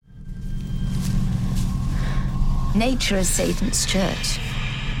Nature is Satan's church.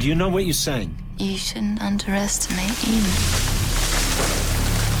 Do you know what you're saying? You shouldn't underestimate evil.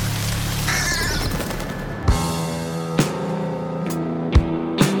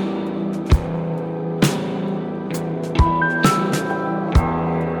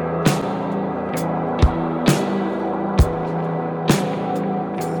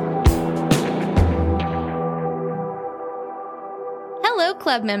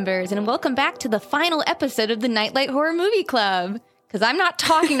 Club members, and welcome back to the final episode of the Nightlight Horror Movie Club. Because I'm not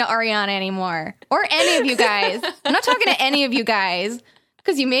talking to Ariana anymore, or any of you guys. I'm not talking to any of you guys,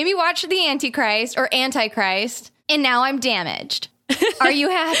 because you made me watch the Antichrist, and now I'm damaged. Are you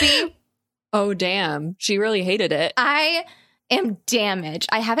happy? Oh, damn. She really hated it. I am damaged.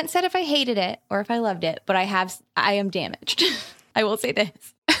 I haven't said if I hated it or if I loved it, but I am damaged. I will say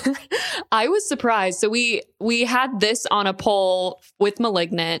this. I was surprised. So we had this on a poll with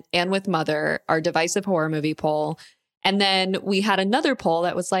Malignant and with Mother, our divisive horror movie poll. And then we had another poll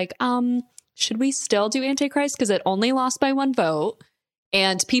that was like, should we still do Antichrist? Because it only lost by 1 vote.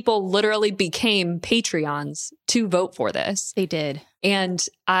 And people literally became Patreons to vote for this. They did. And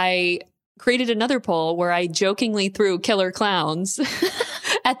I created another poll where I jokingly threw Killer Clowns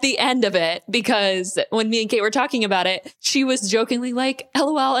at the end of it, because when me and Kate were talking about it, she was jokingly like,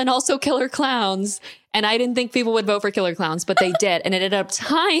 LOL, and also Killer Clowns. And I didn't think people would vote for Killer Clowns, but they did. And it ended up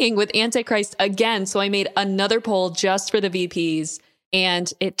tying with Antichrist again. So I made another poll just for the VPs,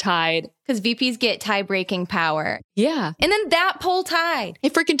 and it tied. Because VPs get tie-breaking power. Yeah. And then that poll tied.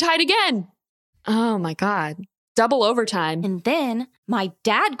 It freaking tied again. Oh my God. Double overtime. And then my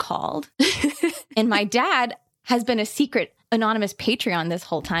dad called, and my dad has been a secret anonymous Patreon this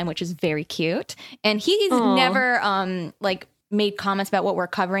whole time, which is very cute. And he's never made comments about what we're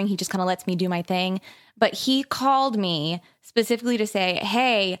covering. He just kind of lets me do my thing. But he called me specifically to say,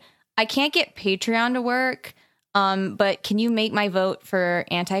 hey, I can't get Patreon to work, but can you make my vote for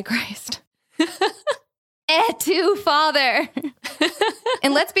Antichrist? To Father.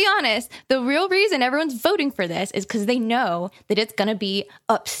 And let's be honest, the real reason everyone's voting for this is because they know that it's going to be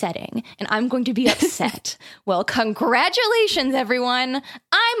upsetting, and I'm going to be upset. Well, congratulations, everyone.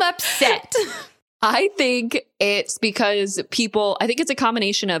 I'm upset. I think it's because I think it's a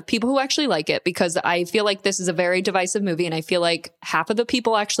combination of people who actually like it, because I feel like this is a very divisive movie, and I feel like half of the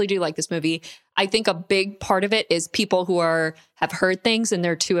people actually do like this movie. I think a big part of it is people who have heard things and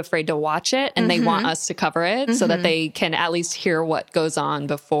they're too afraid to watch it, and they want us to cover it so that they can at least hear what goes on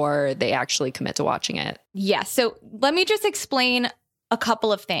before they actually commit to watching it. Yeah, so let me just explain a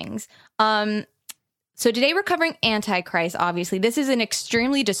couple of things. So today we're covering Antichrist, obviously. This is an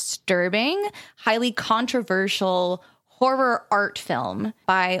extremely disturbing, highly controversial horror art film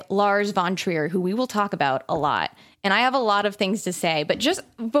by Lars Von Trier, who we will talk about a lot. And I have a lot of things to say. But just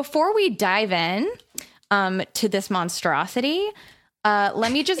before we dive in to this monstrosity,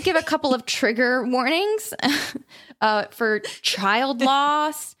 let me just give a couple of trigger warnings for child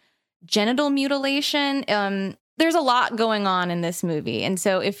loss, genital mutilation. There's a lot going on in this movie. And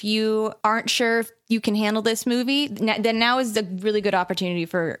so if you aren't sure if you can handle this movie, then now is a really good opportunity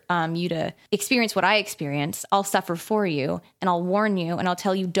for you to experience what I experienced. I'll suffer for you, and I'll warn you, and I'll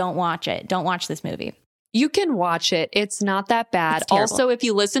tell you, don't watch it. Don't watch this movie. You can watch it. It's not that bad. Also, if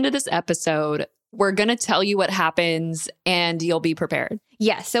you listen to this episode, we're going to tell you what happens and you'll be prepared.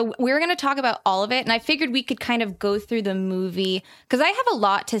 Yeah, so we're going to talk about all of it. And I figured we could kind of go through the movie because I have a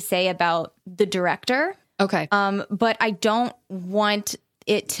lot to say about the director. Okay. But I don't want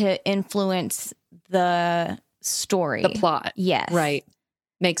it to influence the story. The plot. Yes. Right.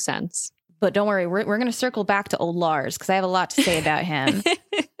 Makes sense. But don't worry, we're going to circle back to old Lars because I have a lot to say about him.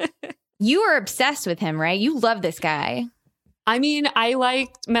 You are obsessed with him, right? You love this guy. I mean, I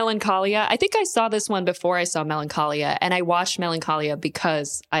liked Melancholia. I think I saw this one before I saw Melancholia, and I watched Melancholia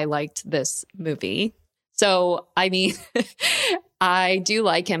because I liked this movie. So, I mean, I do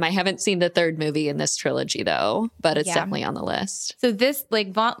like him. I haven't seen the third movie in this trilogy, though, but it's definitely on the list. So this,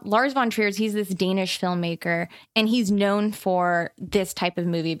 Lars Von Trier, he's this Danish filmmaker, and he's known for this type of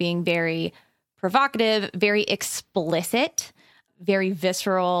movie being very provocative, very explicit, very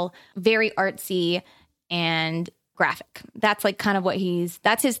visceral, very artsy, and graphic. That's like kind of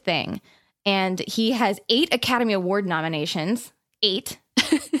that's his thing. And he has 8 Academy Award nominations. 8.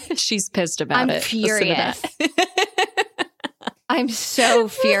 She's pissed about it. I'm furious. I'm so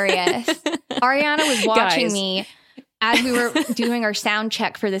furious. Ariana was watching me as we were doing our sound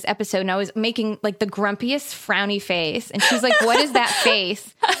check for this episode, and I was making like the grumpiest frowny face. And she's like, what is that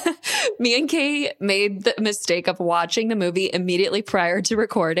face? Me and Kate made the mistake of watching the movie immediately prior to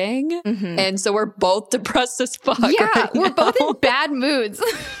recording. Mm-hmm. And so we're both depressed as fuck. Yeah, right we're now. both in bad moods.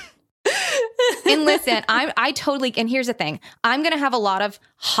 And listen, I totally, and here's the thing. I'm going to have a lot of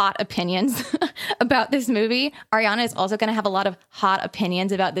hot opinions about this movie. Ariana is also going to have a lot of hot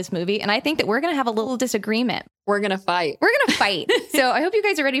opinions about this movie. And I think that we're going to have a little disagreement. We're going to fight. We're going to fight. So I hope you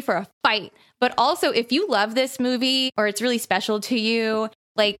guys are ready for a fight. But also, if you love this movie or it's really special to you,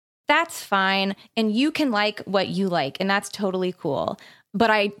 like, that's fine. And you can like what you like. And that's totally cool.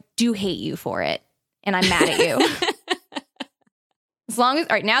 But I do hate you for it. And I'm mad at you. As long as,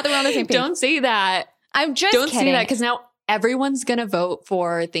 all right, now that we're on the same page. Don't say that. I'm just Don't kidding. say that, because now everyone's going to vote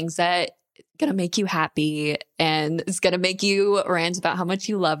for things that going to make you happy and it's going to make you rant about how much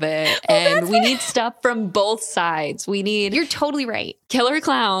you love it. And we need stuff from both sides. We need You're totally right. killer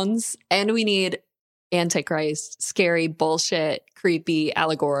clowns and we need Antichrist, scary bullshit, creepy,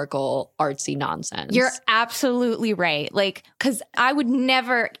 allegorical, artsy nonsense. You're absolutely right. Like, because I would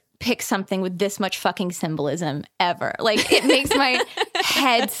never pick something with this much fucking symbolism ever. Like, it makes my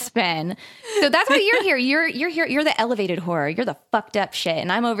head spin. So that's what you're here. You're here. You're the elevated horror. You're the fucked up shit.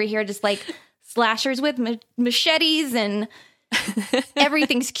 And I'm over here just like slashers with machetes and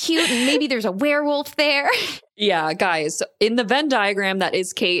everything's cute. And maybe there's a werewolf there. Yeah, guys, in the Venn diagram that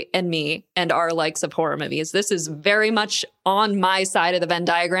is Kate and me and our likes of horror movies, this is very much on my side of the Venn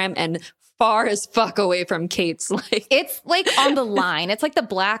diagram and far as fuck away from Kate's. Like, it's like on the line. It's like the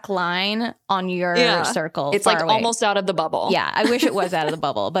black line on your circle. It's far like away. almost out of the bubble. Yeah, I wish it was out of the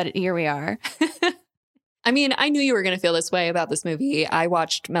bubble, but here we are. I mean, I knew you were going to feel this way about this movie. I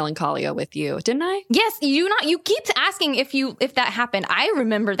watched Melancholia with you, didn't I? Yes, you keep asking if that happened. I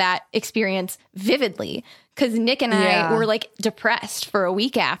remember that experience vividly because Nick and I were like depressed for a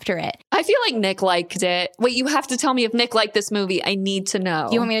week after it. I feel like Nick liked it. Wait, you have to tell me if Nick liked this movie. I need to know.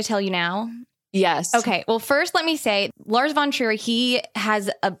 Do you want me to tell you now? Yes. Okay. Well, first, let me say Lars Von Trier, he has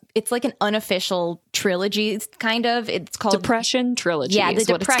it's like an unofficial trilogy, kind of. It's called Depression Trilogy. Yeah, the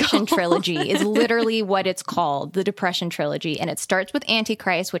Depression Trilogy is literally what it's called, the Depression Trilogy. And it starts with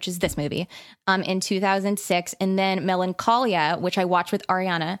Antichrist, which is this movie, in 2006. And then Melancholia, which I watched with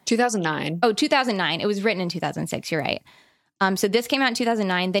Ariana. 2009. Oh, 2009. It was written in 2006. You're right. So this came out in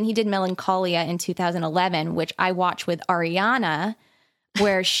 2009. Then he did Melancholia in 2011, which I watched with Ariana,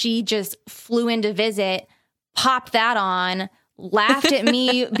 where she just flew in to visit, popped that on, laughed at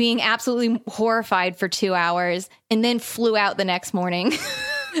me being absolutely horrified for 2 hours, and then flew out the next morning.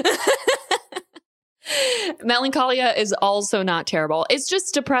 Melancholia is also not terrible. It's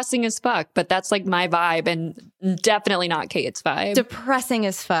just depressing as fuck, but that's like my vibe and definitely not Kate's vibe. Depressing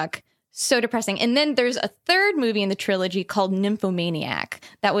as fuck. So depressing. And then there's a third movie in the trilogy called Nymphomaniac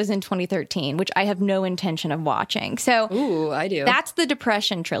that was in 2013, which I have no intention of watching. So ooh, I do. That's the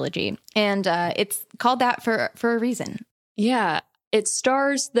Depression Trilogy. And it's called that for a reason. Yeah. It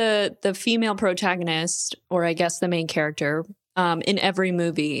stars the female protagonist, or I guess the main character, in every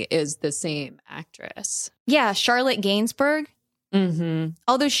movie is the same actress. Yeah, Charlotte Gainsbourg. Mm-hmm.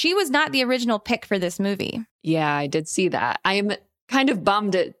 Although she was not the original pick for this movie. Yeah, I did see that. I am kind of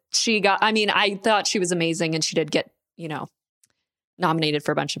bummed I thought she was amazing and she did get, nominated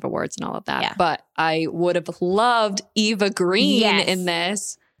for a bunch of awards and all of that. Yeah. But I would have loved Eva Green in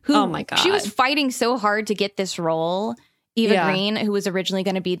this. Oh my God. She was fighting so hard to get this role. Eva Green, who was originally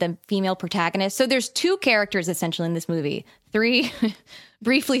going to be the female protagonist. So there's two characters essentially in this movie.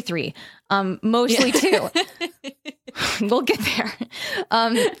 Briefly three, mostly two. We'll get there.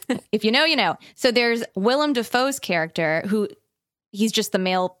 If you know, you know. So there's Willem Dafoe's character, who he's just the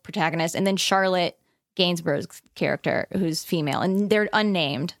male protagonist, and then Charlotte Gainsbourg's character, who's female, and they're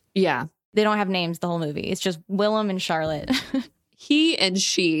unnamed. Yeah. They don't have names the whole movie. It's just Willem and Charlotte. He and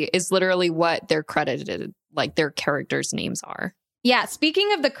she is literally what they're credited, like their characters' names are. Yeah.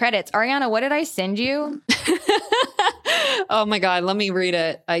 Speaking of the credits, Ariana, what did I send you? Oh my God, let me read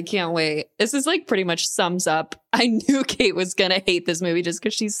it. I can't wait. This is like pretty much sums up. I knew Kate was going to hate this movie just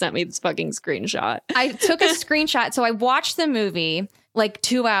because she sent me this fucking screenshot. I took a screenshot. So I watched the movie like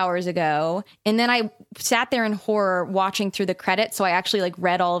 2 hours ago, and then I sat there in horror watching through the credits. So I actually like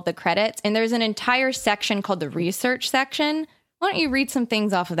read all of the credits, and there's an entire section called the research section. Why don't you read some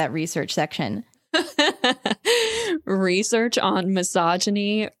things off of that research section? Research on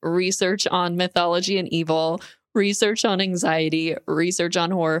misogyny, research on mythology and evil, research on anxiety, research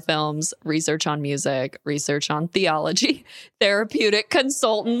on horror films, research on music, research on theology, therapeutic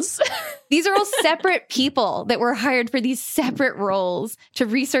consultants. These are all separate people that were hired for these separate roles to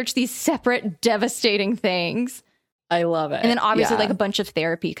research these separate devastating things. I love it. And then obviously like a bunch of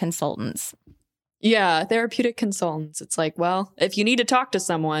therapy consultants. Yeah, therapeutic consultants. It's like, well, if you need to talk to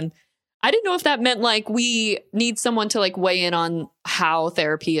someone, I didn't know if that meant like we need someone to like weigh in on how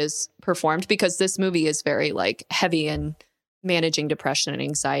therapy is performed, because this movie is very like heavy and managing depression and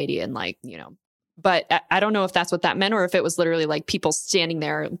anxiety and like, but I don't know if that's what that meant or if it was literally like people standing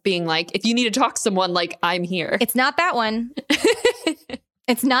there being like, if you need to talk to someone, like, I'm here. It's not that one.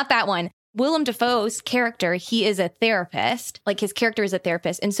 It's not that one. Willem Dafoe's character, he is a therapist. Like his character is a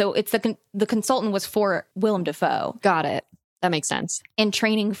therapist. And so it's the consultant was for Willem Dafoe. Got it. That makes sense. And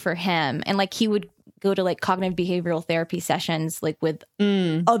training for him. And like he would go to like cognitive behavioral therapy sessions like with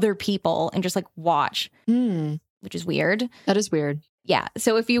other people and just like watch, which is weird. That is weird. Yeah.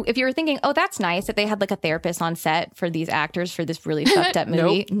 So if you were thinking, oh, that's nice that they had like a therapist on set for these actors for this really fucked up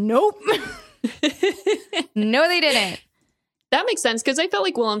movie. Nope. No, they didn't. That makes sense because I felt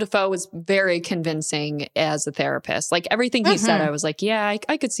like Willem Dafoe was very convincing as a therapist. Like everything he said, I was like, yeah,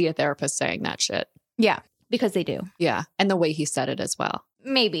 I could see a therapist saying that shit. Yeah, because they do. Yeah. And the way he said it as well.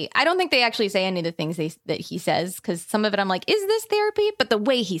 Maybe. I don't think they actually say any of the things that he says because some of it I'm like, is this therapy? But the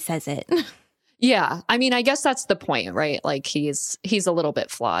way he says it. Yeah. I mean, I guess that's the point, right? Like he's a little bit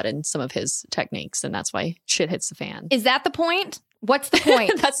flawed in some of his techniques and that's why shit hits the fan. Is that the point? What's the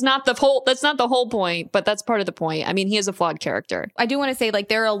point? That's not the whole point, but that's part of the point. I mean, he is a flawed character. I do want to say like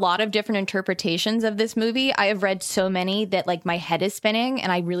there are a lot of different interpretations of this movie. I have read so many that like my head is spinning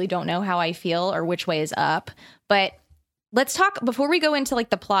and I really don't know how I feel or which way is up. But let's talk before we go into like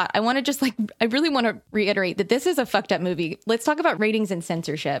the plot. I want to just like I really want to reiterate that this is a fucked up movie. Let's talk about ratings and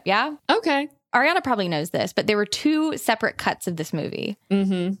censorship. Yeah. Okay. Ariana probably knows this, but there were 2 separate cuts of this movie.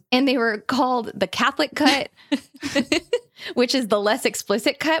 And they were called the Catholic cut, which is the less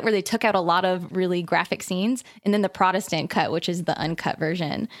explicit cut where they took out a lot of really graphic scenes. And then the Protestant cut, which is the uncut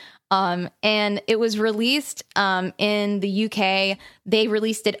version. And it was released in the UK. They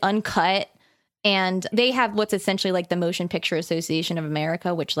released it uncut. And they have what's essentially like the Motion Picture Association of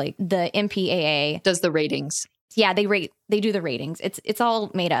America, which like the MPAA does the ratings. Yeah, they do the ratings. It's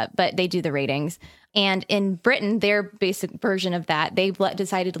all made up, but they do the ratings. And in Britain, their basic version of that, they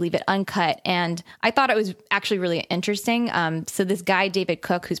decided to leave it uncut. And I thought it was actually really interesting. So this guy, David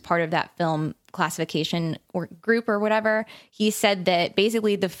Cook, who's part of that film classification or group or whatever, he said that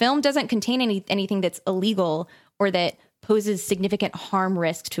basically the film doesn't contain anything that's illegal or that poses significant harm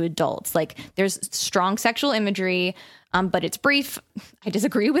risk to adults. Like there's strong sexual imagery, but it's brief. I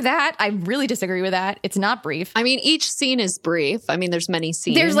disagree with that. I really disagree with that. It's not brief. I mean, each scene is brief. I mean, there's many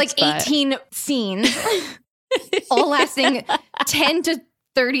scenes. There's like 18 scenes, all lasting 10 to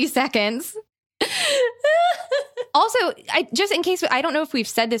 30 seconds. Also, just in case, I don't know if we've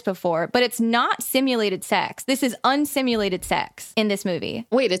said this before, but it's not simulated sex. This is unsimulated sex in this movie.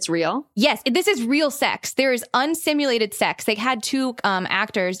 Wait, it's real? Yes, this is real sex. There is unsimulated sex. They had 2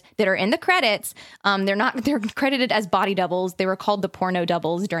 actors that are in the credits. They're credited as body doubles. They were called the porno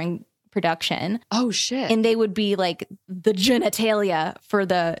doubles during production. Oh, shit. And they would be like the genitalia for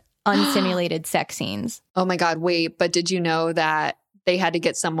the unsimulated sex scenes. Oh my God, wait, but did you know that they had to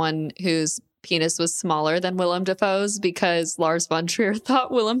get someone whose penis was smaller than Willem Dafoe's because Lars Von Trier thought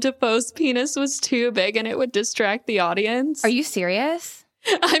Willem Dafoe's penis was too big and it would distract the audience? Are you serious?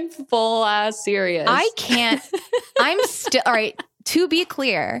 I'm full ass serious. I can't. I'm still, all right, to be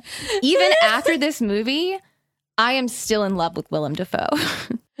clear, even after this movie, I am still in love with Willem Dafoe.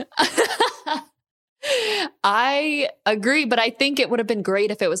 I agree, but I think it would have been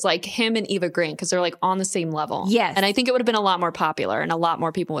great if it was like him and Eva Green because they're like on the same level. Yes. And I think it would have been a lot more popular and a lot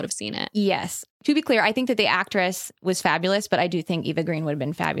more people would have seen it. Yes. To be clear, I think that the actress was fabulous, but I do think Eva Green would have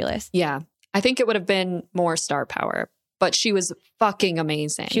been fabulous. Yeah. I think it would have been more star power, but she was fucking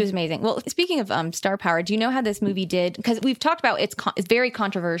amazing. She was amazing. Well, speaking of star power, do you know how this movie did? Because we've talked about it's very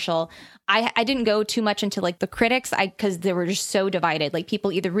controversial. I didn't go too much into like the critics because they were just so divided. Like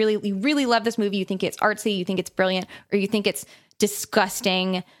people either you really love this movie, you think it's artsy, you think it's brilliant, or you think it's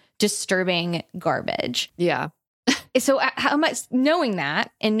disgusting, disturbing garbage. Yeah. So how much knowing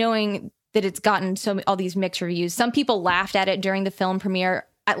that and knowing that it's gotten all these mixed reviews, some people laughed at it during the film premiere.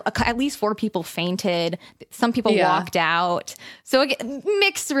 At least 4 people fainted. Some people walked out. So again,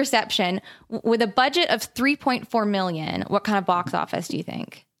 mixed reception. With a budget of $3.4 million, what kind of box office do you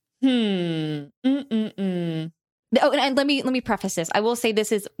think? Oh, and let me preface this. I will say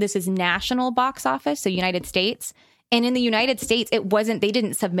this is national box office, so United States. And in the United States, they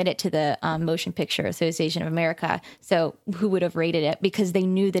didn't submit it to the Motion Picture Association of America. So who would have rated it? Because they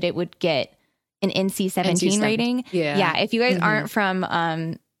knew that it would get an NC-17 rating. Yeah. If you guys aren't from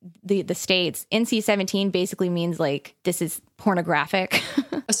the States, NC-17 basically means like this is pornographic.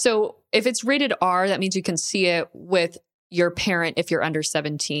 So if it's rated R, that means you can see it with your parent if you're under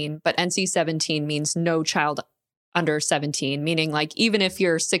 17. But NC-17 means no child under 17, meaning like even if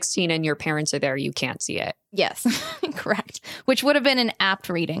you're 16 and your parents are there, you can't see it. Yes, correct. Which would have been an apt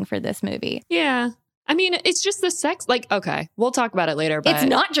reading for this movie. Yeah. I mean, it's just the sex. Like, okay, we'll talk about it later. But It's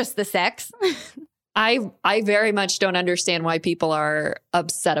not just the sex. I very much don't understand why people are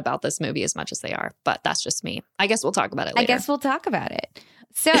upset about this movie as much as they are. But that's just me. I guess we'll talk about it later. I guess we'll talk about it.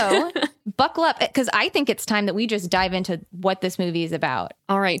 So buckle up, because I think it's time that we just dive into what this movie is about.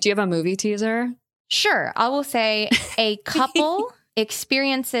 All right. Do you have a movie teaser? Sure. I will say a couple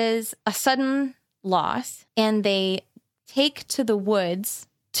experiences a sudden loss and they take to the woods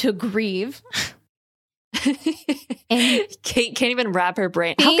to grieve. And Kate can't even wrap her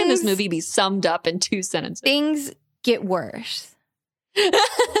brain. How can this movie be summed up in 2 sentences? things get worse.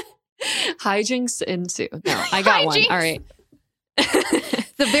 Hijinks ensue. No, I got one. All right.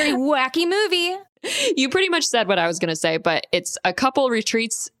 It's a very wacky movie. You pretty much said what I was going to say, but it's a couple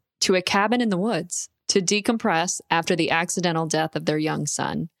retreats to a cabin in the woods to decompress after the accidental death of their young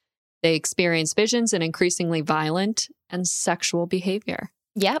son. They experience visions and increasingly violent and sexual behavior.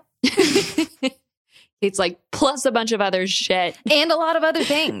 Yep. It's like plus a bunch of other shit. And a lot of other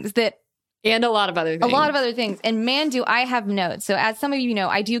things that And a lot of other things. A lot of other things. And man, do I have notes. So as some of you know,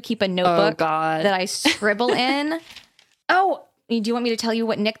 I do keep a notebook that I scribble in. Oh, do you want me to tell you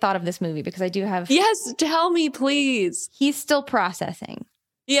what Nick thought of this movie? Because I do have... Yes, tell me, please. He's still processing.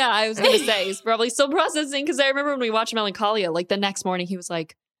 Yeah, I was going to say, he's probably still processing, because I remember when we watched Melancholia, like the next morning, he was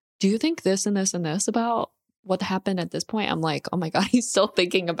like, do you think this and this and this about what happened at this point? I'm like, oh my God, he's still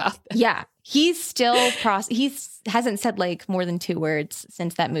thinking about this. Yeah, he's still he hasn't said like more than 2 words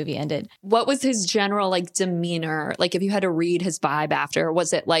since that movie ended. What was his general like demeanor? Like if you had to read his vibe after,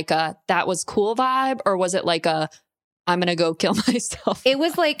 was it like a that was cool vibe, or was it like a I'm going to go kill myself? It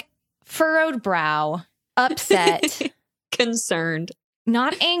was like furrowed brow, upset, concerned,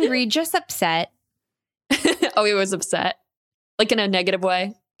 not angry, just upset. Oh, he was upset, like in a negative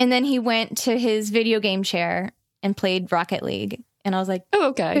way. And then he went to his video game chair and played Rocket League. And I was like, oh,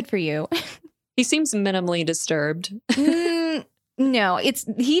 okay. Good for you. He seems minimally disturbed. No,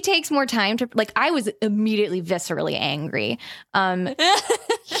 he takes more time to, like, I was immediately viscerally angry.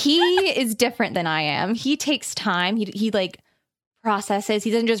 He is different than I am. He takes time. He like processes. He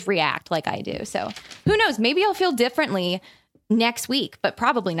doesn't just react like I do. So who knows? Maybe I'll feel differently next week, but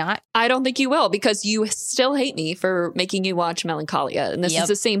probably not. I don't think you will, because you still hate me for making you watch Melancholia. And this is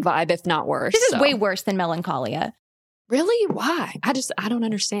the same vibe, if not worse. This is way worse than Melancholia. Really? Why? I don't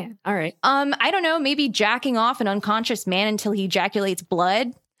understand. All right. I don't know. Maybe jacking off an unconscious man until he ejaculates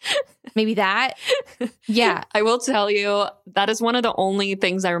blood. Maybe that. Yeah. I will tell you, that is one of the only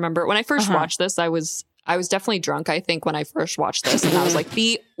things I remember. When I first watched this, I was definitely drunk, I think, when I first watched this. And that was like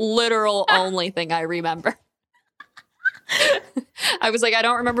the literal only thing I remember. I was like, I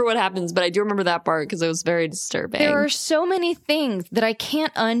don't remember what happens, but I do remember that part because it was very disturbing. There are so many things that I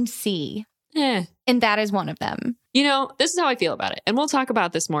can't unsee. And that is one of them. You know, this is how I feel about it. And we'll talk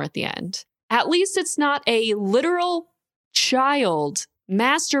about this more at the end. At least it's not a literal child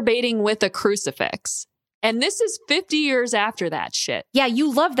masturbating with a crucifix. And this is 50 years after that shit. Yeah,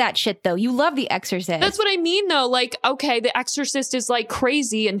 you love that shit, though. You love The Exorcist. That's what I mean, though. Like, okay, The Exorcist is like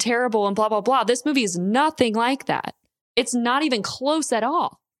crazy and terrible and blah, blah, blah. This movie is nothing like that. It's not even close at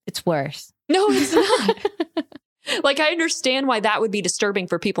all. It's worse. No, it's not. Like, I understand why that would be disturbing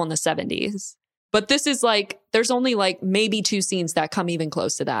for people in the 70s. But this is like, there's only like maybe 2 scenes that come even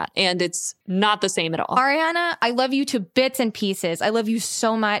close to that. And it's not the same at all. Ariana, I love you to bits and pieces. I love you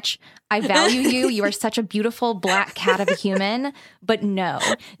so much. I value you. You are such a beautiful black cat of a human. But no,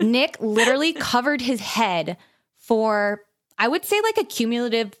 Nick literally covered his head for, I would say, like a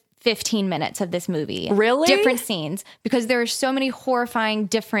cumulative 15 minutes of this movie. Really? Different scenes, because there are so many horrifying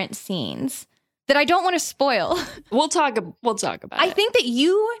different scenes that I don't want to spoil. We'll talk about it. I think that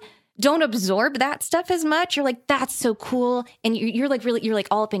you don't absorb that stuff as much. You're like, that's so cool. And you're like, really, you're like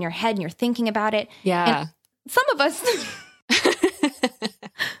all up in your head and you're thinking about it. Yeah. And some of us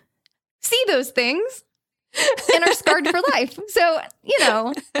see those things and are scarred for life. So, you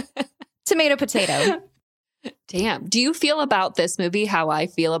know, tomato, potato. Damn. Do you feel about this movie how I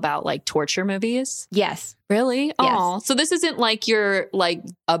feel about like torture movies? Yes. Really? Yes. Oh, so this isn't like you're like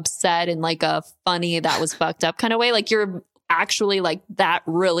upset in like a funny that was fucked up kind of way. Like you're actually like, that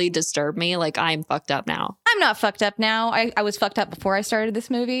really disturbed me. Like I'm fucked up now. I'm not fucked up now. I was fucked up before I started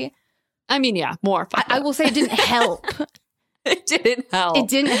this movie. I mean, yeah, more fucked up. I will say it didn't help. It didn't help. It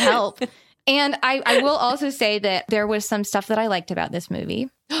didn't help. And I will also say that there was some stuff that I liked about this movie.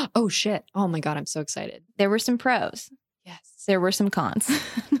 Oh, shit. Oh, my God. I'm so excited. There were some pros. Yes. There were some cons.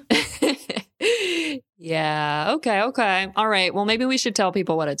 Yeah. Okay. All right. Well, maybe we should tell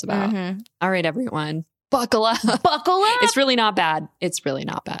people what it's about. Mm-hmm. All right, everyone. Buckle up. Buckle up. It's really not bad. It's really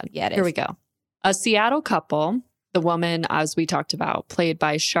not bad. Yeah, it is. Here we go. A Seattle couple The woman, as we talked about, played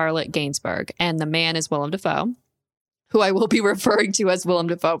by Charlotte Gainsbourg. And the man is Willem Dafoe, who I will be referring to as Willem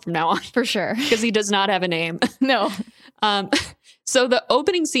Dafoe from now on. For sure. Because he does not have a name. No. So the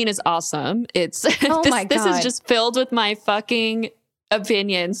opening scene is awesome. It's this is just filled with my fucking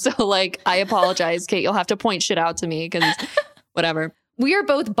opinions. So like, I apologize, Kate. You'll have to point shit out to me because whatever. We are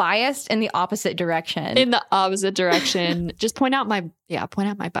both biased in the opposite direction. In the opposite direction. Just point out my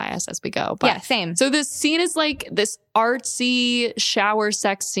bias as we go. But, yeah, same. So this scene is like this artsy shower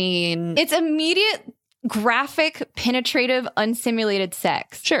sex scene. It's immediate, graphic, penetrative, unsimulated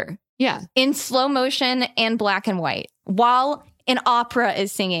sex. Sure. Yeah. In slow motion and black and white while an opera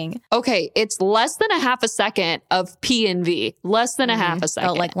is singing. Okay. It's less than a half a second of P&V. Less than a half a second.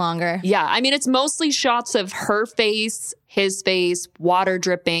 Felt like longer. Yeah. I mean, it's mostly shots of her face, his face, water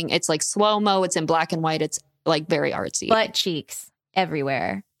dripping. It's like slow-mo. It's in black and white. It's like very artsy. Butt cheeks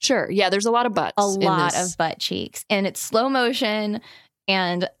everywhere. Sure. Yeah. There's a lot of butts. A lot of butt cheeks. And it's slow motion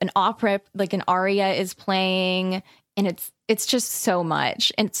and an opera, like an aria is playing. And it's just so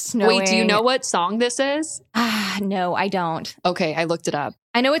much. And it's snowing. Wait, do you know what song this is? No, I don't. Okay, I looked it up.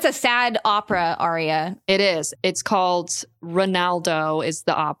 I know it's a sad opera aria. It is. It's called Ronaldo is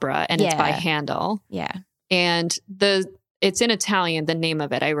the opera, and it's by Handel. Yeah. And it's in Italian, the name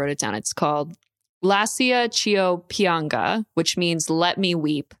of it. I wrote it down. It's called Lascia Ch'io Pianga, which means let me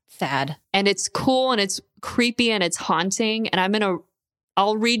weep. Sad. And it's cool and it's creepy and it's haunting. And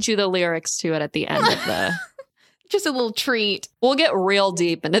I'll read you the lyrics to it at the end of the... Just a little treat. We'll get real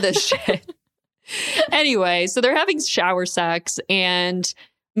deep into this shit. Anyway, so they're having shower sex. And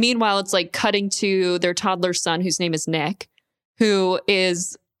meanwhile, it's like cutting to their toddler son, whose name is Nick, who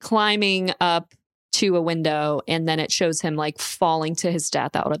is climbing up to a window. And then it shows him like falling to his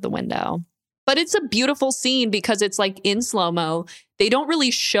death out of the window. But it's a beautiful scene because it's like in slow-mo. They don't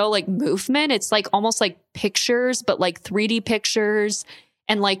really show like movement. It's like almost like pictures, but like 3D pictures.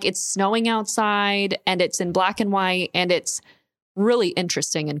 And like it's snowing outside and it's in black and white and it's really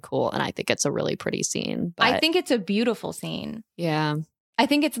interesting and cool. And I think it's a really pretty scene. But I think it's a beautiful scene. Yeah. I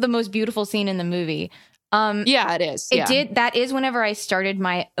think it's the most beautiful scene in the movie. Yeah, it is. That is whenever I started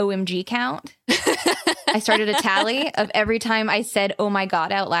my OMG count. I started a tally of every time I said, oh my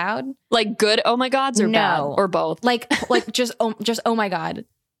God, out loud. Like good oh my gods or bad or both? Like just oh my God.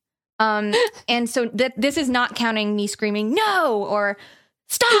 And so this is not counting me screaming no or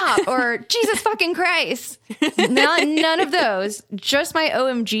stop or Jesus fucking Christ. None of those. Just my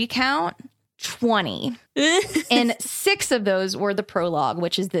OMG count, 20. And 6 of those were the prologue,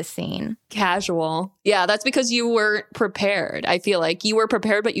 which is this scene. Casual. Yeah, that's because you weren't prepared. I feel like you were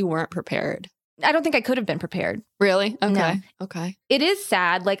prepared, but you weren't prepared. I don't think I could have been prepared. Really? Okay. No. Okay. It is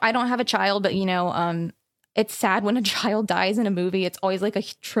sad. Like, I don't have a child, but, it's sad when a child dies in a movie. It's always like a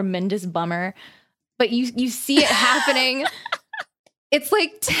tremendous bummer. But you see it happening. It's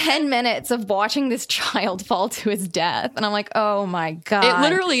like 10 minutes of watching this child fall to his death. And I'm like, oh my God. It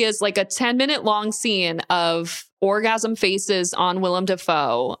literally is like a 10-minute long scene of orgasm faces on Willem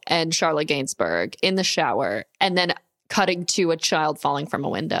Dafoe and Charlotte Gainsbourg in the shower. And then cutting to a child falling from a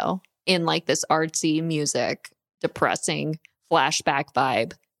window in like this artsy music, depressing flashback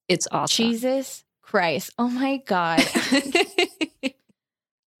vibe. It's awesome. Jesus Christ. Oh my God.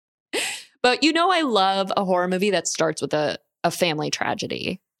 But I love a horror movie that starts with a family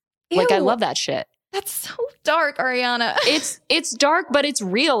tragedy. Ew. Like I love that shit. That's so dark, Ariana. It's dark, but it's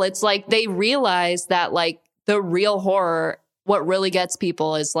real. It's like they realize that like the real horror, what really gets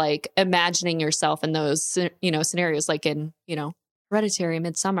people is like imagining yourself in those, scenarios like in, Hereditary,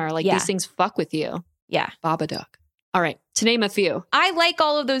 Midsummer. Like these things fuck with you. Yeah. Babadook. All right. To name a few. I like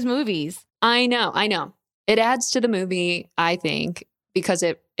all of those movies. I know. It adds to the movie, I think, because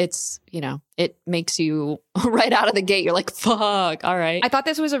it's it makes you right out of the gate. You're like, fuck. All right. I thought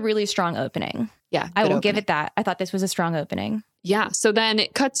this was a really strong opening. Yeah. I will give it that. I thought this was a strong opening. Yeah. So then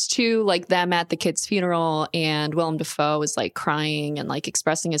it cuts to like them at the kid's funeral and Willem Dafoe is like crying and like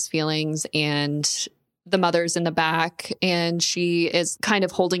expressing his feelings and the mother's in the back and she is kind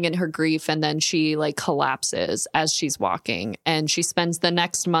of holding in her grief and then she like collapses as she's walking and she spends the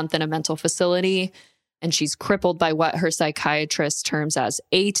next month in a mental facility and she's crippled by what her psychiatrist terms as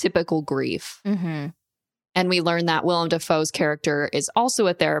atypical grief. Mm-hmm. And we learn that Willem Dafoe's character is also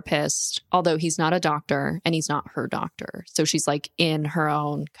a therapist, although he's not a doctor and he's not her doctor. So she's like in her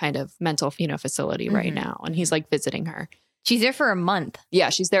own kind of mental, facility right now. And he's like visiting her. She's there for a month. Yeah,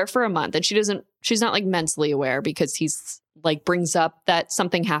 she's there for a month. And she's not like mentally aware because he's like brings up that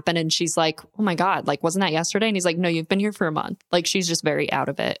something happened and she's like, oh my God, like, wasn't that yesterday? And he's like, no, you've been here for a month. Like, she's just very out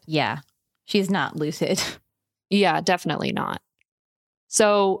of it. Yeah. She's not lucid. Yeah, definitely not.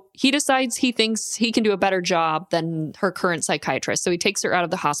 So he decides he thinks he can do a better job than her current psychiatrist. So he takes her out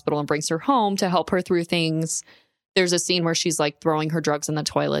of the hospital and brings her home to help her through things. There's a scene where she's like throwing her drugs in the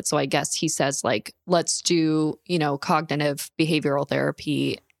toilet. So I guess he says like, let's do, cognitive behavioral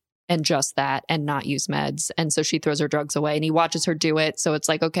therapy and just that and not use meds. And so she throws her drugs away and he watches her do it. So it's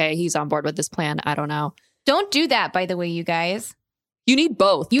like, okay, he's on board with this plan. I don't know. Don't do that, by the way, you guys. You need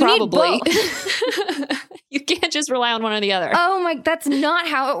both. You probably. need both. You can't just rely on one or the other. Oh my, that's not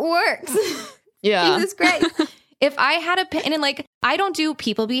how it works. Yeah. Jesus Christ. If I had and like, I don't do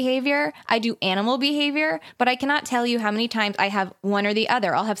people behavior, I do animal behavior, but I cannot tell you how many times I have one or the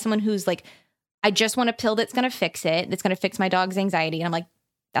other. I'll have someone who's like, I just want a pill that's going to fix it. That's going to fix my dog's anxiety. And I'm like,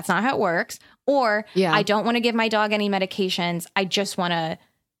 that's not how it works. Or I don't want to give my dog any medications. I just want to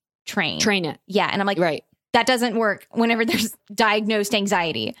train it. Yeah. And I'm like, right. That doesn't work whenever there's diagnosed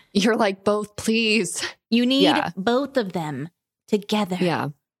anxiety. You're like, both, please. You need both of them together. Yeah.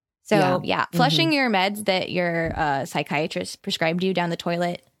 So, flushing your meds that your psychiatrist prescribed you down the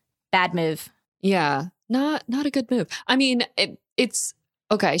toilet, bad move. Yeah. Not a good move. I mean, it's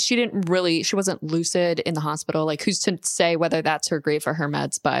okay. She wasn't lucid in the hospital. Like, who's to say whether that's her grief or her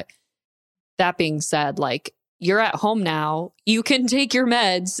meds? But that being said, like, you're at home now. You can take your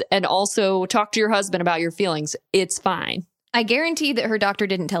meds and also talk to your husband about your feelings. It's fine. I guarantee that her doctor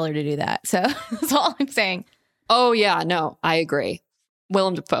didn't tell her to do that. So that's all I'm saying. Oh, yeah. No, I agree.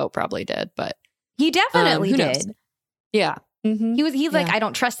 Willem Dafoe probably did, but he definitely did. Knows? Yeah. Mm-hmm. He's like, I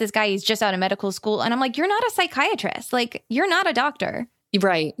don't trust this guy. He's just out of medical school. And I'm like, you're not a psychiatrist. Like, you're not a doctor.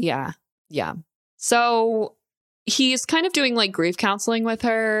 Right. Yeah. Yeah. So he's kind of doing like grief counseling with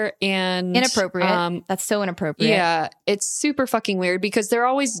her and inappropriate. That's so inappropriate. Yeah. It's super fucking weird because they're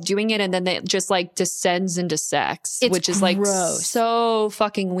always doing it and then it just like descends into sex, which is like so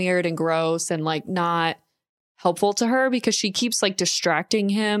fucking weird and gross and like not helpful to her because she keeps like distracting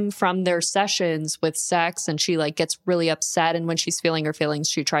him from their sessions with sex and she like gets really upset. And when she's feeling her feelings,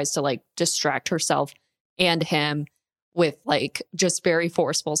 she tries to like distract herself and him with like just very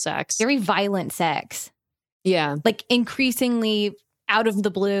forceful sex. Very violent sex. Yeah. Like increasingly out of the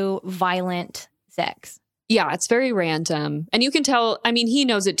blue, violent sex. Yeah, it's very random. And you can tell, I mean, he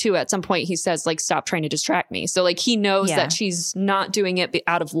knows it too. At some point he says like, stop trying to distract me. So like he knows that she's not doing it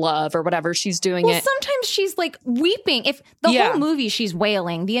out of love or whatever. She's doing it. Sometimes she's like weeping. If the whole movie, she's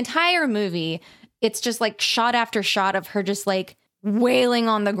wailing. The entire movie, it's just like shot after shot of her just like wailing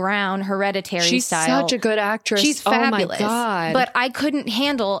on the ground, Hereditary she's style. She's such a good actress. She's fabulous. Oh my God. But I couldn't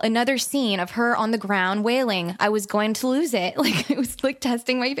handle another scene of her on the ground wailing. I was going to lose it. Like it was like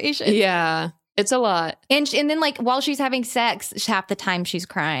testing my patience. Yeah. It's a lot. And then like while she's having sex, half the time she's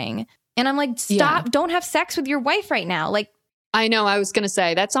crying. And I'm like, stop, don't have sex with your wife right now. Like, I know, I was going to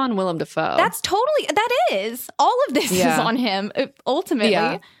say, that's on Willem Dafoe. That is. All of this is on him. It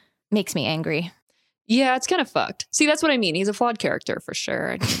ultimately makes me angry. Yeah, it's kind of fucked. See, that's what I mean. He's a flawed character for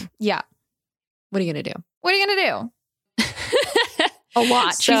sure. Yeah. What are you going to do? What are you going to do? A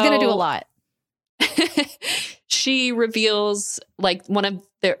lot. She's going to do a lot. She reveals, like,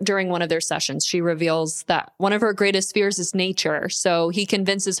 during one of their sessions, she reveals that one of her greatest fears is nature. So he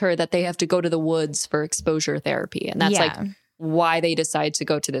convinces her that they have to go to the woods for exposure therapy. And that's like why they decide to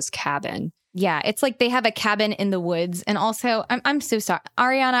go to this cabin. Yeah, it's like they have a cabin in the woods. And also, I'm so sorry.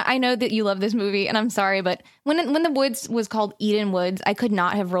 Ariana, I know that you love this movie, and I'm sorry, but when the woods was called Eden Woods, I could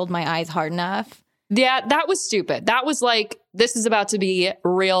not have rolled my eyes hard enough. Yeah, that was stupid. That was like, this is about to be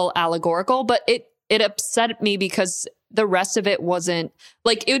real allegorical, but it upset me because the rest of it wasn't,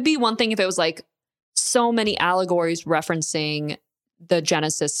 like, it would be one thing if it was like so many allegories referencing the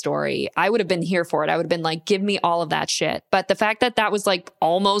Genesis story. I would have been here for it. I would have been like, give me all of that shit. But the fact that that was like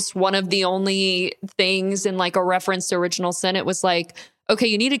almost one of the only things in like a reference to original sin, it was like, okay,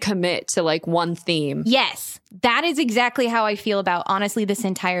 you need to commit to like one theme. Yes, that is exactly how I feel about, honestly, this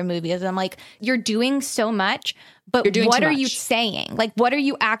entire movie. Is I'm like, you're doing so much, but what are you saying? Like, what are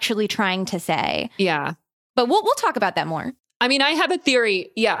you actually trying to say? Yeah. But we'll talk about that more. I mean, I have a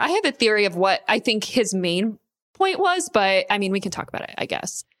theory. Yeah, I have a theory of what I think his main point was, but I mean, we can talk about it, I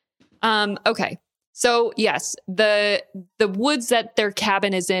guess. Okay. So yes, the woods that their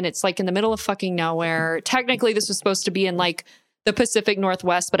cabin is in, it's like in the middle of fucking nowhere. Technically, this was supposed to be in like the Pacific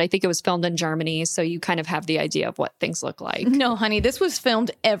Northwest, but I think it was filmed in Germany. So you kind of have the idea of what things look like. No, honey, this was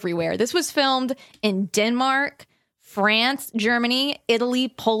filmed everywhere. This was filmed in Denmark, France, Germany, Italy,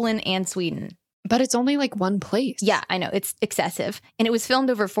 Poland, and Sweden. But it's only like one place. Yeah, I know. It's excessive. And it was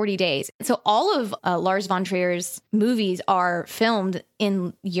filmed over 40 days. So all of Lars Von Trier's movies are filmed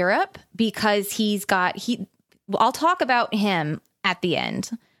in Europe because I'll talk about him at the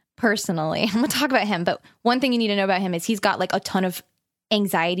end. Personally, I'm going to talk about him. But one thing you need to know about him is he's got like a ton of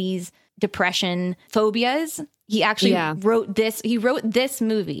anxieties, depression, phobias. He actually wrote this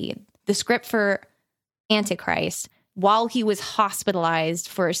movie, the script for Antichrist, while he was hospitalized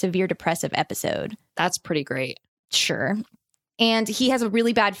for a severe depressive episode. That's pretty great. Sure. And he has a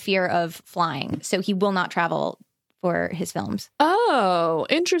really bad fear of flying, so he will not travel for his films. Oh,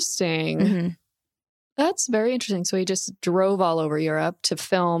 interesting. Mm-hmm. That's very interesting. So he just drove all over Europe to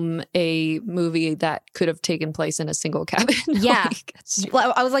film a movie that could have taken place in a single cabin. Yeah.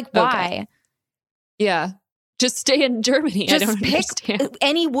 Well, I was like, why? Okay. Yeah. Just stay in Germany. Just I don't pick understand.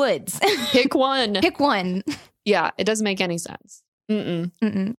 any woods. Pick one. Pick one. Yeah. It doesn't make any sense. Mm-mm.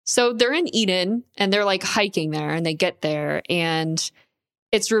 Mm-mm. So they're in Eden and they're like hiking there, and they get there and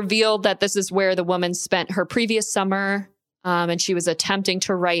it's revealed that this is where the woman spent her previous summer. And she was attempting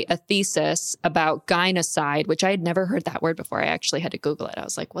to write a thesis about gynocide, which I had never heard that word before. I actually had to Google it. I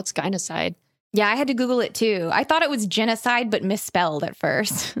was like, what's gynocide? Yeah, I had to Google it too. I thought it was genocide, but misspelled at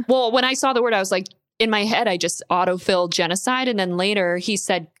first. Well, when I saw the word, I was like, in my head, I just autofilled genocide. And then later he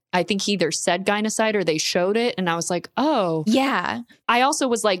said, I think he either said gynocide or they showed it. And I was like, oh. Yeah. I also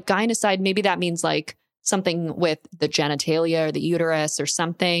was like, gynocide, maybe that means like something with the genitalia or the uterus or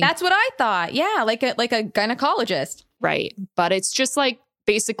something. That's what I thought. Yeah, like a gynecologist. Right. But it's just like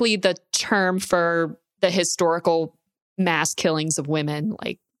basically the term for the historical mass killings of women,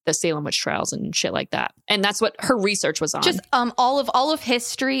 like the Salem witch trials and shit like that. And that's what her research was on. Just all of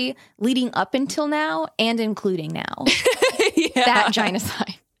history leading up until now and including now. Yeah. That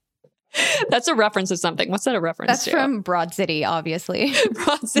genocide. That's a reference to something. What's that a reference That's to? from Broad City, obviously.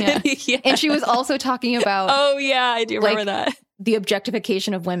 Broad City, yeah. And she was also talking about oh, yeah, I do remember that. The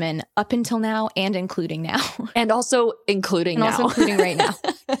objectification of women up until now and including now. And also including and now. Also including right now.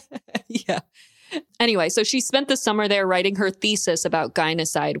 Yeah. Anyway, so she spent the summer there writing her thesis about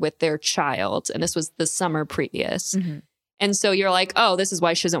gynocide with their child. And this was the summer previous. Mm-hmm. And so you're like, oh, this is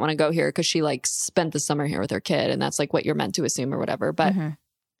why she doesn't want to go here, because she like spent the summer here with her kid. And that's like what you're meant to assume or whatever. But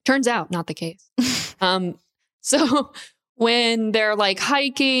turns out not the case. So when they're like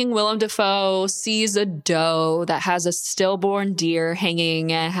hiking, Willem Dafoe sees a doe that has a stillborn deer hanging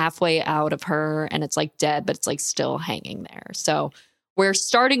halfway out of her. And it's like dead, but it's like still hanging there. So we're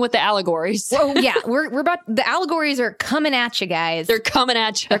starting with the allegories. Oh, yeah. We're about, the allegories are coming at you guys. They're coming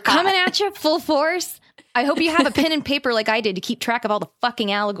at you. They're coming at you full force. I hope you have a pen and paper like I did to keep track of all the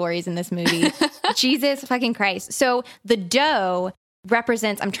fucking allegories in this movie. Jesus fucking Christ. So the doe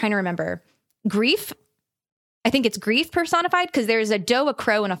represents, I'm trying to remember, grief. I think it's grief personified because there's a doe, a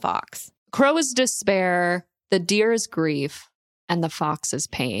crow, and a fox. Crow is despair, the deer is grief, and the fox is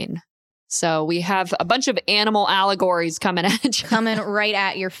pain. So we have a bunch of animal allegories coming at you. Coming right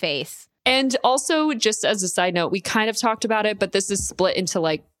at your face. And also, just as a side note, we kind of talked about it, but this is split into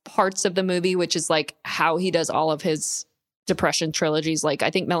like parts of the movie, which is like how he does all of his depression trilogies. Like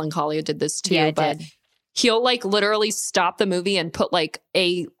I think Melancholia did this too, yeah, but did. He'll like literally stop the movie and put like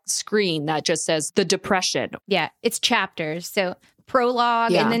a screen that just says the depression. Yeah, it's chapters. So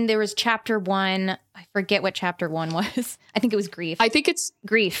prologue, and then there was chapter 1. I forget what chapter 1 was. I think it was grief. I think it's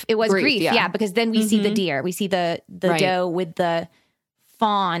grief. It was grief. Yeah, because then we see the deer. We see the doe with the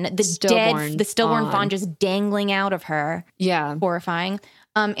fawn, the stillborn fawn just dangling out of her. Yeah. Horrifying.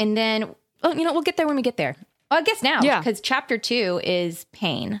 And then, we'll get there when we get there. Well, I guess now, because chapter 2 is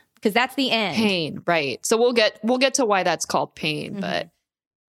pain. Because that's the end. Pain, right. So we'll get to why that's called pain, but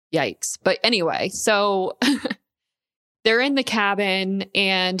yikes. But anyway, so they're in the cabin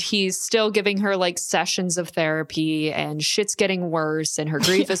and he's still giving her like sessions of therapy and shit's getting worse and her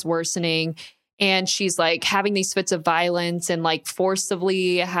grief is worsening. And she's like having these fits of violence and like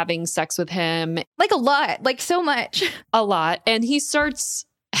forcibly having sex with him. Like a lot, like so much. A lot. And he starts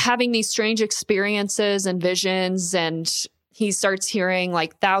having these strange experiences and visions, and he starts hearing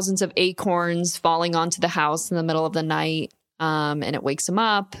like thousands of acorns falling onto the house in the middle of the night. And it wakes him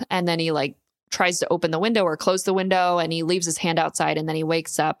up. And then he like tries to open the window or close the window, and he leaves his hand outside. And then he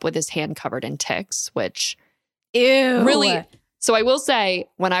wakes up with his hand covered in ticks, which really. So I will say,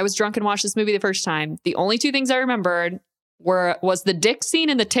 when I was drunk and watched this movie the first time, the only two things I remembered was the dick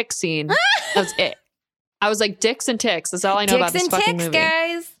scene and the tick scene. That was it. I was like, dicks and ticks. That's all I know about this fucking movie.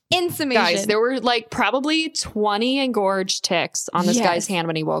 Guys. In summation. Guys, there were like probably 20 engorged ticks on this guy's hand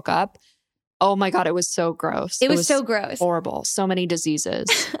when he woke up. Oh my God, it was so gross. It was so gross. Horrible. So many diseases.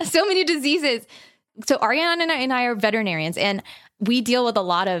 So many diseases. So Ariana and I are veterinarians, and we deal with a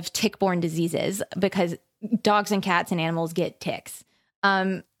lot of tick-borne diseases because dogs and cats and animals get ticks.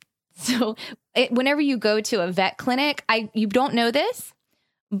 So whenever you go to a vet clinic, you don't know this,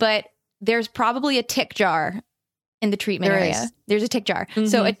 but there's probably a tick jar in the treatment area. There's a tick jar. Mm-hmm.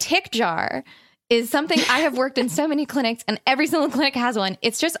 So a tick jar is something I have worked in so many clinics, and every single clinic has one.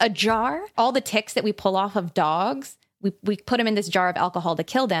 It's just a jar. All the ticks that we pull off of dogs, we put them in this jar of alcohol to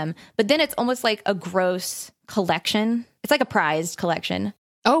kill them. But then it's almost like a gross collection. It's like a prized collection.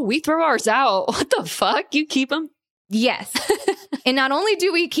 Oh, we throw ours out. What the fuck? You keep them? Yes. And not only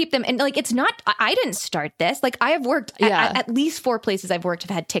do we keep them, and like, it's not, I didn't start this. Like, I have worked at least 4 places I've worked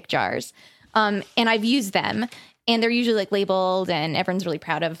have had tick jars. And I've used them, and they're usually like labeled, and everyone's really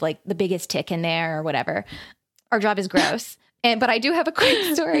proud of like the biggest tick in there or whatever. Our job is gross. But I do have a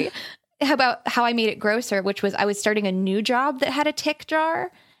quick story about how I made it grosser, which was I was starting a new job that had a tick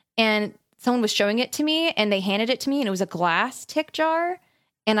jar, and someone was showing it to me, and they handed it to me, and it was a glass tick jar.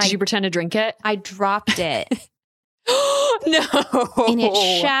 And Did you pretend to drink it? I dropped it. No. And it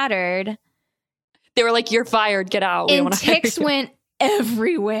shattered. They were like, you're fired. Get out. We don't And wanna hire ticks you." went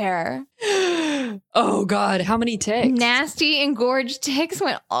everywhere. Oh, God. How many ticks? Nasty, engorged ticks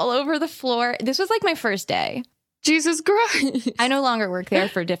went all over the floor. This was like my first day. Jesus Christ. I no longer work there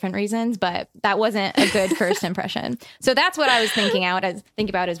for different reasons, but that wasn't a good first impression. So that's what I was thinking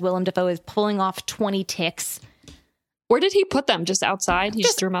about as Willem Dafoe is pulling off 20 ticks. Where did he put them? Just outside? He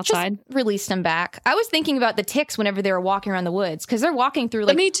just threw them outside? Just released them back. I was thinking about the ticks whenever they were walking around the woods, because they're walking through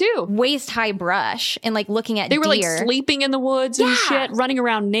like me too. Waist-high brush and like looking at They deer. were like sleeping in the woods and shit, running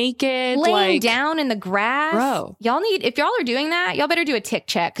around naked. Laying like, down in the grass. Bro. If y'all are doing that, y'all better do a tick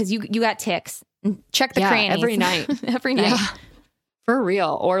check, because you got ticks. Check the crannies. every night. Every night. Yeah. For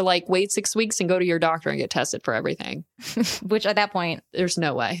real. Or like wait 6 weeks and go to your doctor and get tested for everything. Which at that point, There's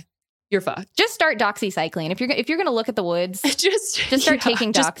no way. You're fucked. just start doxycycling. If you're going to look at the woods, Just start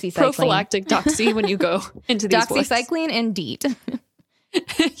taking just doxycycline. prophylactic doxy when you go into these woods. doxycycline and DEET.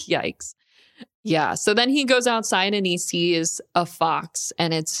 Yikes. Yeah. So then he goes outside and he sees a fox,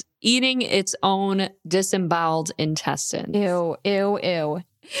 and it's eating its own disemboweled intestines. Ew, ew, ew.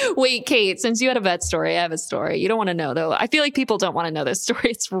 Wait, Kate, since you had a vet story, I have a story. You don't want to know, though. I feel like people don't want to know this story.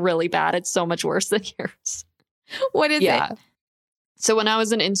 It's really bad. It's so much worse than yours. What is it? So when I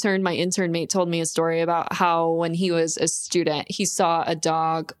was an intern, my intern mate told me a story about how when he was a student, he saw a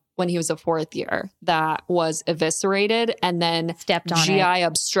dog when he was a 4th year that was eviscerated and then Stepped on GI it.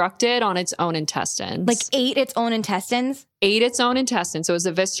 obstructed on its own intestines. Like ate its own intestines? Ate its own intestines. So it was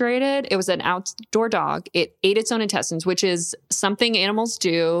eviscerated. It was an outdoor dog. It ate its own intestines, which is something animals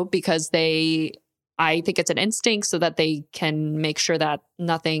do because I think it's an instinct so that they can make sure that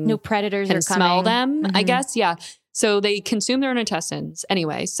nothing No predators can are coming. smell them, I Mhm. guess. Yeah. So they consume their own intestines.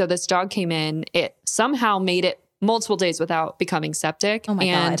 Anyway, so this dog came in. It somehow made it multiple days without becoming septic. Oh my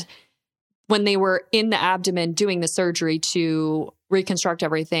and God. when they were in the abdomen doing the surgery to reconstruct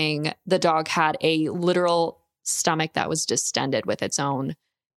everything, the dog had a literal stomach that was distended with its own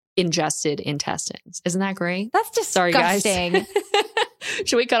ingested intestines. Isn't that great? That's Sorry, guys. disgusting.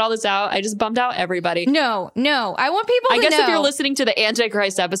 Should we cut all this out? I just bummed out everybody. No. I want people to I guess know. if you're listening to the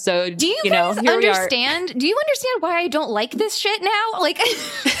Antichrist episode, Do you know, guys here we are. understand? Do you understand why I don't like this shit now? Like,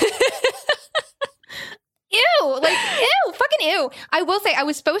 fucking ew. I will say I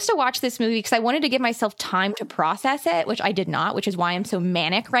was supposed to watch this movie because I wanted to give myself time to process it, which I did not, which is why I'm so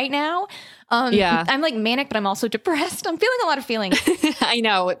manic right now. Yeah. I'm like manic, but I'm also depressed. I'm feeling a lot of feelings. I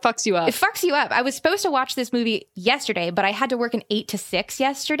know. It fucks you up. It fucks you up. I was supposed to watch this movie yesterday, but I had to work an 8 to 6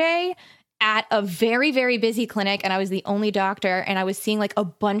 yesterday at a very, very busy clinic, and I was the only doctor, and I was seeing like a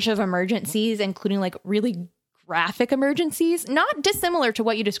bunch of emergencies, including like really graphic emergencies, not dissimilar to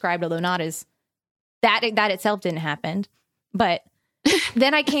what you described, although not as that itself didn't happen. But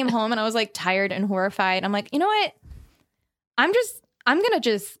then I came home and I was like tired and horrified. I'm like, you know what? I'm going to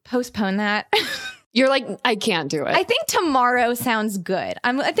just postpone that. You're like, I can't do it. I think tomorrow sounds good.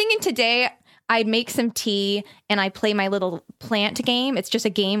 I'm thinking today I make some tea and I play my little plant game. It's just a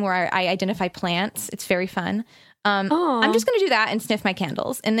game where I identify plants. It's very fun. I'm just going to do that and sniff my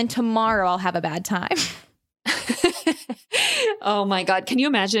candles. And then tomorrow I'll have a bad time. Oh my God. Can you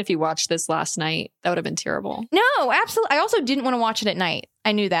imagine if you watched this last night? That would have been terrible. No, absolutely. I also didn't want to watch it at night.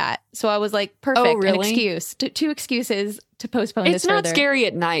 I knew that. So I was like, perfect. Oh, really? An excuse. Two excuses to postpone this It's not further. scary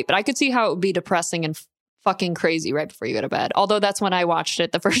at night, but I could see how it would be depressing and fucking crazy right before you go to bed. Although that's when I watched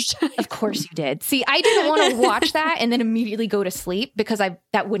it the first time. Of course you did. See, I didn't want to watch that and then immediately go to sleep because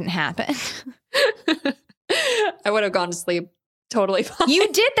that wouldn't happen. I would have gone to sleep totally fine.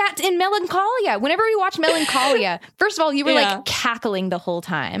 You did that in Melancholia. Whenever we watch Melancholia, first of all, you were like cackling the whole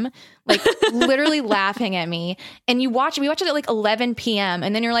time, like literally laughing at me. And we watched it at like 11 p.m.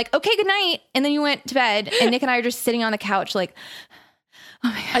 And then you're like, okay, good night. And then you went to bed and Nick and I are just sitting on the couch like, oh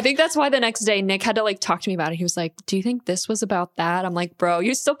my God. I think that's why the next day Nick had to like talk to me about it. He was like, do you think this was about that? I'm like, bro,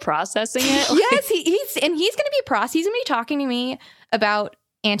 you're still processing it? Yes, he's going to be he's going to be talking to me about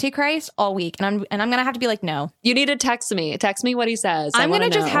Antichrist all week, and I'm gonna have to be like, no. You need to text me. Text me what he says. I'm gonna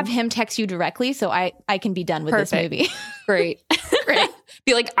just have him text you directly so I can be done with this movie. Great. Great.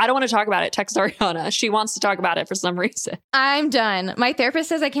 Be like, I don't want to talk about it. Text Ariana. She wants to talk about it for some reason. I'm done. My therapist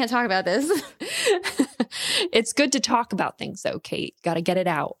says I can't talk about this. It's good to talk about things though, Kate. Got to get it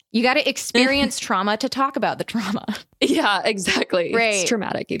out. You got to experience trauma to talk about the trauma. Yeah, exactly. Right. It's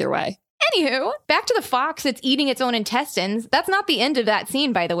traumatic either way. Anywho, back to the fox that's eating its own intestines. That's not the end of that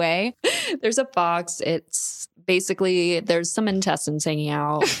scene, by the way. There's a fox. It's basically, there's some intestines hanging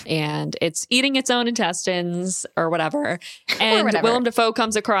out and it's eating its own intestines or whatever. And Willem Dafoe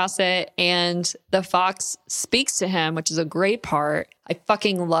comes across it and the fox speaks to him, which is a great part. I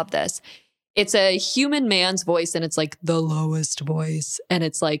fucking love this. It's a human man's voice and it's like the lowest voice. And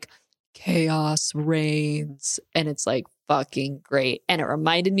it's like chaos reigns. And it's like fucking great. And it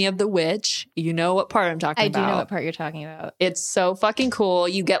reminded me of The Witch. You know what part I'm talking about. I do know what part you're talking about. It's so fucking cool.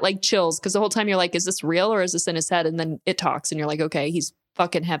 You get like chills because the whole time you're like, is this real or is this in his head? And then it talks and you're like, okay, he's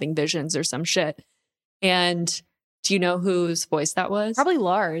fucking having visions or some shit. And do you know whose voice that was? Probably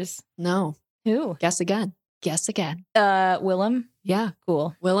Lars. No. Who? Guess again. Guess again. Willem? Yeah.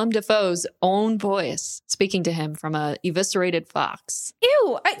 Cool. Willem Dafoe's own voice speaking to him from a eviscerated fox.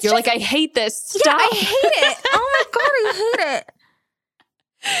 Ew. You're like, I hate this. Stop. Yeah, I hate it. Oh my God, I hate it.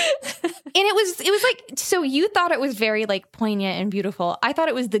 And it was like, so you thought it was very like poignant and beautiful. I thought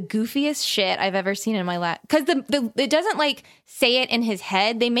it was the goofiest shit I've ever seen in my life. Because it doesn't like say it in his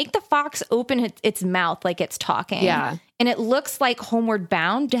head. They make the fox open its mouth like it's talking. Yeah. And it looks like Homeward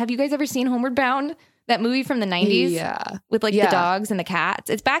Bound. Have you guys ever seen Homeward Bound? That movie from the 90s? Yeah. With like the dogs and the cats.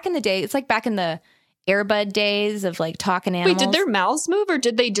 It's back in the day. It's like back in the Air Bud days of like talking animals. Wait, did their mouths move or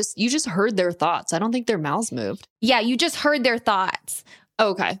did they you just heard their thoughts? I don't think their mouths moved. Yeah, you just heard their thoughts.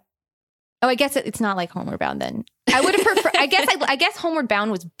 Oh, okay. Oh, I guess it's not like Homeward Bound then. I would have preferred, I guess Homeward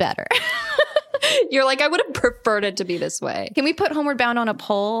Bound was better. You're like, I would have preferred it to be this way. Can we put Homeward Bound on a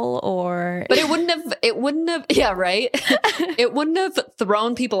poll or? But it wouldn't have, yeah, right? It wouldn't have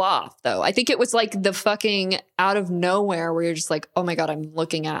thrown people off though. I think it was like the fucking out of nowhere where you're just like, oh my God, I'm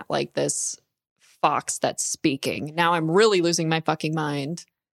looking at like this fox that's speaking. Now I'm really losing my fucking mind,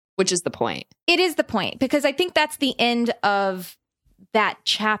 which is the point. It is the point because I think that's the end of that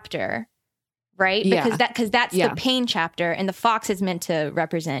chapter. Right? Because that's the pain chapter and the fox is meant to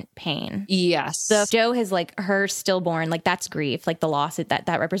represent pain. Yes. So Joe has like her stillborn, like that's grief, like the loss that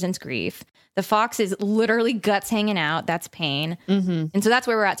represents grief. The fox is literally guts hanging out. That's pain. Mm-hmm. And so that's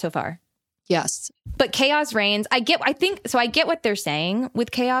where we're at so far. Yes. But chaos reigns. I get what they're saying with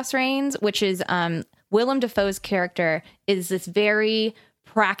chaos reigns, which is Willem Dafoe's character is this very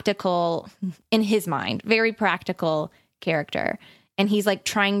practical, in his mind, very practical character. And he's like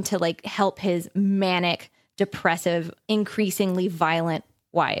trying to like help his manic, depressive, increasingly violent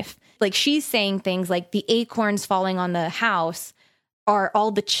wife. Like she's saying things like the acorns falling on the house are all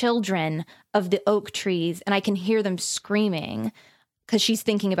the children of the oak trees. And I can hear them screaming because she's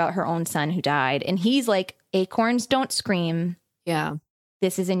thinking about her own son who died. And he's like, acorns don't scream. Yeah.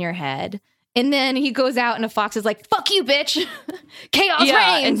 This is in your head. And then he goes out and a fox is like, fuck you, bitch. Chaos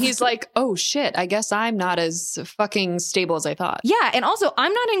reigns. And he's like, oh shit, I guess I'm not as fucking stable as I thought. Yeah. And also,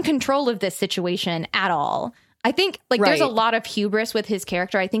 I'm not in control of this situation at all. I think like there's a lot of hubris with his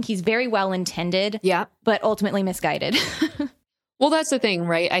character. I think he's very well intended. Yeah. But ultimately misguided. Well, that's the thing,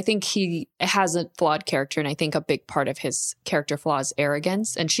 right? I think he has a flawed character. And I think a big part of his character flaw is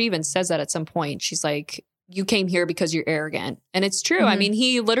arrogance. And she even says that at some point. She's like, you came here because you're arrogant. And it's true. Mm-hmm. I mean,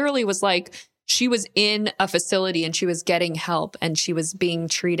 he literally was like, she was in a facility and she was getting help and she was being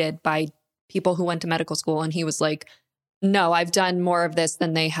treated by people who went to medical school. And he was like, no, I've done more of this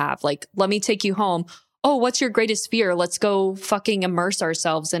than they have. Like, let me take you home. Oh, what's your greatest fear? Let's go fucking immerse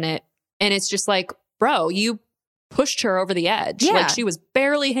ourselves in it. And it's just like, bro, you pushed her over the edge. Yeah. Like she was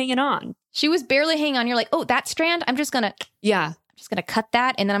barely hanging on. She was barely hanging on. You're like, oh, that strand, I'm just going to cut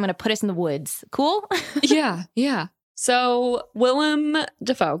that and then I'm going to put us in the woods. Cool? Yeah. Yeah. So Willem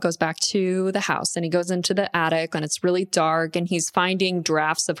Dafoe goes back to the house and he goes into the attic and it's really dark and he's finding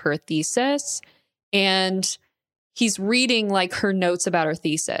drafts of her thesis and he's reading like her notes about her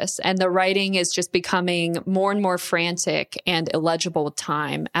thesis and the writing is just becoming more and more frantic and illegible with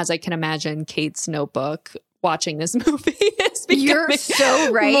time, as I can imagine Kate's notebook watching this movie is becoming You're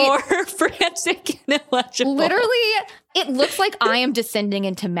so right. more frantic and illegible. Literally, it looks like I am descending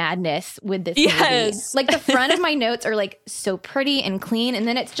into madness with this movie. Like the front of my notes are like so pretty and clean. And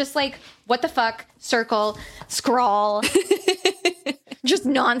then it's just like, what the fuck? Circle, scrawl, just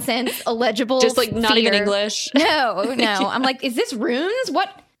nonsense, illegible. Just like not even fear. English. No. I'm like, is this runes? What?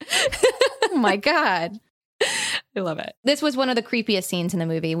 Oh my God. I love it. This was one of the creepiest scenes in the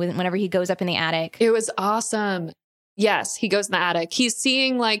movie whenever he goes up in the attic. It was awesome. Yes, he goes in the attic. He's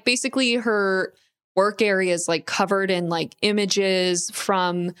seeing like basically her work area is like covered in like images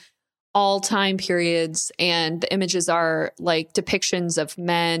from all time periods. And the images are like depictions of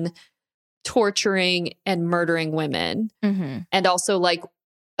men torturing and murdering women. Mm-hmm. And also like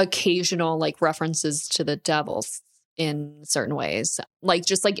occasional like references to the devils in certain ways, like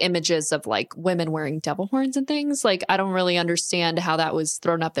just like images of like women wearing devil horns and things. Like, I don't really understand how that was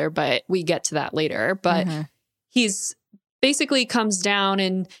thrown up there, but we get to that later. But he's basically comes down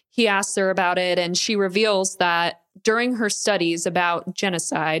and he asks her about it. And she reveals that during her studies about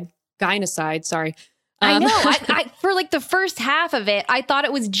gynocide, sorry. I know. I for like the first half of it, I thought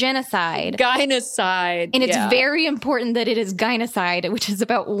it was genocide. Gynocide. And it's very important that it is gynocide, which is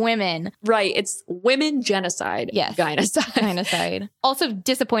about women. Right. It's women genocide. Yes. Gynocide. Also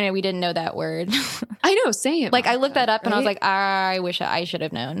disappointed we didn't know that word. I know, same. Like I looked that up and I was like, I wish I should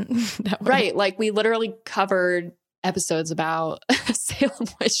have known that word. Right. Like we literally covered episodes about Salem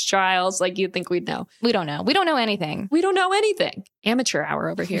witch trials. Like you'd think we'd know. We don't know. We don't know anything. We don't know anything. Amateur hour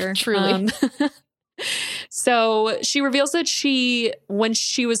over here. Truly. So she reveals that when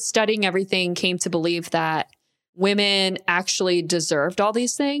she was studying everything, came to believe that women actually deserved all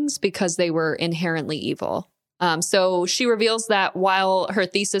these things because they were inherently evil. So she reveals that while her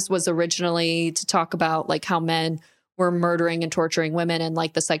thesis was originally to talk about like how men were murdering and torturing women and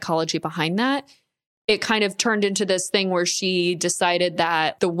like the psychology behind that, it kind of turned into this thing where she decided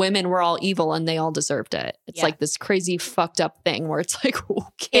that the women were all evil and they all deserved it. It's like this crazy fucked up thing where it's like,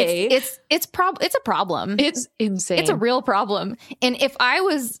 okay. It's a problem. It's insane. It's a real problem. And if I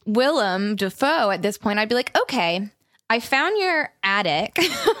was Willem Dafoe at this point, I'd be like, okay, I found your attic.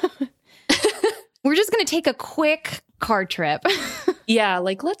 We're just going to take a quick car trip. Yeah,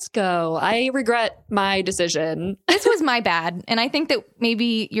 like, let's go. I regret my decision. This was my bad. And I think that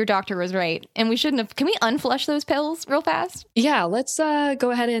maybe your doctor was right. And we shouldn't have. Can we unflush those pills real fast? Yeah, let's go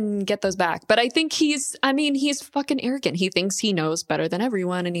ahead and get those back. But I think he's fucking arrogant. He thinks he knows better than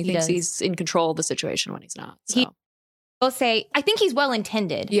everyone. And he thinks he's in control of the situation when he's not. So. I'll say, I think he's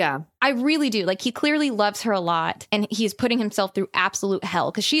well-intended. Yeah. I really do. Like, he clearly loves her a lot, and he's putting himself through absolute hell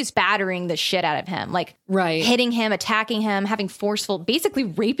because she's battering the shit out of him. Like, hitting him, attacking him, having basically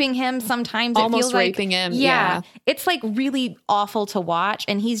raping him sometimes. Almost it feels raping him. Yeah. It's, like, really awful to watch,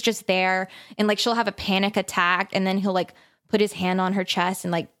 and he's just there, and, like, she'll have a panic attack, and then he'll, like, put his hand on her chest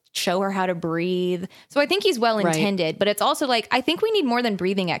and, like, show her how to breathe. So I think he's well-intended, but it's also like, I think we need more than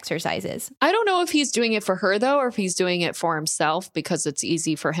breathing exercises. I don't know if he's doing it for her though, or if he's doing it for himself because it's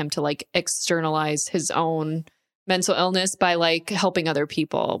easy for him to like externalize his own mental illness by like helping other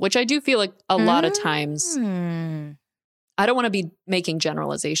people, which I do feel like a lot of times, I don't want to be making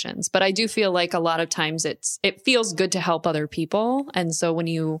generalizations, but I do feel like a lot of times it feels good to help other people. And so when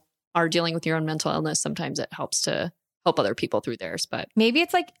you are dealing with your own mental illness, sometimes it helps to help other people through theirs. But maybe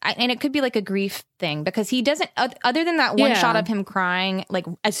it's like, and it could be like a grief thing because he doesn't, other than that one shot of him crying, like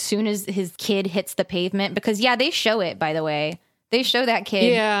as soon as his kid hits the pavement, because they show it, by the way. They show that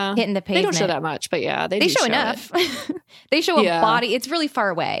kid hitting the pavement. They don't show that much, but they show enough. They show a body. It's really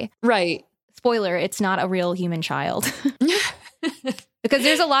far away. Right. Spoiler, it's not a real human child. Because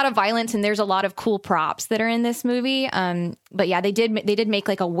there's a lot of violence and there's a lot of cool props that are in this movie. But yeah, they did make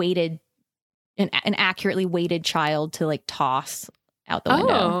like an accurately weighted child to like toss out the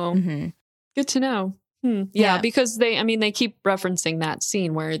window. Oh, good to know. Yeah, because they keep referencing that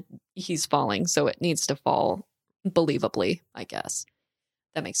scene where he's falling, so it needs to fall believably, I guess.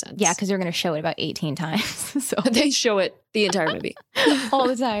 That makes sense. Yeah, because they're going to show it about 18 times. So they show it the entire movie. All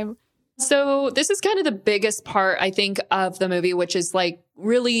the time. So this is kind of the biggest part, I think, of the movie, which is like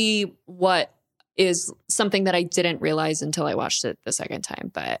really what is something that I didn't realize until I watched it the second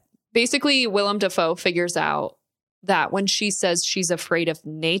time. But basically, Willem Dafoe figures out that when she says she's afraid of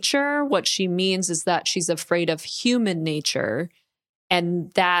nature, what she means is that she's afraid of human nature.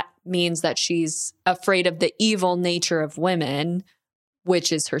 And that means that she's afraid of the evil nature of women,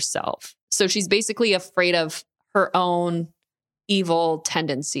 which is herself. So she's basically afraid of her own evil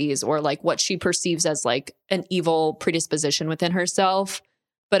tendencies or like what she perceives as like an evil predisposition within herself.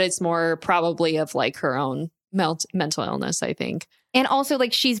 But it's more probably of like her own mental illness, I think. And also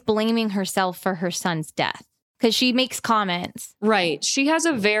like she's blaming herself for her son's death because she makes comments. Right. She has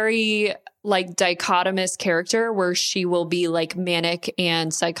a very like dichotomous character where she will be like manic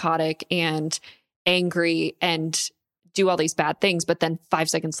and psychotic and angry and do all these bad things. But then 5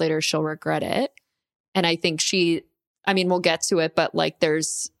 seconds later, she'll regret it. And I think we'll get to it, but like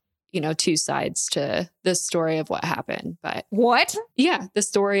there's, two sides to the story of what happened. But what? Yeah, the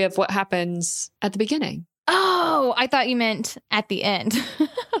story of what happens at the beginning. Oh, I thought you meant at the end.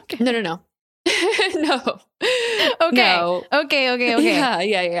 Okay. No. No. Okay. No.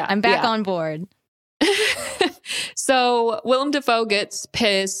 Okay. Yeah. I'm back on board. So Willem Dafoe gets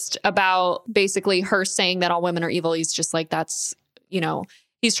pissed about basically her saying that all women are evil. He's just like, that's,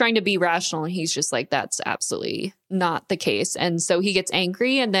 he's trying to be rational. And he's just like, that's absolutely not the case. And so he gets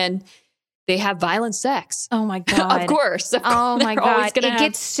angry and then they have violent sex. Oh my God. Of course. Oh my God. It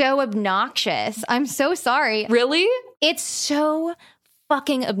gets so obnoxious. I'm so sorry. Really? It's so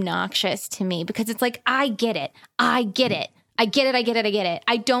fucking obnoxious to me because it's like, I get it. I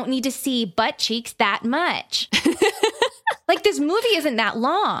don't need to see butt cheeks that much. Like, this movie isn't that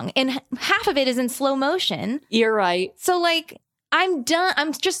long and half of it is in slow motion. You're right. So like, I'm done.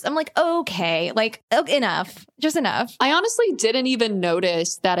 I'm like, okay, like, enough, just enough. I honestly didn't even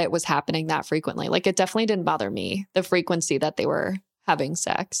notice that it was happening that frequently. Like, it definitely didn't bother me, the frequency that they were having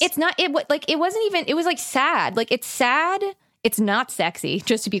sex. It wasn't even, it was like sad. Like, it's sad. It's not sexy,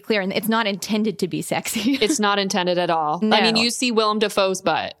 just to be clear. And it's not intended to be sexy. It's not intended at all. No. I mean, you see Willem Dafoe's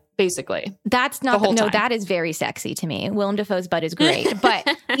butt, basbasically. That's not, that is very sexy to me. Willem Dafoe's butt is great. But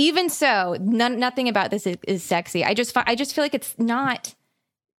even so, nothing about this is sexy. I just feel like it's not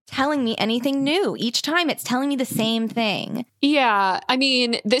telling me anything new. Each time it's telling me the same thing. Yeah. I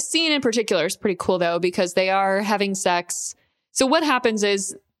mean, this scene in particular is pretty cool, though, because they are having sex. So what happens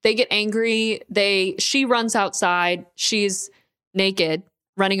is they get angry. She runs outside. She's naked,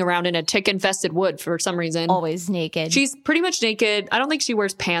 running around in a tick-infested wood for some reason. Always naked. She's pretty much naked. I don't think she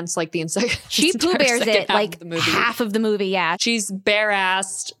wears pants like the inside. She Pooh Bears it like half of the movie, yeah. She's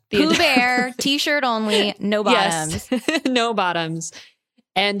bare-assed. Pooh Bear, t-shirt only, no bottoms. Yes. No bottoms.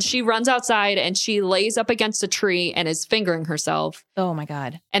 And she runs outside and she lays up against a tree and is fingering herself. Oh my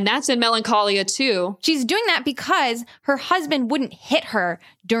God. And that's in Melancholia too. She's doing that because her husband wouldn't hit her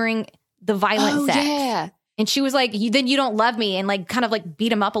during the violent sex. Yeah. And she was like, then you don't love me, and like kind of like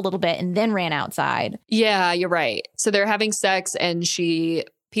beat him up a little bit and then ran outside. Yeah, you're right. So they're having sex and she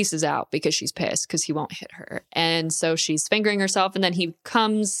pieces out because she's pissed because he won't hit her. And so she's fingering herself and then he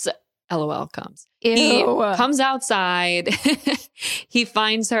comes, LOL comes. Ew. He comes outside. He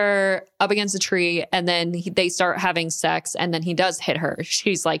finds her up against a tree and then they start having sex and then he does hit her.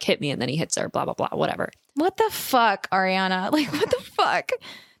 She's like, hit me. And then he hits her, blah, blah, blah, whatever. What the fuck, Ariana? Like, what the fuck?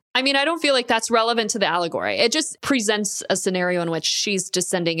 I mean, I don't feel like that's relevant to the allegory. It just presents a scenario in which she's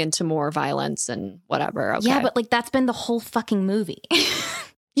descending into more violence and whatever. Okay. Yeah, but like that's been the whole fucking movie.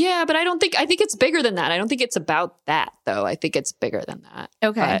 Yeah, but I think it's bigger than that. I don't think it's about that, though. I think it's bigger than that.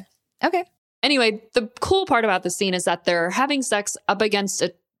 Okay. Okay. Anyway, the cool part about the scene is that they're having sex up against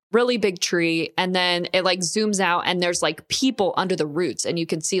a really big tree, and then it like zooms out and there's like people under the roots and you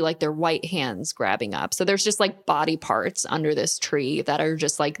can see like their white hands grabbing up. So there's just like body parts under this tree that are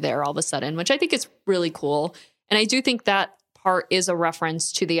just like there all of a sudden, which I think is really cool. And I do think that part is a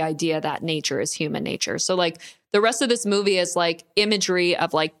reference to the idea that nature is human nature. So like the rest of this movie is like imagery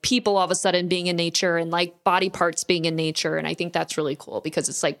of like people all of a sudden being in nature and like body parts being in nature. And I think that's really cool because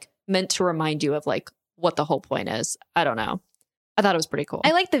it's like meant to remind you of like what the whole point is. I don't know. I thought it was pretty cool.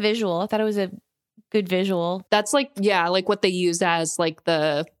 I like the visual. I thought it was a good visual. That's like, yeah, like what they use as like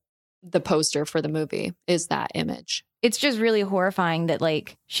the poster for the movie is that image. It's just really horrifying that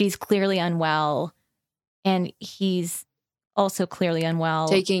like she's clearly unwell and he's also clearly unwell.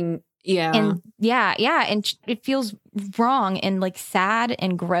 And it feels wrong and like sad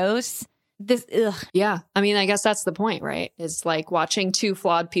and gross. Yeah. I mean, I guess that's the point, right? It's like watching two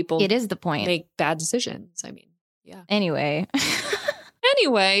flawed people. It is the point. Make bad decisions. I mean, yeah. Anyway,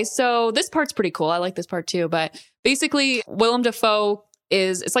 so this part's pretty cool. I like this part too. But basically, Willem Dafoe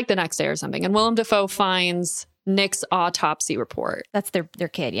it's like the next day or something. And Willem Dafoe finds Nick's autopsy report. That's their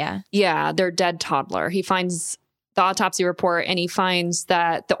kid, yeah. Yeah, their dead toddler. He finds the autopsy report and he finds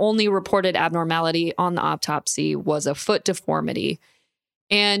that the only reported abnormality on the autopsy was a foot deformity.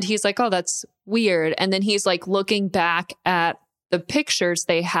 And he's like, oh, that's weird. And then he's like looking back at the pictures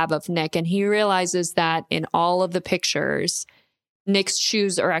they have of Nick, and he realizes that in all of the pictures, Nick's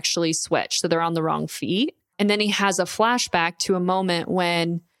shoes are actually switched. So they're on the wrong feet. And then he has a flashback to a moment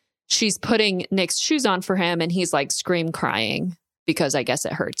when she's putting Nick's shoes on for him and he's like scream crying because I guess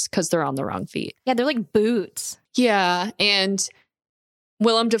it hurts because they're on the wrong feet. Yeah, they're like boots. Yeah. And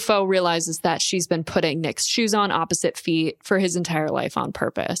Willem Dafoe realizes that she's been putting Nick's shoes on opposite feet for his entire life on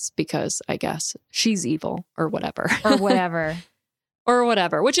purpose because I guess she's evil or whatever. Or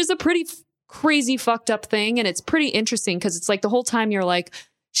whatever, which is a pretty crazy fucked up thing. And it's pretty interesting because it's like the whole time you're like,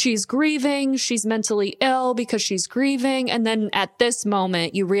 she's grieving, she's mentally ill because she's grieving. And then at this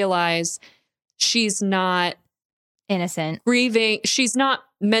moment, you realize she's not innocent. Grieving. She's not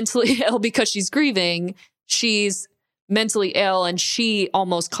mentally ill because she's grieving. she's mentally ill and she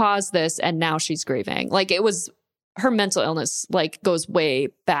almost caused this and now she's grieving. Like it was her mental illness like goes way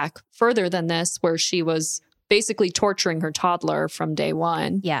back further than this, where she was basically torturing her toddler from day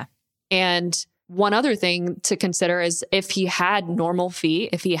one. Yeah. And one other thing to consider is if he had normal feet,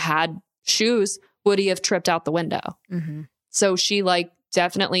 if he had shoes, would he have tripped out the window? Mm-hmm. So she like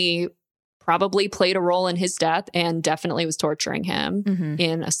definitely probably played a role in his death and definitely was torturing him Mm-hmm.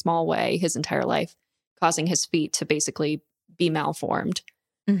 in a small way his entire life, causing his feet to basically be malformed.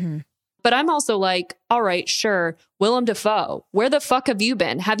 Mm-hmm. But I'm also like, all right, sure. Willem Dafoe, where the fuck have you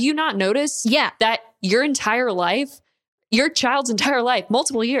been? Have you not noticed that your entire life, your child's entire life,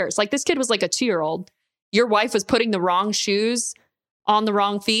 multiple years, like this kid was like a 2-year-old. Your wife was putting the wrong shoes on the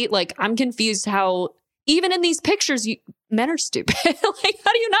wrong feet. Like, I'm confused how even in these pictures, men are stupid. Like,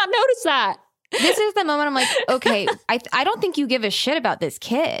 how do you not notice that? This is the moment I'm like, okay, I don't think you give a shit about this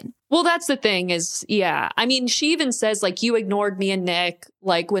kid. Well, that's the thing is, yeah. I mean, she even says like, you ignored me and Nick,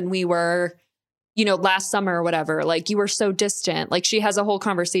 like when we were, you know, last summer or whatever, like you were so distant. Like she has a whole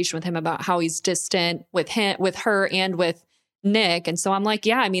conversation with him about how he's distant with him, with her and with Nick. And so I'm like,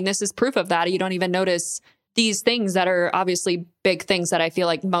 yeah, I mean, this is proof of that. You don't even notice these things that are obviously big things that I feel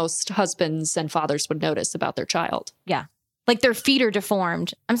like most husbands and fathers would notice about their child. Yeah. Like their feet are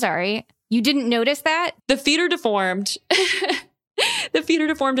deformed. I'm sorry. You didn't notice that? The feet are deformed. The feet are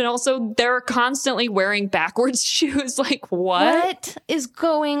deformed. And also they're constantly wearing backwards shoes. Like What is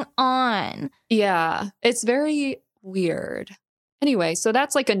going on? Yeah, it's very weird. Anyway, so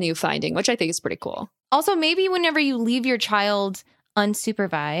that's like a new finding, which I think is pretty cool. Also, maybe whenever you leave your child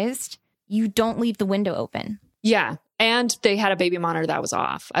unsupervised, you don't leave the window open. Yeah. And they had a baby monitor that was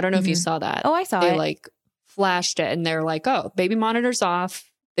off. I don't know if you saw that. Oh, I saw They it. like flashed it and they're like, oh, baby monitor's off.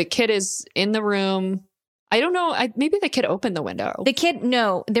 The kid is in the room. I don't know. Maybe the kid opened the window.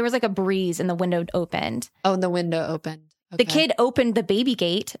 No, there was like a breeze and the window opened. Oh, and the window opened. The Okay. kid opened the baby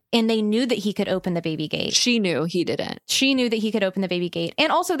gate and they knew that he could open the baby gate. She knew, he didn't. She knew that he could open the baby gate.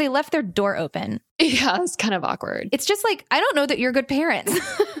 And also they left their door open. Yeah, it's kind of awkward. It's just like, I don't know that you're good parents.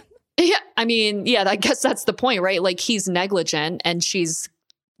 Yeah, I mean, yeah, I guess that's the point, right? Like he's negligent and she's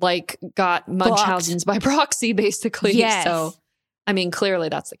like got Munchausen's by proxy, basically. Yes. So, I mean, clearly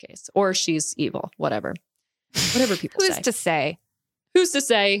that's the case. Or she's evil, whatever people Who's say. to say? Who's to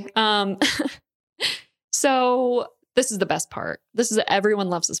say? So this is the best part. Everyone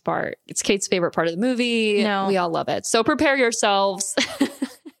loves this part. It's Kate's favorite part of the movie. No. We all love it. So prepare yourselves.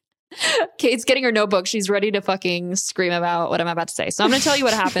 Kate's getting her notebook. She's ready to fucking scream about what I'm about to say. So I'm going to tell you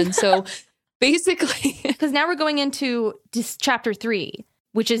what happened. So basically, Because now we're going into chapter 3,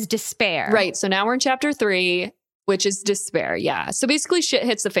 which is despair. right. So now we're in chapter 3, which is despair. Yeah. So basically shit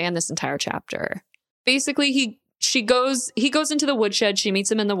hits the fan this entire chapter. Basically, he goes into the woodshed. She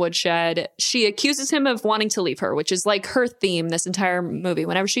meets him in the woodshed. She accuses him of wanting to leave her, which is like her theme this entire movie.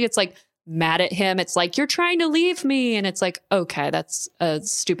 Whenever she gets like mad at him, it's like, you're trying to leave me. And it's like, okay, that's a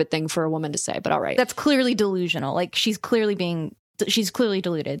stupid thing for a woman to say, but all right. That's clearly delusional. Like she's clearly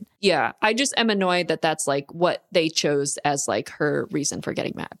deluded. Yeah. I just am annoyed that that's like what they chose as like her reason for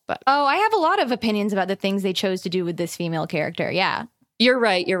getting mad. But Oh, I have a lot of opinions about the things they chose to do with this female character. Yeah. You're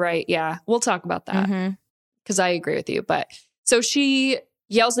right. Yeah. We'll talk about that. Mhm. Because I agree with you. But so she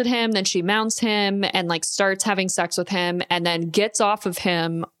yells at him, then she mounts him and like starts having sex with him and then gets off of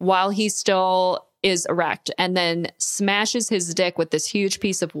him while he still is erect and then smashes his dick with this huge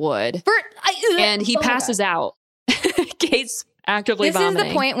piece of wood. And he passes out. Kate's actively vomiting. This is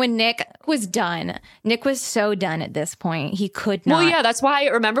the point when Nick was done. Nick was so done at this point. He could not. Well, yeah, that's why.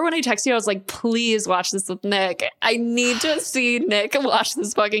 Remember when I texted you, I was like, please watch this with Nick. I need to see Nick watch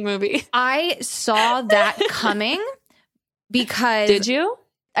this fucking movie. I saw that coming because... Did you?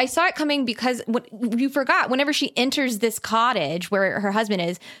 I saw it coming because you forgot, whenever she enters this cottage where her husband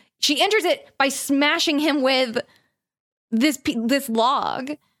is, she enters it by smashing him with this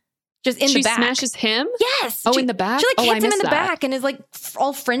log. Just in the back. She smashes him? Yes. Oh, in the back? She like I hits him in missed the that. back and is like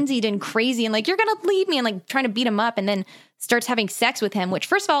all frenzied and crazy and like, you're going to leave me, and like trying to beat him up, and then starts having sex with him, which,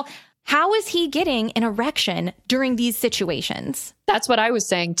 first of all, how is he getting an erection during these situations? That's what I was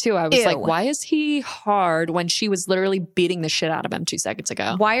saying too. I was Ew. like, why is he hard when she was literally beating the shit out of him 2 seconds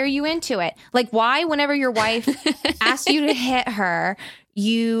ago? Why are you into it? Like, why, whenever your wife asks you to hit her,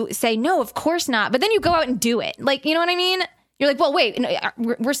 you say, no, of course not. But then you go out and do it. Like, you know what I mean? You're like, well, wait, no,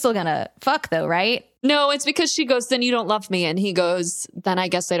 we're still gonna fuck though, right? No, it's because she goes, then you don't love me. And he goes, then I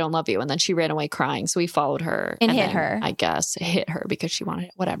guess I don't love you. And then she ran away crying. So he followed her. And hit then, her. I guess hit her because she wanted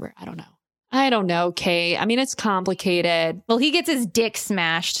it. Whatever. I don't know, Kate. I mean, it's complicated. Well, he gets his dick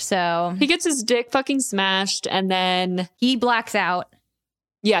smashed, so He gets his dick fucking smashed and then he blacks out.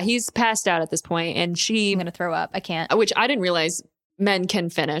 Yeah, he's passed out at this point, and I'm going to throw up. I can't. which I didn't realize men can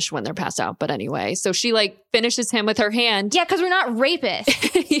finish when they're passed out. But anyway, so she like finishes him with her hand. Yeah, because we're not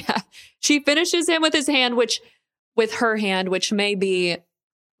rapists. Yeah. She finishes him with her hand, which may be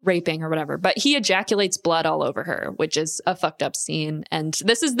raping or whatever, but he ejaculates blood all over her, which is a fucked up scene. And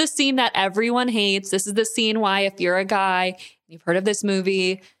this is the scene that everyone hates. This is the scene why, if you're a guy, you've heard of this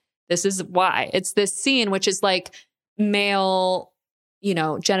movie, this is why. It's this scene, which is like male,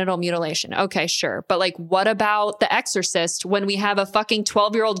 genital mutilation. Okay, sure. But like, what about The Exorcist when we have a fucking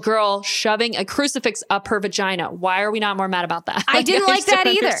 12-year-old girl shoving a crucifix up her vagina? Why are we not more mad about that? I didn't like that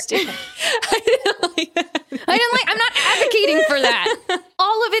either. I didn't like that. I'm not advocating for that.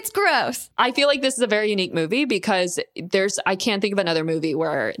 All of it's gross. I feel like this is a very unique movie because I can't think of another movie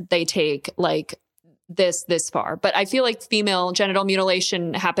where they take like this far. But I feel like female genital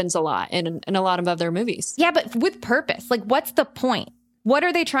mutilation happens a lot in a lot of other movies. Yeah, but with purpose. Like, what's the point? What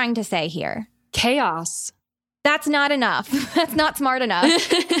are they trying to say here? Chaos. That's not enough. That's not smart enough.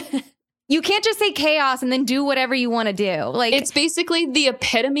 You can't just say chaos and then do whatever you want to do. Like, it's basically the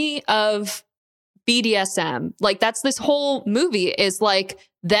epitome of BDSM. Like, that's this whole movie is like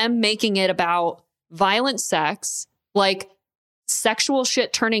them making it about violent sex, like sexual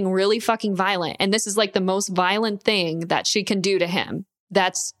shit turning really fucking violent. And this is like the most violent thing that she can do to him.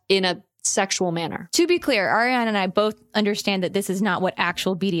 That's in a sexual manner. To be clear, Ariana and I both understand that this is not what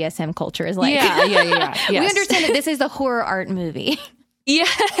actual BDSM culture is like. Yeah. Yes. We understand that this is the horror art movie. Yeah.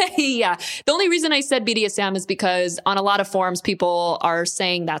 The only reason I said BDSM is because on a lot of forums, people are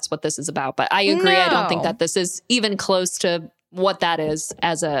saying that's what this is about. But I agree. No. I don't think that this is even close to what that is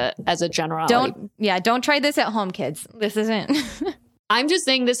as a generality. Don't try this at home, kids. This isn't. I'm just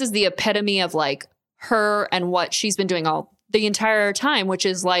saying this is the epitome of like her and what she's been doing the entire time, which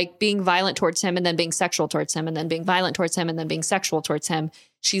is like being violent towards him and then being sexual towards him and then being violent towards him and then being sexual towards him.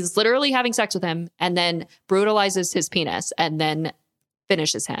 She's literally having sex with him and then brutalizes his penis and then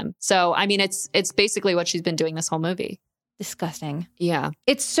finishes him. So, I mean, it's basically what she's been doing this whole movie. Disgusting. Yeah.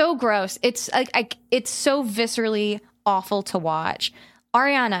 It's so gross. It's like it's so viscerally awful to watch.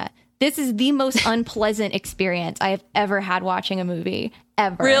 Ariana, this is the most unpleasant experience I have ever had watching a movie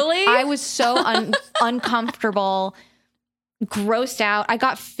ever. Really? I was so uncomfortable, grossed out. I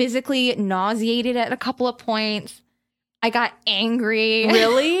got physically nauseated at a couple of points. I got angry.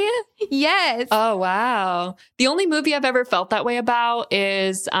 Really? Yes. Oh, wow. The only movie I've ever felt that way about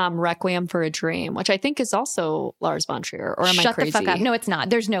is Requiem for a Dream, which I think is also Lars Von Trier. Or am I crazy? Shut the fuck up. No, it's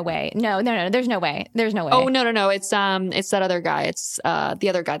not. There's no way. No. There's no way. There's no way. Oh, no. It's that other guy. It's the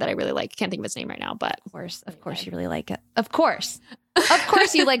other guy that I really like. Can't think of his name right now, but Of course you really like it. Of course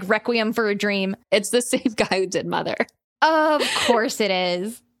you like Requiem for a Dream. It's the same guy who did Mother. Of course it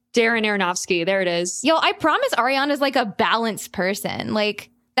is. Darren Aronofsky. There it is. Yo, I promise Ariana's like a balanced person. Like,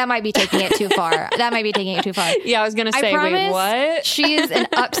 that might be taking it too far. Yeah, I was going to say, wait, what? She is an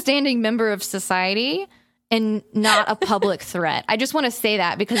upstanding member of society and not a public threat. I just want to say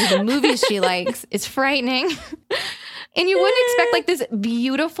that because of the movies she likes. It's frightening. And you wouldn't expect like this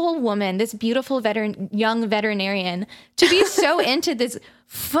beautiful woman, this beautiful young veterinarian to be so into this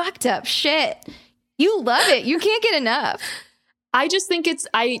fucked up shit. You love it. You can't get enough. I just think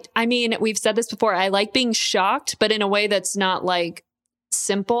I mean, we've said this before. I like being shocked, but in a way that's not like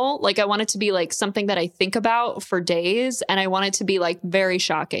simple. Like I want it to be like something that I think about for days, and I want it to be like very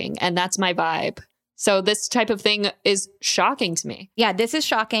shocking. And that's my vibe. So this type of thing is shocking to me. Yeah, this is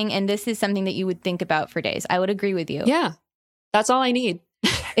shocking. And this is something that you would think about for days. I would agree with you. Yeah, that's all I need.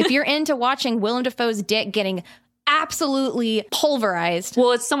 If you're into watching Willem Dafoe's dick getting absolutely pulverized.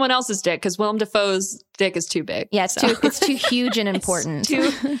 Well, it's someone else's dick because Willem Dafoe's dick is too big. Yeah, it's too huge and important.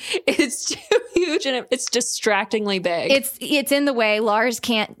 It's too huge and it's distractingly big. It's in the way. Lars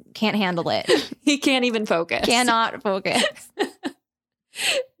can't handle it. He can't even focus. Cannot focus.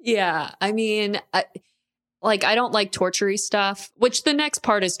 Yeah, I mean, I don't like torture-y stuff, which the next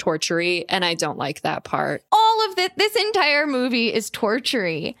part is torture-y, and I don't like that part. All of this entire movie is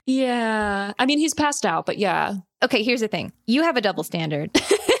torture-y. Yeah. I mean, he's passed out, but yeah. Okay, here's the thing. You have a double standard.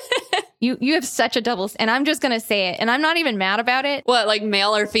 You have such a double, and I'm just going to say it, and I'm not even mad about it. What, like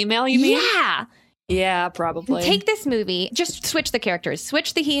male or female, you mean? Yeah. Yeah, probably. Take this movie, just switch the characters,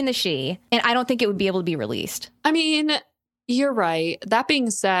 switch the he and the she, and I don't think it would be able to be released. I mean, you're right. That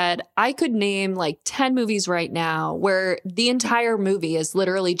being said, I could name like 10 movies right now where the entire movie is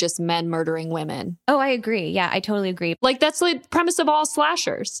literally just men murdering women. Oh, I agree. Yeah, I totally agree. Like that's the premise of all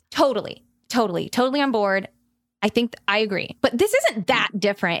slashers. Totally on board. I think I agree. But this isn't that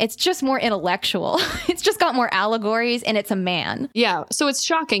different. It's just more intellectual. It's just got more allegories and it's a man. Yeah. So it's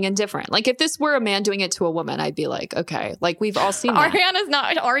shocking and different. Like if this were a man doing it to a woman, I'd be like, okay, like we've all seen that. Ariana's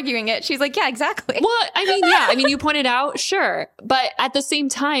not arguing it. She's like, yeah, exactly. Well, I mean, yeah. I mean, you pointed out, sure. But at the same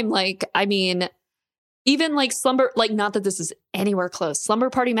time, like, I mean, even like Slumber, like not that this is anywhere close, Slumber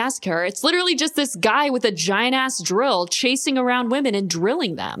Party Massacre, it's literally just this guy with a giant ass drill chasing around women and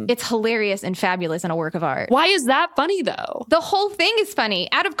drilling them. It's hilarious and fabulous and a work of art. Why is that funny though? The whole thing is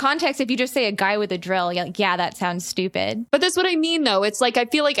funny. Out of context, if you just say a guy with a drill, you're like, yeah, that sounds stupid. But that's what I mean though. It's like, I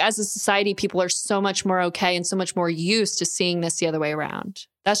feel like as a society, people are so much more okay and so much more used to seeing this the other way around.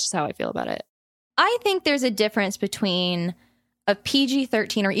 That's just how I feel about it. I think there's a difference between a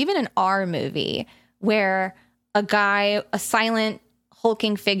PG-13 or even an R movie where a guy, a silent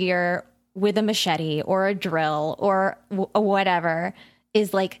hulking figure with a machete or a drill or whatever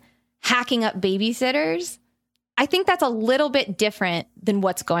is like hacking up babysitters. I think that's a little bit different than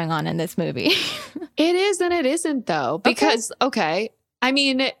what's going on in this movie. It is and it isn't though, because, okay, I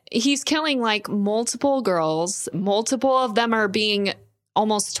mean, he's killing like multiple girls. Multiple of them are being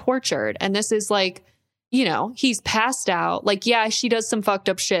almost tortured. And this is like, you know, he's passed out. Like, yeah, she does some fucked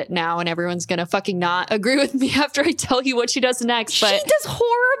up shit now and everyone's going to fucking not agree with me after I tell you what she does next. But she does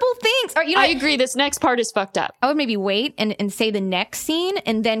horrible things. Or, you know, I agree. This next part is fucked up. I would maybe wait and say the next scene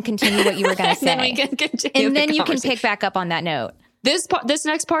and then continue what you were going to say. Then we can continue. And then you can pick back up on that note. This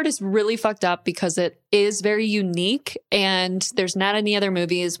next part is really fucked up because it is very unique and there's not any other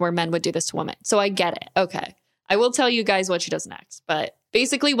movies where men would do this to women. So I get it. Okay. I will tell you guys what she does next. But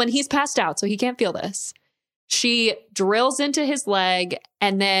basically when he's passed out, so he can't feel this, she drills into his leg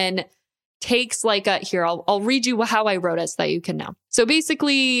and then takes like a, here, I'll read you how I wrote it so that you can know. So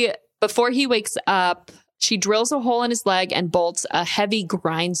basically, before he wakes up, she drills a hole in his leg and bolts a heavy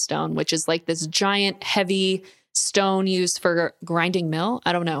grindstone, which is like this giant heavy stone used for grinding mill,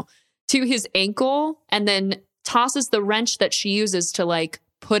 I don't know, to his ankle, and then tosses the wrench that she uses to like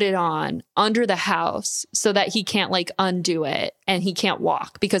put it on under the house so that he can't like undo it and he can't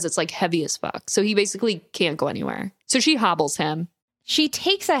walk because it's like heavy as fuck. So he basically can't go anywhere. So she hobbles him. She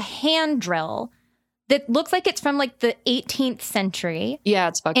takes a hand drill that looks like it's from like the 18th century. Yeah,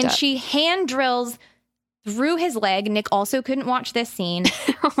 it's fucked up. And she hand drills through his leg. Nick also couldn't watch this scene.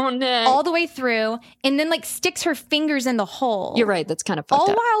 Oh, no. All the way through. And then like sticks her fingers in the hole. You're right. That's kind of fucked up.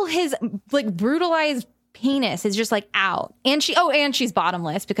 All while his like brutalized penis is just like out. And she's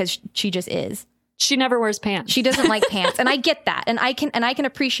bottomless because she just is. She never wears pants. She doesn't like pants. And I get that. And I can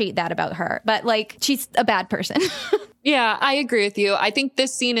appreciate that about her. But like, she's a bad person. Yeah, I agree with you. I think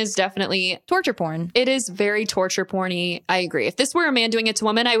this scene is definitely torture porn. It is very torture porny. I agree. If this were a man doing it to a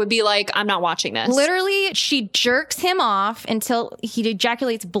woman, I would be like, I'm not watching this. Literally, she jerks him off until he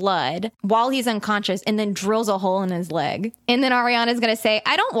ejaculates blood while he's unconscious and then drills a hole in his leg. And then Ariana's going to say,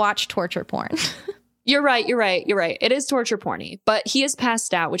 I don't watch torture porn. You're right. It is torture porny, but he is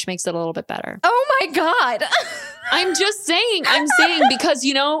passed out, which makes it a little bit better. Oh my God. I'm saying because,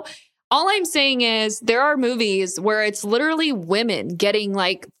 you know, all I'm saying is there are movies where it's literally women getting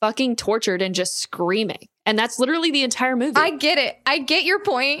like fucking tortured and just screaming. And that's literally the entire movie. I get it. I get your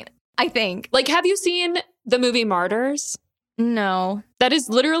point, I think. Like, have you seen the movie Martyrs? No. That is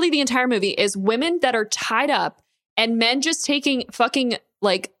literally the entire movie is women that are tied up and men just taking fucking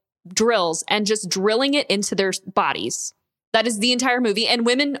like drills and just drilling it into their bodies. That is the entire movie. And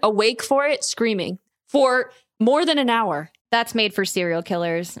women awake for it, screaming for more than an hour. That's made for serial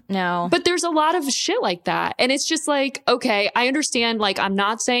killers. No. But there's a lot of shit like that. And it's just like, okay, I understand. Like, I'm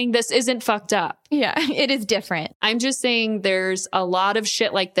not saying this isn't fucked up. Yeah, it is different. I'm just saying there's a lot of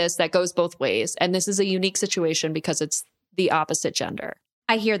shit like this that goes both ways. And this is a unique situation because it's the opposite gender.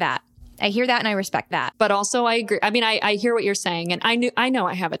 I hear that. And I respect that. But also I agree. I mean, I hear what you're saying. And I know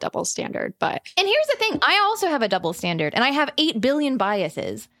I have a double standard, but. And here's the thing. I also have a double standard and I have 8 billion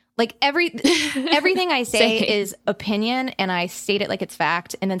biases. Like everything I say is opinion and I state it like it's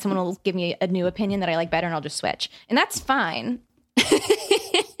fact. And then someone will give me a new opinion that I like better and I'll just switch. And that's fine.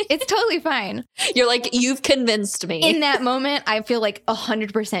 It's totally fine. You're like, you've convinced me. In that moment, I feel like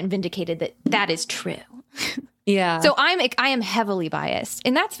 100% vindicated that is true. Yeah. So I am heavily biased.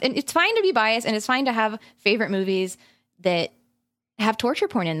 And it's fine to be biased and it's fine to have favorite movies that have torture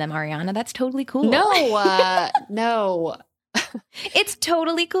porn in them, Ariana. That's totally cool. No. It's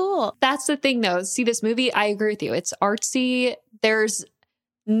totally cool. That's the thing, though. See, this movie, I agree with you. It's artsy. There's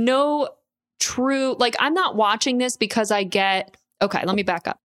no true, like, I'm not watching this because okay, let me back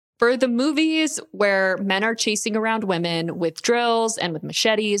up. For the movies where men are chasing around women with drills and with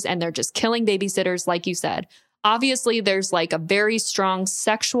machetes and they're just killing babysitters, like you said, obviously there's like a very strong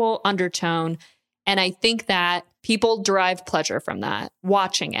sexual undertone. And I think that people derive pleasure from that,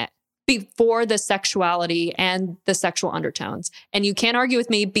 watching it before the sexuality and the sexual undertones. And you can't argue with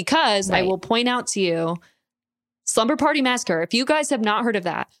me because I will point out to you Slumber Party Massacre. If you guys have not heard of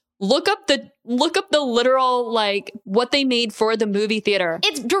that, look up the literal, like, what they made for the movie theater.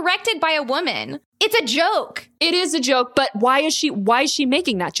 It's directed by a woman. It's a joke. It is a joke, but why is she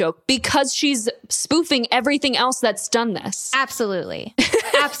making that joke? Because she's spoofing everything else that's done this. Absolutely.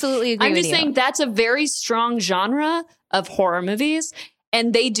 Absolutely agree I'm with just you. saying that's a very strong genre of horror movies,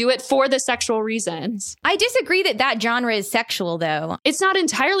 and they do it for the sexual reasons. I disagree that genre is sexual, though. It's not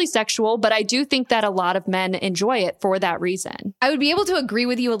entirely sexual, but I do think that a lot of men enjoy it for that reason. I would be able to agree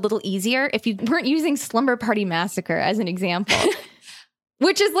with you a little easier if you weren't using Slumber Party Massacre as an example.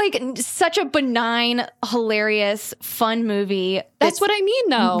 Which is like such a benign, hilarious, fun movie. That's what I mean,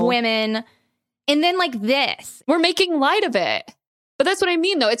 though. Women. And then like this. We're making light of it. But that's what I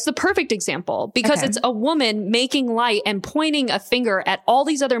mean, though. It's the perfect example because it's a woman making light and pointing a finger at all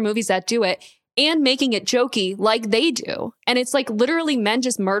these other movies that do it and making it jokey like they do. And it's like literally men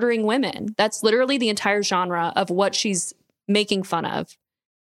just murdering women. That's literally the entire genre of what she's making fun of.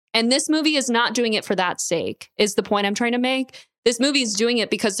 And this movie is not doing it for that sake, is the point I'm trying to make. This movie is doing it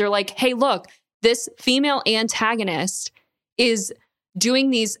because they're like, hey, look, this female antagonist is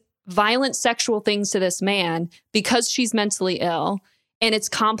doing these violent sexual things to this man because she's mentally ill. And it's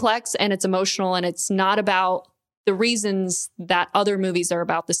complex and it's emotional and it's not about the reasons that other movies are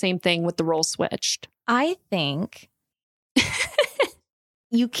about the same thing with the roles switched. I think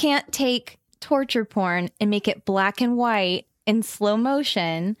you can't take torture porn and make it black and white in slow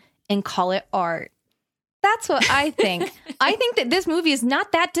motion and call it art. That's what I think. I think that this movie is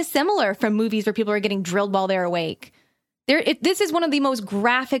not that dissimilar from movies where people are getting drilled while they're awake. This is one of the most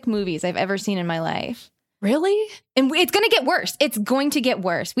graphic movies I've ever seen in my life. Really? And it's going to get worse. It's going to get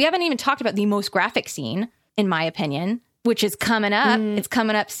worse. We haven't even talked about the most graphic scene, in my opinion, which is coming up. It's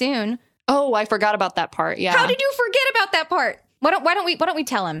coming up soon. Oh, I forgot about that part. Yeah. How did you forget about that part? Why don't we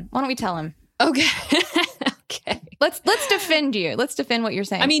tell him? Why don't we tell him? Okay. Okay. Let's defend you. Let's defend what you're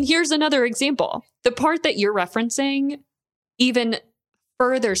saying. I mean, here's another example. The part that you're referencing even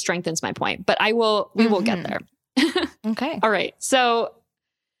further strengthens my point, but we will get there. Okay. All right. So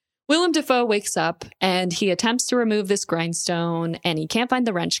Willem Dafoe wakes up and he attempts to remove this grindstone and he can't find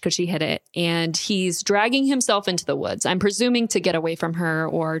the wrench because she hit it. And he's dragging himself into the woods. I'm presuming to get away from her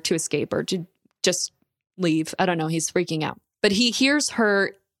or to escape or to just leave. I don't know. He's freaking out. But he hears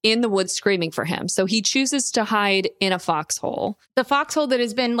her in the woods screaming for him. So he chooses to hide in a foxhole. The foxhole that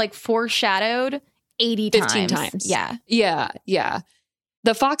has been like foreshadowed 15 times. Yeah. Yeah. Yeah.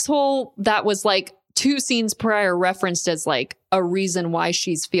 The foxhole that was like 2 scenes prior referenced as like a reason why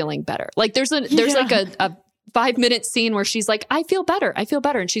she's feeling better. Like there's like a 5-minute scene where she's like, I feel better.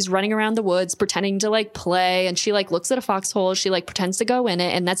 And she's running around the woods pretending to like play. And she like looks at a foxhole. She like pretends to go in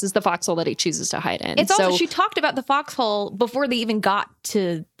it. And that's the foxhole that he chooses to hide in. It's also, she talked about the foxhole before they even got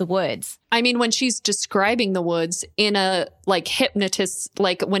to the woods. I mean, when she's describing the woods in a like hypnotist,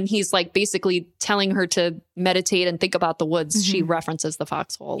 like when he's like basically telling her to meditate and think about the woods, she references the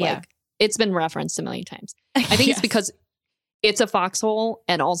foxhole. Yeah. Like it's been referenced a million times. I think it's because it's a foxhole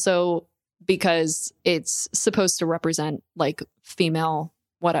and also because it's supposed to represent like female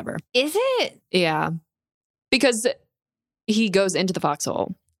whatever. Is it? Yeah. Because he goes into the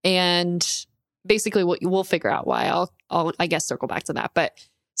foxhole and basically we'll figure out why. I'll I guess circle back to that. But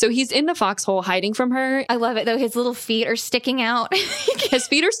so he's in the foxhole hiding from her. I love it though. His little feet are sticking out. His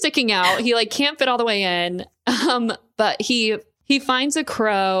feet are sticking out. He like can't fit all the way in. But he finds a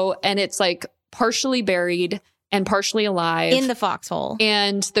crow and it's like partially buried and partially alive in the foxhole.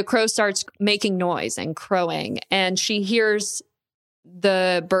 And the crow starts making noise and crowing and she hears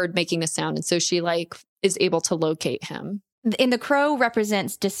the bird making the sound. And so she like is able to locate him. And the crow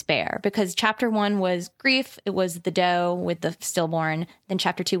represents despair because chapter 1 was grief. It was the doe with the stillborn. Then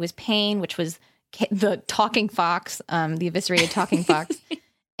chapter 2 was pain, which was the talking fox, the eviscerated talking fox.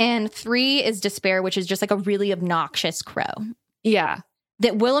 And 3 is despair, which is just like a really obnoxious crow. Yeah.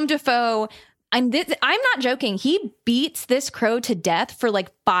 That Willem Dafoe, I'm not joking. He beats this crow to death for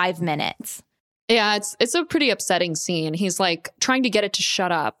like 5 minutes. Yeah, it's a pretty upsetting scene. He's like trying to get it to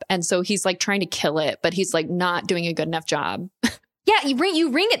shut up. And so he's like trying to kill it, but he's like not doing a good enough job. Yeah,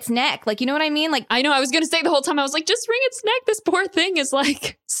 you wring its neck. Like, you know what I mean? Like, I know, I was going to say the whole time, I was like, just wring its neck. This poor thing is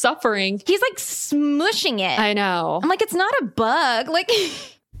like suffering. He's like smushing it. I know. I'm like, it's not a bug. Like,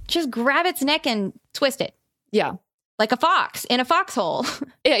 just grab its neck and twist it. Yeah. Like a fox in a foxhole.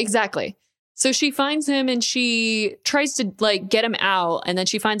 Yeah, exactly. So she finds him and she tries to like get him out. And then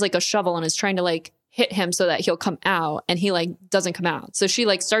she finds like a shovel and is trying to like hit him so that he'll come out. And he like doesn't come out. So she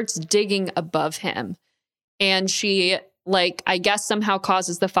like starts digging above him. And she, like, I guess somehow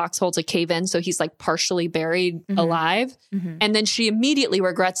causes the foxhole to cave in. So he's like partially buried alive. Mm-hmm. And then she immediately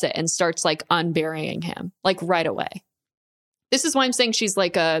regrets it and starts like unburying him, like right away. This is why I'm saying she's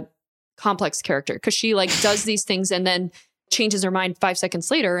like a complex character, because she like does these things and then changes her mind 5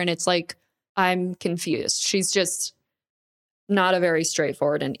 seconds later. And it's like, I'm confused. She's just not a very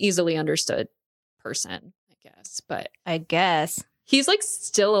straightforward and easily understood person, I guess. But I guess. He's like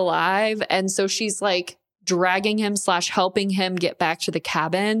still alive. And so she's like dragging him / helping him get back to the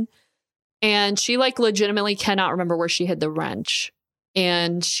cabin. And she like legitimately cannot remember where she hid the wrench.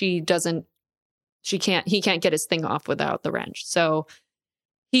 And he can't get his thing off without the wrench. So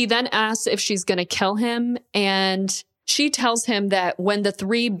he then asks if she's going to kill him. And she tells him that when the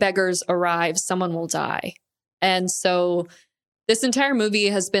 3 beggars arrive, someone will die. And so this entire movie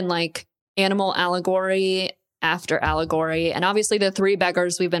has been like animal allegory after allegory. And obviously the 3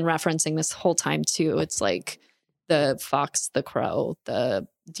 beggars we've been referencing this whole time too. It's like the fox, the crow, the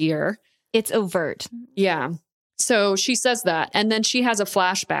deer. It's overt. Yeah. So she says that. And then she has a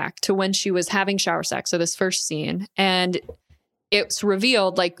flashback to when she was having shower sex. So this first scene. And it's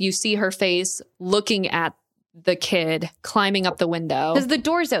revealed, like you see her face looking at the kid climbing up the window. Because the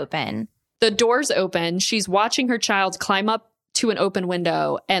door's open. The door's open. She's watching her child climb up to an open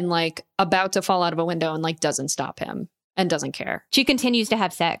window and like about to fall out of a window and like doesn't stop him and doesn't care. She continues to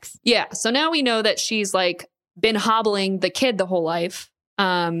have sex. Yeah. So now we know that she's like been hobbling the kid the whole life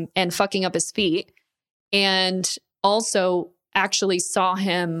and fucking up his feet. And also actually saw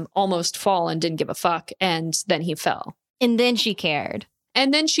him almost fall and didn't give a fuck. And then he fell. And then she cared.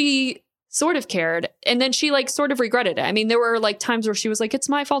 And then she sort of cared. And then she like sort of regretted it. I mean, there were like times where she was like, it's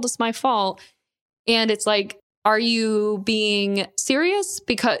my fault. It's my fault. And it's like, are you being serious?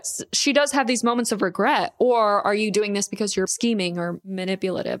 Because she does have these moments of regret. Or are you doing this because you're scheming or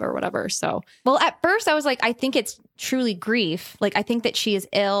manipulative or whatever? So, well, at first I was like, I think it's truly grief. Like, I think that she is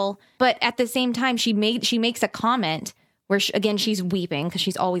ill. But at the same time, she makes a comment where, again, she's weeping because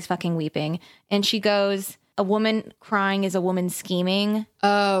she's always fucking weeping. And she goes, a woman crying is a woman scheming.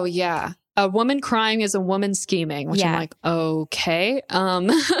 Oh, yeah. A woman crying is a woman scheming, which I'm like, okay.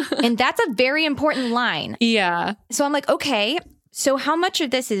 And that's a very important line. Yeah. So I'm like, okay, so how much of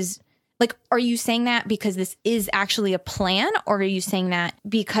this is like, are you saying that because this is actually a plan, or are you saying that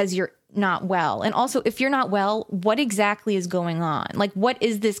because you're not well? And also, if you're not well, what exactly is going on? Like, what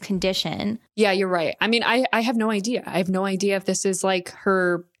is this condition? Yeah, you're right. I mean, I have no idea. I have no idea if this is like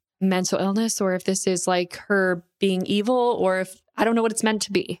her mental illness or if this is like her being evil, or if I don't know what it's meant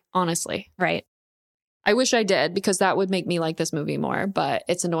to be, honestly. Right. I wish I did, because that would make me like this movie more, but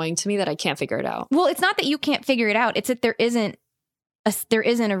it's annoying to me that I can't figure it out. Well, it's not that you can't figure it out. It's that there isn't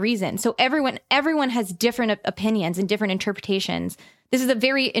a reason. So everyone has different opinions and different interpretations. This is a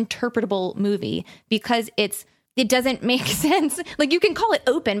very interpretable movie because it doesn't make sense. Like, you can call it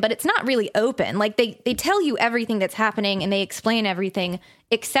open, but it's not really open. Like, they tell you everything that's happening and they explain everything,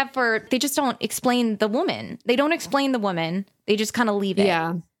 except for they just don't explain the woman. They don't explain the woman. They just kind of leave it.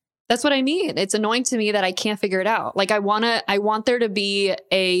 Yeah. That's what I mean. It's annoying to me that I can't figure it out. Like, I want there to be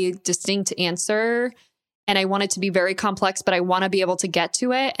a distinct answer, and I want it to be very complex, but I want to be able to get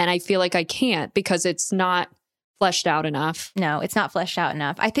to it. And I feel like I can't because it's not fleshed out enough. No, it's not fleshed out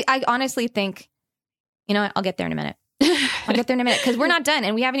enough. I honestly think, you know what? I'll get there in a minute. Because we're not done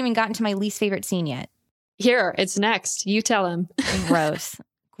and we haven't even gotten to my least favorite scene yet. Here, it's next. You tell him.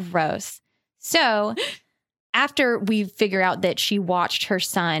 Gross. So after we figure out that she watched her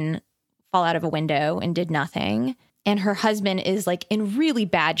son fall out of a window and did nothing, and her husband is like in really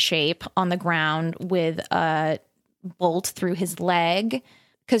bad shape on the ground with a bolt through his leg,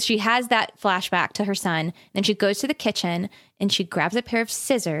 because she has that flashback to her son. Then she goes to the kitchen and she grabs a pair of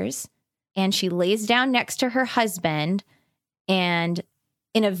scissors and she lays down next to her husband, and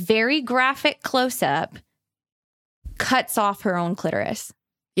in a very graphic close-up, cuts off her own clitoris.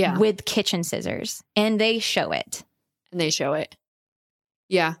 Yeah. With kitchen scissors. And they show it.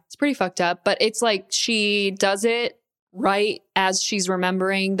 Yeah, it's pretty fucked up. But it's like she does it right as she's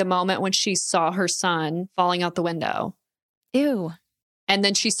remembering the moment when she saw her son falling out the window. Ew. And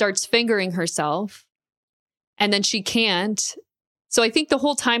then she starts fingering herself. And then she can't. So I think the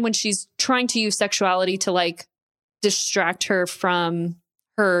whole time when she's trying to use sexuality to like distract her from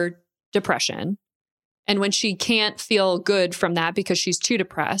her depression, and when she can't feel good from that because she's too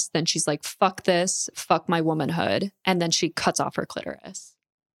depressed, then she's like, fuck this, fuck my womanhood. And then she cuts off her clitoris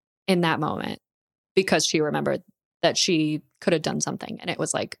in that moment because she remembered that she could have done something. And it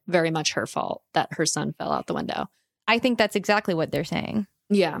was like very much her fault that her son fell out the window. I think that's exactly what they're saying.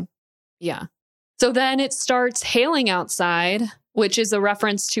 Yeah. Yeah. So then it starts hailing outside which is a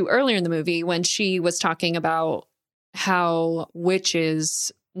reference to earlier in the movie when she was talking about how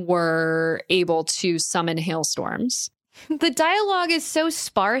witches were able to summon hailstorms. The dialogue is so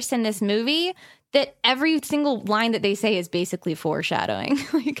sparse in this movie that every single line that they say is basically foreshadowing.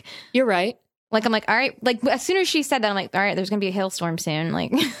 Like, you're right. Like, I'm like, all right. Like, as soon as she said that, I'm like, all right, there's going to be a hailstorm soon.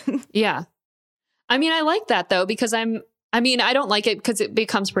 Like, yeah. I mean, I like that, though, because I don't like it because it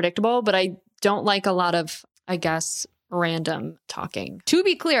becomes predictable, but I don't like a lot of, I guess, random talking. To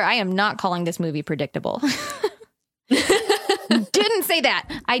be clear, I am not calling this movie predictable. Didn't say that.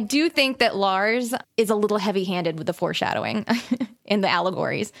 I do think that Lars is a little heavy-handed with the foreshadowing and the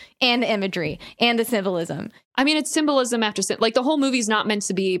allegories and the imagery and the symbolism. I mean, it's symbolism after like the whole movie's not meant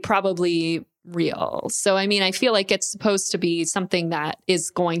to be probably real. So, I mean, I feel like it's supposed to be something that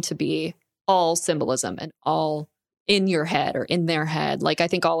is going to be all symbolism and all in your head or in their head. Like, I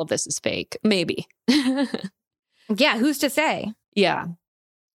think all of this is fake. Maybe. Yeah, who's to say? Yeah.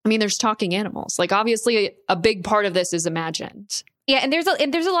 I mean, there's talking animals. Like, obviously, a big part of this is imagined. Yeah, and there's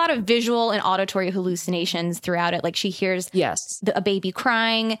a lot of visual and auditory hallucinations throughout it. Like, she hears a baby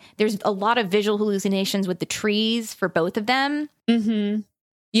crying. There's a lot of visual hallucinations with the trees for both of them. Mm-hmm.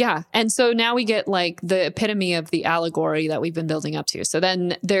 Yeah, and so now we get like the epitome of the allegory that we've been building up to. So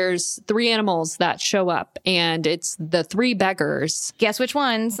then there's 3 animals that show up, and it's the 3 beggars. Guess which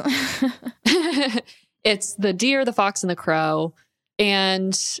ones? It's the deer, the fox, and the crow.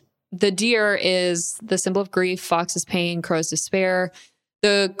 And the deer is the symbol of grief, fox is pain, crow's despair.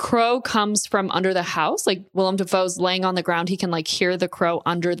 The crow comes from under the house. Like, Willem Dafoe's laying on the ground. He can like hear the crow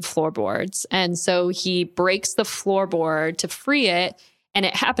under the floorboards. And so he breaks the floorboard to free it. And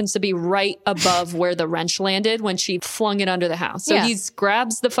it happens to be right above where the wrench landed when she flung it under the house. So he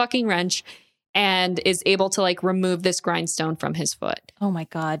grabs the fucking wrench and is able to like remove this grindstone from his foot. Oh my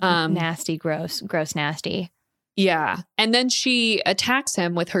God. Nasty, gross, nasty. Yeah. And then she attacks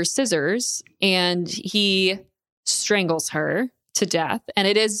him with her scissors and he strangles her to death. And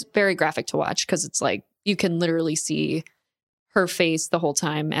it is very graphic to watch because it's like you can literally see her face the whole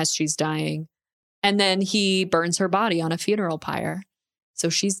time as she's dying. And then he burns her body on a funeral pyre. So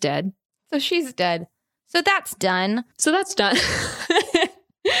she's dead. So that's done.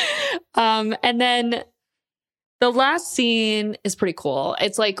 And then the last scene is pretty cool.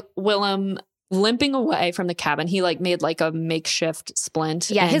 It's like Willem limping away from the cabin. He like made like a makeshift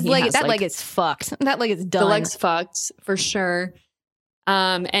splint. Yeah, his leg, leg is fucked. That leg is done. The leg's fucked for sure.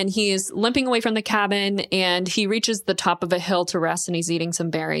 And he's limping away from the cabin and he reaches the top of a hill to rest and he's eating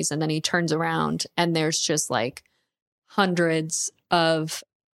some berries. And then he turns around and there's just like hundreds of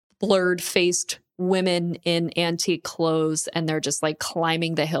blurred faced women in antique clothes and they're just like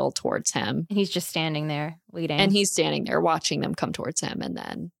climbing the hill towards him. And he's just standing there waiting. And he's standing there watching them come towards him. And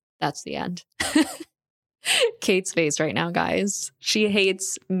then that's the end. Kate's face right now, guys. She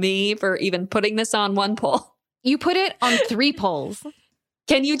hates me for even putting this on one poll. You put it on 3 polls.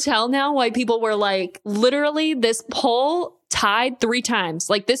 Can you tell now why people were like, literally this poll tied 3 times?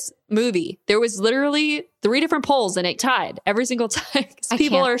 Like this movie, there was literally 3 different polls and it tied every single time.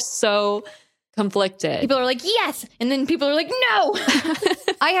 People are so conflicted. People are like, yes. And then people are like, no.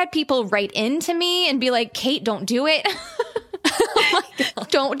 I had people write into me and be like, Kate, don't do it. Oh my God.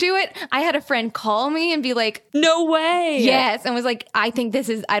 Don't do it. I had a friend call me and be like, no way. Yes. And was like, I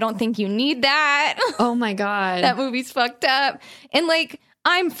don't think you need that. Oh my God. That movie's fucked up. And like,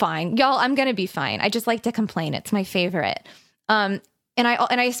 I'm fine. Y'all, I'm going to be fine. I just like to complain. It's my favorite. And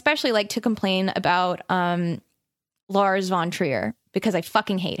I especially like to complain about Lars Von Trier because I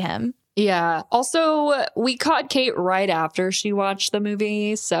fucking hate him. Yeah. Also, we caught Kate right after she watched the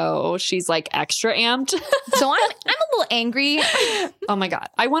movie, so she's like extra amped. So I'm a little angry. Oh my God.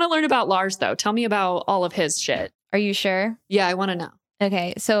 I want to learn about Lars though. Tell me about all of his shit. Are you sure? Yeah, I want to know.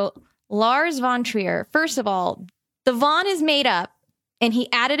 Okay. So Lars Von Trier, first of all, the Von is made up and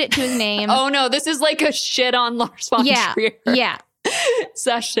he added it to his name. Oh no, this is like a shit on Lars Von Trier. Yeah.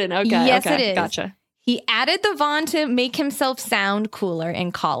 Session. Okay. Yes, okay, it is. Gotcha. He added the Von to make himself sound cooler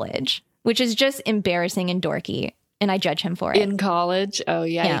in college, which is just embarrassing and dorky. And I judge him for it. In college? Oh,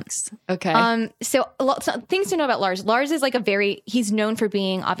 yikes. Yeah. Okay. So things to know about Lars. Lars is like he's known for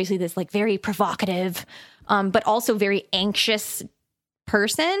being obviously this like very provocative, but also very anxious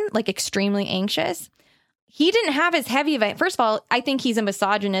person, like extremely anxious. He didn't have as heavy of a, first of all, I think he's a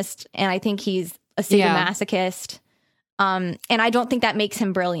misogynist and I think he's a sadomasochist. And I don't think that makes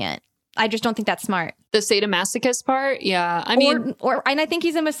him brilliant. I just don't think that's smart. The sadomasochist part? Yeah. I mean, and I think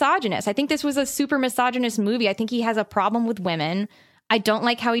he's a misogynist. I think this was a super misogynist movie. I think he has a problem with women. I don't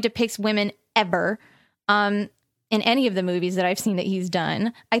like how he depicts women ever. And in any of the movies that I've seen that he's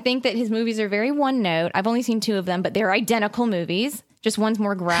done. I think that his movies are very one note. I've only seen 2 of them, but they're identical movies. Just one's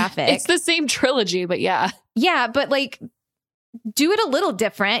more graphic. It's the same trilogy, but yeah. Yeah, but like, do it a little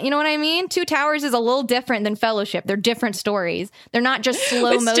different. You know what I mean? Two Towers is a little different than Fellowship. They're different stories. They're not just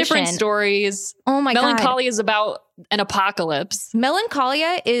slow motion. Different stories. Oh my God. Melancholia is about an apocalypse.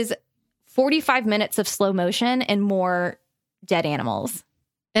 Melancholia is 45 minutes of slow motion and more dead animals.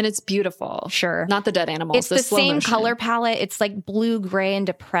 And it's beautiful. Sure. Not the dead animals. It's the same motion. color palette. It's like blue, gray, and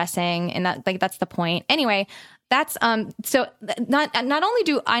depressing. And that's the point. Anyway, that's so not only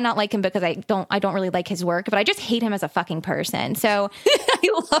do I not like him because I don't really like his work, but I just hate him as a fucking person. So I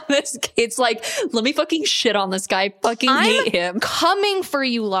love this. It's like, let me fucking shit on this guy. Hate him. Coming for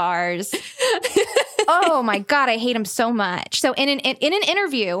you, Lars. Oh my God, I hate him so much. So in an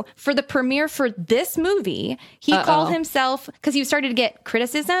interview for the premiere for this movie, he called himself, because he started to get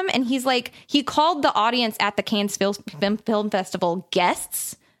criticism, and he's like, he called the audience at the Cannes Film Festival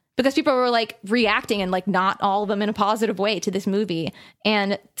guests, because people were like reacting and like not all of them in a positive way to this movie.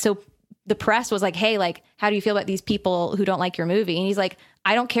 And so the press was like, hey, like, how do you feel about these people who don't like your movie? And he's like,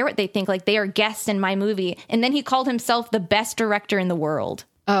 I don't care what they think. Like, they are guests in my movie. And then he called himself the best director in the world.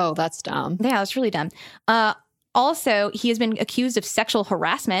 Oh, that's dumb. Yeah, that's really dumb. Also, he has been accused of sexual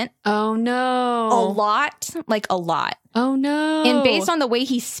harassment. Oh, no. A lot. Like, a lot. Oh, no. And based on the way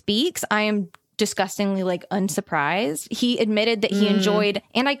he speaks, I am disgustingly, like, unsurprised. He admitted that he enjoyed,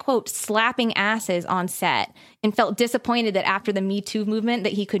 and I quote, slapping asses on set, and felt disappointed that after the Me Too movement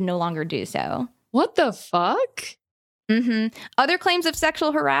that he could no longer do so. What the fuck? Mm-hmm. Other claims of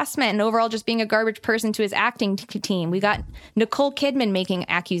sexual harassment and overall just being a garbage person to his acting team. We got Nicole Kidman making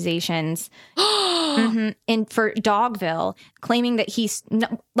accusations and for Dogville, claiming that he's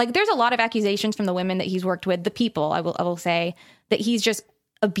like, there's a lot of accusations from the women that he's worked with, the people, I will say, that he's just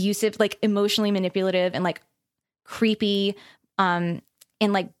abusive, like emotionally manipulative and like creepy, and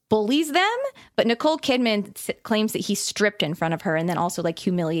like bullies them. But Nicole Kidman claims that he stripped in front of her and then also like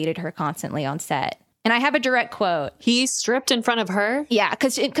humiliated her constantly on set. And I have a direct quote. He stripped in front of her? Yeah,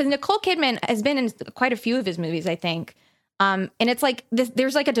 because Nicole Kidman has been in quite a few of his movies, I think. And it's like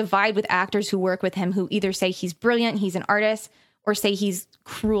there's like a divide with actors who work with him who either say he's brilliant, he's an artist, or say he's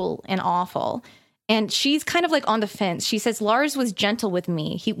cruel and awful. And she's kind of like on the fence. She says, Lars was gentle with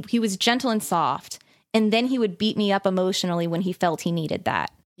me. He was gentle and soft. And then he would beat me up emotionally when he felt he needed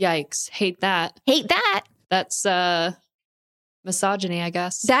that. Yikes. Hate that. Hate that. That's misogyny, I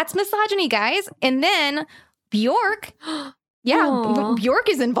guess. That's misogyny, guys. And then Bjork. Yeah, Bjork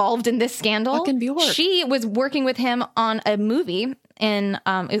is involved in this scandal. Fucking Bjork. She was working with him on a movie, and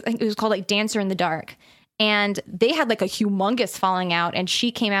it was called like Dancer in the Dark. And they had like a humongous falling out. And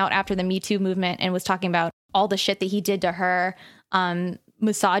she came out after the Me Too movement and was talking about all the shit that he did to her,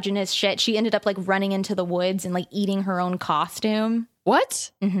 misogynist shit. She ended up like running into the woods and like eating her own costume.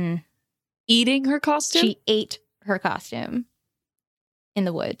 What? Mm-hmm. Eating her costume? She ate her costume in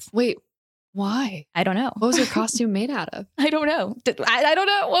the woods. Wait, why? I don't know. What was her costume made out of? I don't know. I don't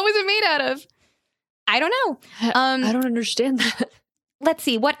know. What was it made out of? I don't know. I don't understand that. Let's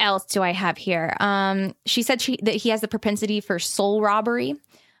see. What else do I have here? She said that he has the propensity for soul robbery.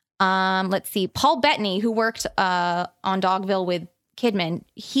 Let's see. Paul Bettany, who worked on Dogville with Kidman,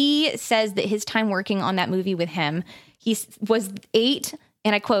 he says that his time working on that movie with him, he was 8,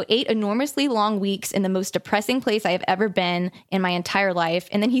 and I quote, 8 enormously long weeks in the most depressing place I have ever been in my entire life.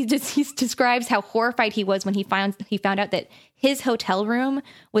 And then he describes how horrified he was when he found out that his hotel room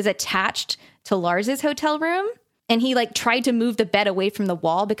was attached to Lars's hotel room. And he like tried to move the bed away from the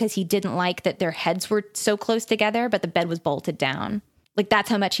wall because he didn't like that their heads were so close together, but the bed was bolted down. Like, that's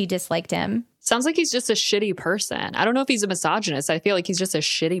how much he disliked him. Sounds like he's just a shitty person. I don't know if he's a misogynist. I feel like he's just a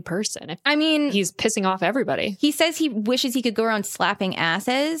shitty person. I mean, he's pissing off everybody. He says he wishes he could go around slapping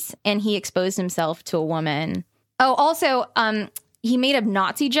asses, and he exposed himself to a woman. Oh, also, he made a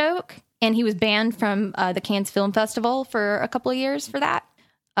Nazi joke, and he was banned from the Cannes Film Festival for a couple of years for that.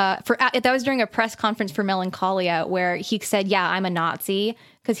 That was during a press conference for Melancholia, where he said, yeah, I'm a Nazi,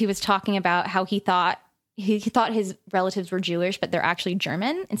 because he was talking about how he thought his relatives were Jewish, but they're actually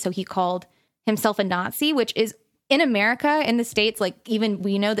German. And so he called himself a Nazi, which is in America, in the States, like even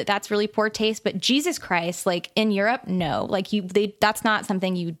we know that that's really poor taste, but Jesus Christ, like in Europe, no, like that's not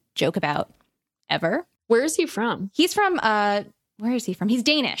something you joke about ever. Where is he from? He's from, where is he from? He's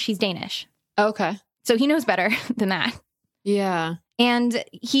Danish. He's Danish. Okay. So he knows better than that. Yeah. And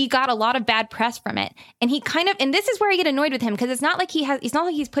he got a lot of bad press from it. And he and this is where I get annoyed with him, because it's not like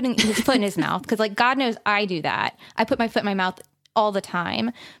he's putting his foot in his mouth, because like God knows I do that. I put my foot in my mouth all the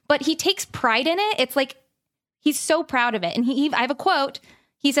time, but he takes pride in it. It's like, he's so proud of it. And I have a quote.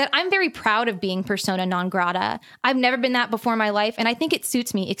 He said, I'm very proud of being persona non grata. I've never been that before in my life, and I think it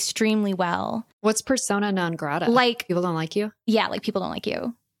suits me extremely well. What's persona non grata? Like, people don't like you? Yeah, like people don't like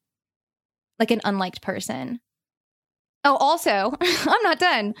you. Like an unliked person. Oh, also, I'm not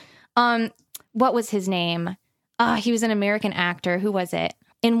done. What was his name? He was an American actor. Who was it?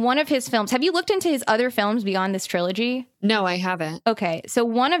 In one of his films, have you looked into his other films beyond this trilogy? No, I haven't. Okay, so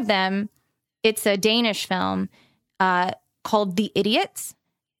one of them, it's a Danish film called The Idiots.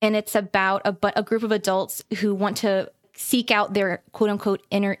 And it's about a group of adults who want to seek out their quote unquote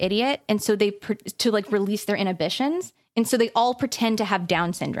inner idiot. And so to like release their inhibitions. And so they all pretend to have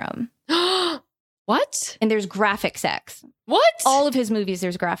Down syndrome. What? And there's graphic sex. What? All of his movies,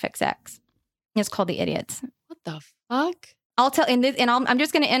 there's graphic sex. It's called The Idiots. What the fuck? I'll tell, I'm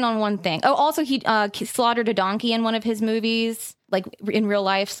just going to end on one thing. Oh, also he slaughtered a donkey in one of his movies, like in real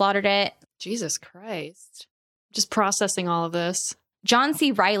life, slaughtered it. Jesus Christ. Just processing all of this. John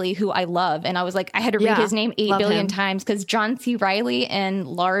C. Reilly, who I love, and I was like, I had to read his name 8 billion times because John C. Reilly and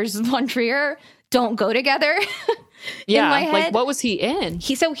Lars Von Trier don't go together. Yeah, in my head. Like what was he in?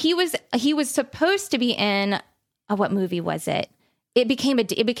 He was supposed to be in what movie was it? It became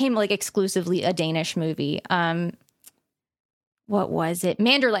like exclusively a Danish movie. What was it?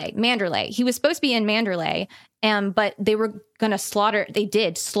 Manderley. He was supposed to be in Manderley, but they were gonna slaughter. They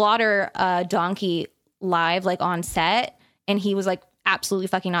did slaughter a donkey live, like on set, and he was like, absolutely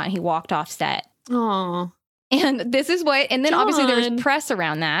fucking not. And he walked off set. Oh, and this is what, and then John. Obviously there was press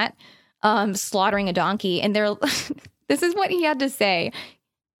around that, slaughtering a donkey. And this is what he had to say.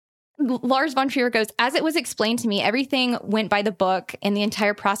 Lars Von Trier goes, as it was explained to me, everything went by the book and the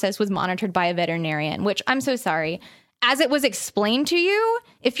entire process was monitored by a veterinarian, which I'm so sorry. As it was explained to you,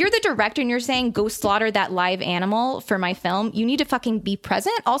 if you're the director and you're saying, go slaughter that live animal for my film, you need to fucking be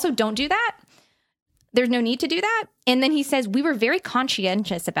present. Also, don't do that. There's no need to do that. And then he says, we were very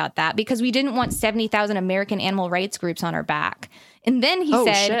conscientious about that because we didn't want 70,000 American animal rights groups on our back. And then he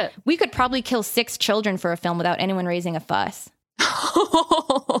said, shit. We could probably kill 6 children for a film without anyone raising a fuss.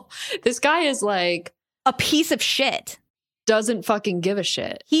 This guy is like a piece of shit. Doesn't fucking give a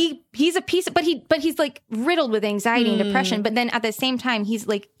shit. He's a piece of, but he's like riddled with anxiety and depression. But then at the same time, he's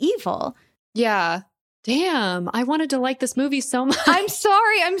like evil. Yeah. Damn, I wanted to like this movie so much. I'm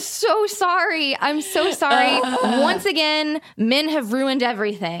sorry. I'm so sorry. Once again, men have ruined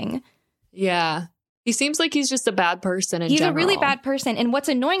everything. Yeah. He seems like he's just a bad person in general. He's a really bad person. And what's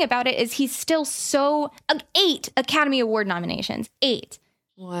annoying about it is he's still 8 Academy Award nominations. 8.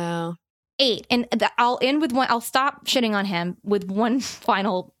 Wow. 8. And I'll end with one. I'll stop shitting on him with one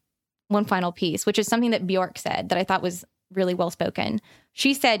final piece, which is something that Bjork said that I thought was really well spoken.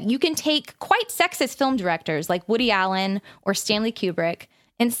 She said, you can take quite sexist film directors like Woody Allen or Stanley Kubrick,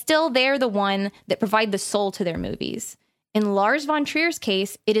 and still they're the one that provide the soul to their movies. In Lars Von Trier's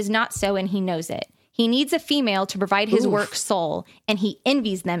case, it is not so, and he knows it. He needs a female to provide his work soul, and he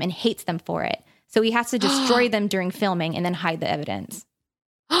envies them and hates them for it. So he has to destroy them during filming and then hide the evidence.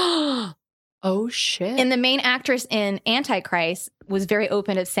 Oh, shit. And the main actress in Antichrist was very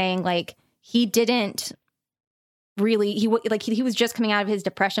open to saying, like, he didn't really, he was just coming out of his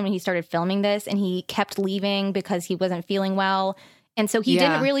depression when he started filming this, and he kept leaving because he wasn't feeling well. And so he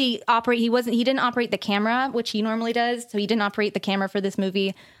didn't really operate. He didn't operate the camera, which he normally does. So he didn't operate the camera for this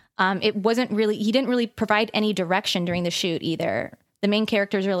movie. He didn't really provide any direction during the shoot either. The main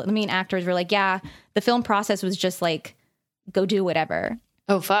actors were like, yeah, the film process was just like, go do whatever.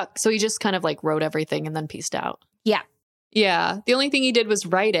 Oh, fuck. So he just kind of like wrote everything and then pieced out. Yeah. Yeah. The only thing he did was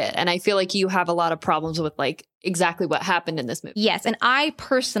write it. And I feel like you have a lot of problems with like exactly what happened in this movie. Yes. And I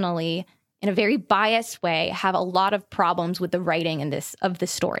personally, in a very biased way, have a lot of problems with the writing of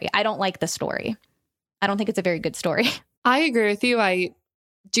this story. I don't like the story. I don't think it's a very good story. I agree with you. I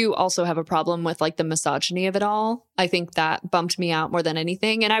do also have a problem with like the misogyny of it all. I think that bumped me out more than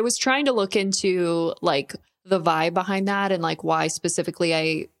anything. And I was trying to look into like the vibe behind that and like why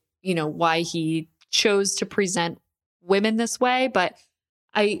specifically why he chose to present women this way. But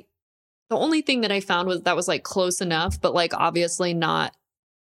the only thing that I found was like close enough, but like obviously not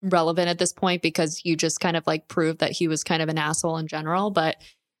relevant at this point because you just kind of like proved that he was kind of an asshole in general. But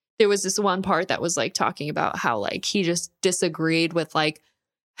there was this one part that was like talking about how like he just disagreed with like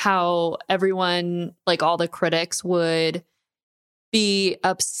how everyone, like all the critics would be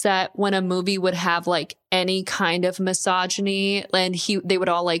upset when a movie would have like any kind of misogyny, and they would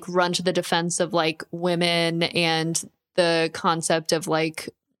all like run to the defense of like women and the concept of like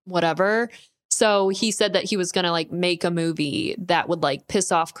whatever. So he said that he was going to like make a movie that would like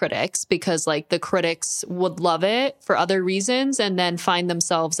piss off critics because like the critics would love it for other reasons and then find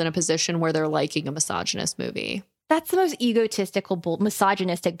themselves in a position where they're liking a misogynist movie. That's the most egotistical,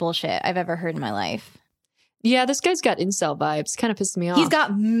 misogynistic bullshit I've ever heard in my life. Yeah, this guy's got incel vibes. Kind of pissed me off. He's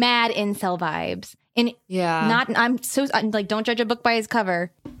got mad incel vibes. And I'm like, don't judge a book by his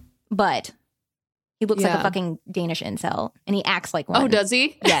cover, but he looks like a fucking Danish incel and he acts like one. Oh, does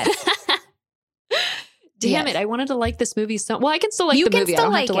he? Yes. Damn it. I wanted to like this movie so well. I can still like the movie. I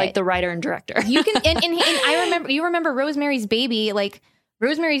don't have to like the writer and director. You can and you remember Rosemary's Baby, like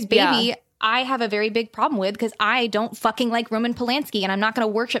Rosemary's Baby. Yeah. I have a very big problem with because I don't fucking like Roman Polanski and I'm not going to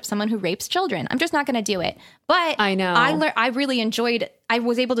worship someone who rapes children. I'm just not going to do it. But I know. I really enjoyed, I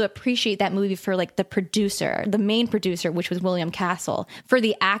was able to appreciate that movie for like the producer, the main producer, which was William Castle, for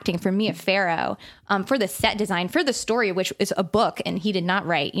the acting, for Mia Farrow, for the set design, for the story, which is a book and he did not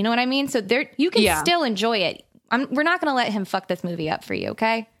write. You know what I mean? So there, you can still enjoy it. We're not going to let him fuck this movie up for you.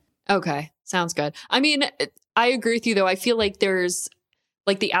 Okay. Okay. Sounds good. I mean, I agree with you though. I feel like there's,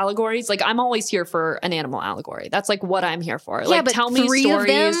 like the allegories, like I'm always here for an animal allegory. That's like what I'm here for. Like but tell me three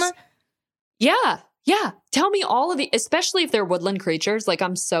stories. of them? Yeah. Tell me all of the, especially if they're woodland creatures. Like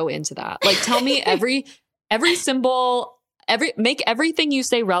I'm so into that. Like tell me every symbol, make everything you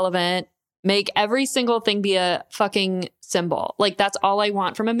say relevant. Make every single thing be a fucking symbol. Like that's all I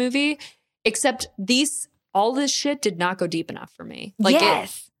want from a movie. Except all this shit did not go deep enough for me. Like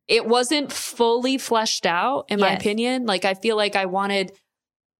it wasn't fully fleshed out in my opinion. Like I feel like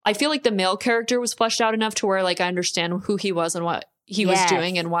the male character was fleshed out enough to where like I understand who he was and what he was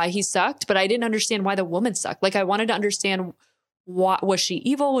doing and why he sucked, but I didn't understand why the woman sucked. Like I wanted to understand, what was she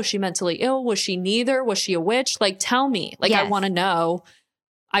evil? Was she mentally ill? Was she neither? Was she a witch? Like tell me. Like I want to know.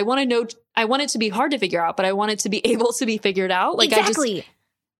 I want it to be hard to figure out, but I want it to be able to be figured out. Like exactly.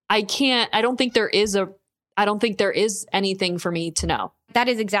 I don't think there is anything for me to know. That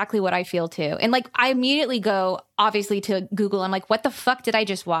is exactly what I feel too. And like, I immediately go, obviously, to Google. I'm like, what the fuck did I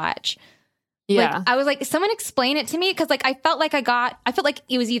just watch? Yeah. Like, I was like, someone explain it to me. Cause like, I felt like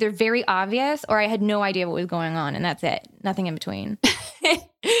it was either very obvious or I had no idea what was going on. And that's it. Nothing in between.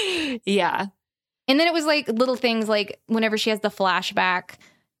 Yeah. And then it was like little things like whenever she has the flashback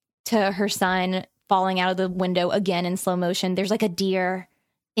to her son falling out of the window again in slow motion, there's like a deer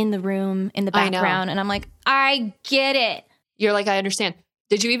in the room in the background. And I'm like, I get it. You're like, I understand.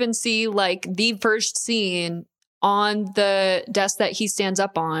 Did you even see like the first scene on the desk that he stands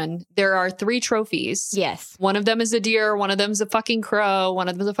up on? There are 3 trophies. Yes. One of them is a deer. One of them is a fucking crow. One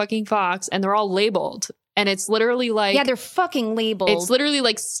of them is a fucking fox. And they're all labeled. And it's literally like... Yeah, they're fucking labeled. It's literally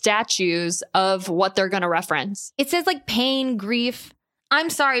like statues of what they're going to reference. It says like pain, grief.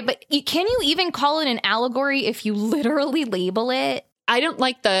 I'm sorry, but can you even call it an allegory if you literally label it? I don't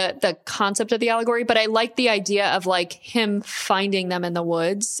like the concept of the allegory, but I like the idea of like him finding them in the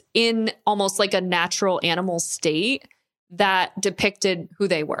woods in almost like a natural animal state that depicted who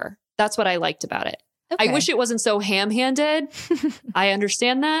they were. That's what I liked about it. Okay. I wish it wasn't so ham-handed. I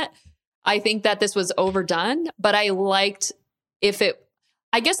understand that. I think that this was overdone, but I liked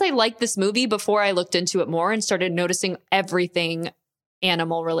I guess I liked this movie before I looked into it more and started noticing everything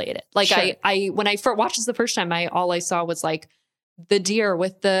animal related. Like sure. I when I watched this the first time, all I saw was like the deer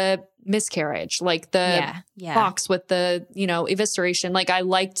with the miscarriage, like the fox with the, evisceration. Like I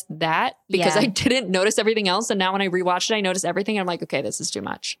liked that because I didn't notice everything else. And now when I rewatched it, I noticed everything. And I'm like, okay, this is too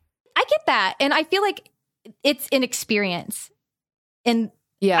much. I get that. And I feel like it's an experience. And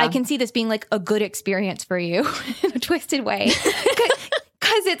I can see this being like a good experience for you in a twisted way.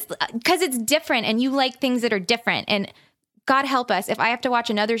 Because it's different and you like things that are different. And God help us if I have to watch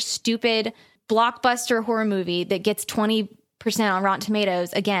another stupid blockbuster horror movie that gets 20% on Rotten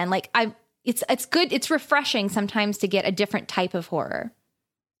Tomatoes again. Like it's good. It's refreshing sometimes to get a different type of horror.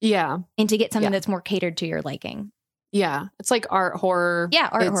 Yeah. And to get something that's more catered to your liking. Yeah. It's like art horror. Yeah.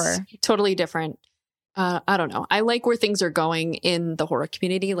 Horror. Totally different. I don't know. I like where things are going in the horror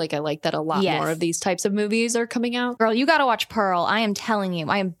community. Like I like that a lot more of these types of movies are coming out. Girl, you got to watch Pearl. I am telling you.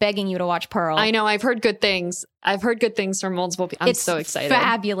 I am begging you to watch Pearl. I know. I've heard good things. I've heard good things from multiple people. I'm so excited.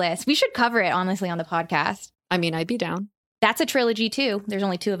 Fabulous. We should cover it, honestly, on the podcast. I mean, I'd be down. That's a trilogy, too. There's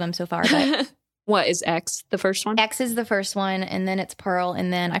only 2 of them so far. But what is X, the first one? X is the first one, and then it's Pearl,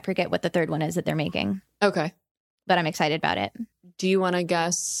 and then I forget what the third one is that they're making. Okay. But I'm excited about it. Do you want to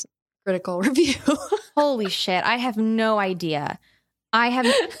guess critical review? Holy shit. I have no idea.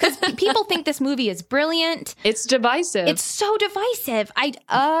 Because people think this movie is brilliant. It's divisive. It's so divisive. I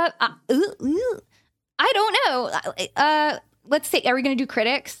don't know. Let's say, are we going to do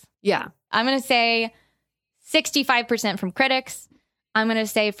critics? Yeah. I'm going to say 65% from critics. I'm going to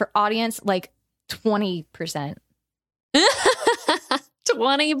say for audience, like 20%.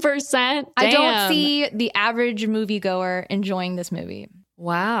 20%? Damn. I don't see the average moviegoer enjoying this movie.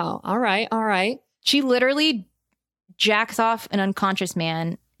 Wow. All right. She literally jacks off an unconscious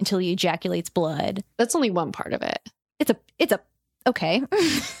man until he ejaculates blood. That's only one part of it. It's a okay.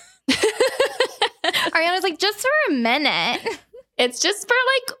 Ariana's like, just for a minute. It's just for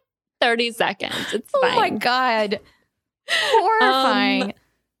like 30 seconds. It's fine. Oh my God. Horrifying.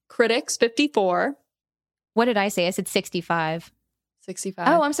 Critics, 54. What did I say? I said 65. 65.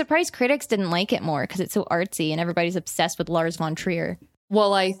 Oh, I'm surprised critics didn't like it more because it's so artsy and everybody's obsessed with Lars Von Trier.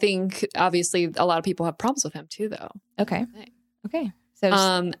 Well, I think obviously a lot of people have problems with him too, though. Okay.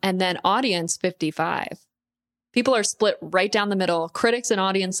 So, and then audience, 55. People are split right down the middle. Critics and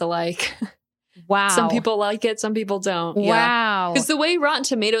audience alike. wow. Some people like it, some people don't. Wow. Because the way Rotten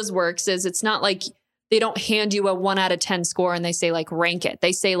Tomatoes works is it's not like they don't hand you a 1 out of 10 score and they say like rank it.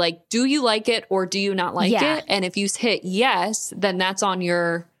 They say like, do you like it or do you not like it? And if you hit yes, then that's on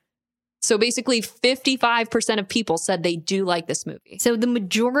your... So basically 55% of people said they do like this movie. So the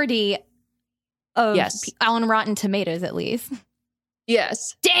majority of on Rotten Tomatoes, at least.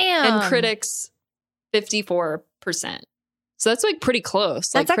 Yes. Damn. And critics, 54%. So that's like pretty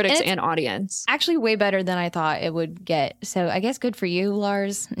close, like critics and audience. Actually way better than I thought it would get. So I guess good for you,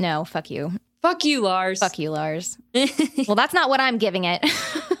 Lars. No, fuck you. Fuck you, Lars. Fuck you, Lars. Well, that's not what I'm giving it.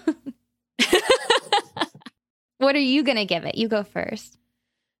 What are you going to give it? You go first.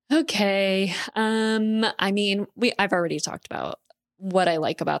 Okay. I mean, I've already talked about what I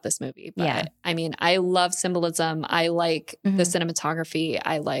like about this movie, but I mean, I love symbolism. I like the cinematography.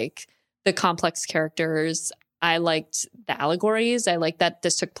 I like the complex characters. I liked the allegories. I like that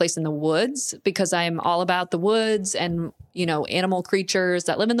this took place in the woods because I'm all about the woods and, you know, animal creatures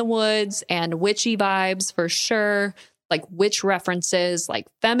that live in the woods and witchy vibes for sure. Like witch references, like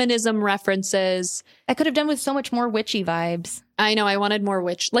feminism references. I could have done with so much more witchy vibes. I know. I wanted more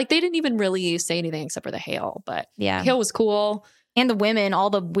witch. Like they didn't even really say anything except for the hail, but the hail was cool. And the women, all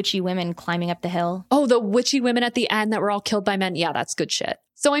the witchy women climbing up the hill. Oh, the witchy women at the end that were all killed by men. Yeah, that's good shit.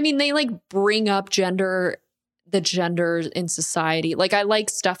 So, I mean, they like bring up the gender in society. Like I like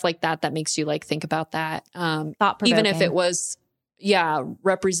stuff like that makes you like think about that. Even if it was,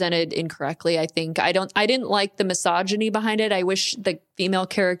 represented incorrectly, I think. I didn't like the misogyny behind it. I wish the female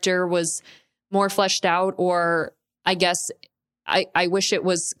character was more fleshed out, or I guess I wish it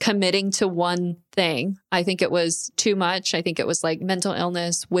was committing to one thing. I think it was too much. I think it was like mental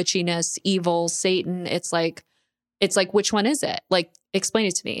illness, witchiness, evil, Satan. It's like, which one is it? Like, explain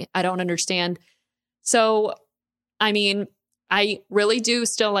it to me. I don't understand. So, I mean, I really do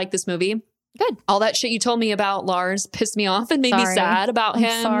still like this movie. Good. All that shit you told me about Lars pissed me off and made me sad about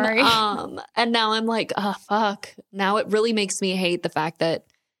him. Sorry. And now I'm like, oh, fuck. Now it really makes me hate the fact that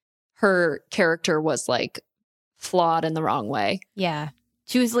her character was like flawed in the wrong way. Yeah.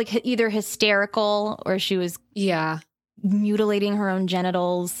 She was like either hysterical or she was mutilating her own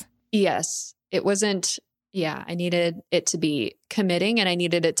genitals. Yes. It wasn't. Yeah. I needed it to be committing and I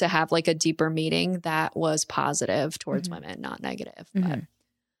needed it to have like a deeper meaning that was positive towards women, not negative. But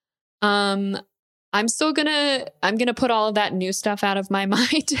I'm gonna put all of that new stuff out of my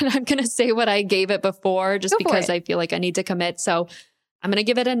mind and I'm gonna say what I gave it before just because I feel like I need to commit. So I'm gonna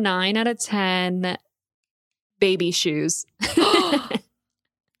give it a 9 out of 10 baby shoes.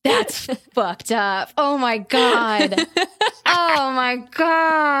 That's fucked up. Oh my God. Oh my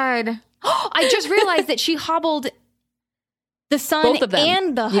God. I just realized that she hobbled the son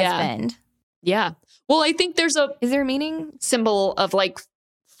and the husband. Yeah. Well, I think is there a meaning? Symbol of like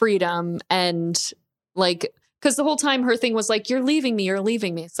freedom and like, because the whole time her thing was like, you're leaving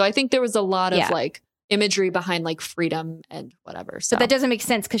me. So I think there was a lot of like imagery behind like freedom and whatever. So but that doesn't make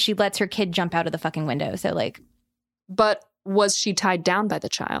sense because she lets her kid jump out of the fucking window. So like, but was she tied down by the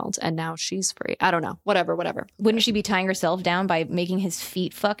child and now she's free? I don't know. Whatever. Wouldn't she be tying herself down by making his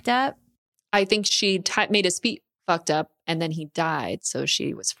feet fucked up? I think she made his feet fucked up and then he died. So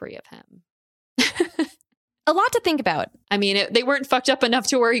she was free of him. A lot to think about. I mean, they weren't fucked up enough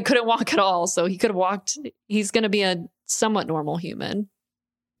to where he couldn't walk at all. So he could have walked. He's going to be a somewhat normal human.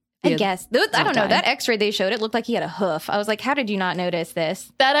 I guess. I don't know. That x-ray they showed, it looked like he had a hoof. I was like, how did you not notice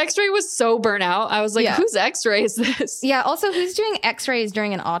this? That x-ray was so burnt out. I was like, whose x-ray is this? Yeah. Also, who's doing x-rays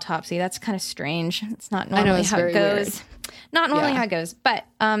during an autopsy? That's kind of strange. It's not normally how it goes. Weird. Not normally how it goes. But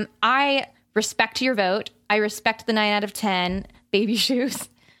I respect your vote. I respect the 9 out of 10 baby shoes.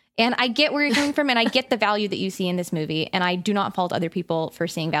 And I get where you're coming from, and I get the value that you see in this movie. And I do not fault other people for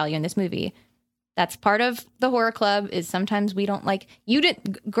seeing value in this movie. That's part of the horror club is sometimes we don't like you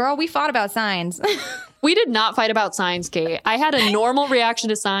did. Girl, we fought about Signs. We did not fight about Signs, Kate. I had a normal reaction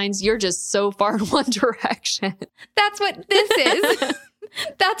to Signs. You're just so far in one direction. That's what this is.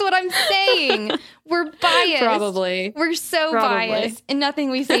 That's what I'm saying. We're biased. Probably. We're so biased, and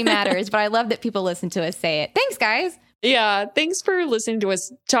nothing we say matters. But I love that people listen to us say it. Thanks, guys. Yeah. Thanks for listening to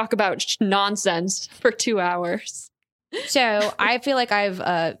us talk about nonsense for 2 hours. So I feel like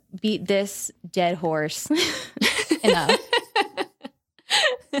I've beat this dead horse enough.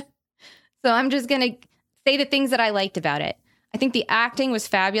 So I'm just going to say the things that I liked about it. I think the acting was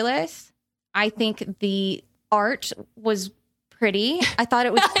fabulous. I think the art was pretty. I thought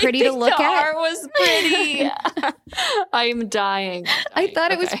it was pretty to look the at. Art was pretty. I'm dying. I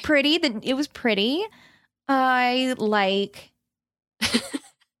thought it was pretty. It was pretty. I liked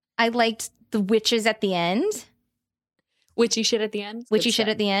the witches at the end. Witchy shit at the end. Witchy shit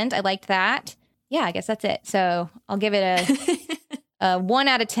at the end. I liked that. Yeah, I guess that's it. So I'll give it a 1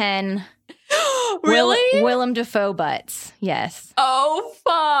 out of 10. Really? Willem Dafoe butts. Yes. Oh,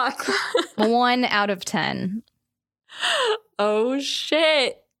 fuck. 1 out of 10. Oh,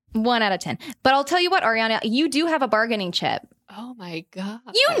 shit. 1 out of 10. But I'll tell you what, Ariana, you do have a bargaining chip. Oh, my God.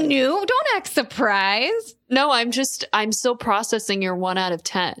 You knew. Don't act surprised. No, I'm still processing your 1 out of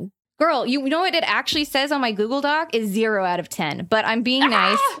 10. Girl, you know what it actually says on my Google Doc is 0 out of 10. But I'm being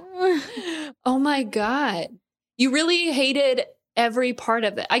nice. Oh, my God. You really hated every part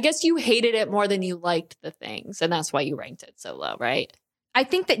of it. I guess you hated it more than you liked the things, and that's why you ranked it so low, right? I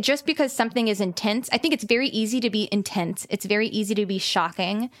think that just because something is intense, I think it's very easy to be intense. It's very easy to be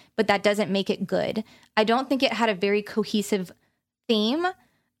shocking, but that doesn't make it good. I don't think it had a very cohesive theme.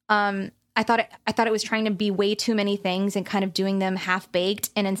 I thought it was trying to be way too many things and kind of doing them half-baked,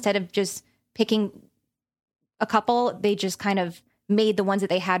 and instead of just picking a couple, they just kind of made the ones that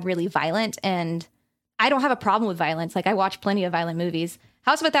they had really violent. And I don't have a problem with violence. Like, I watch plenty of violent movies.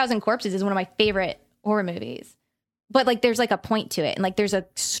 House of a Thousand Corpses is one of my favorite horror movies. But, like, there's, like, a point to it. And, like, there's a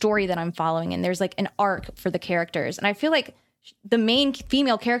story that I'm following. And there's, like, an arc for the characters. And I feel like the main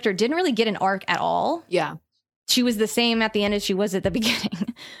female character didn't really get an arc at all. Yeah. She was the same at the end as she was at the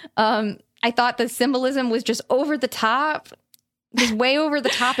beginning. I thought the symbolism was just over the top. Just way over the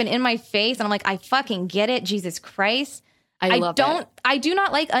top and in my face. And I'm like, I fucking get it. Jesus Christ. I do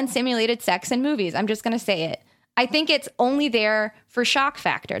not like unsimulated sex in movies. I'm just going to say it. I think it's only there for shock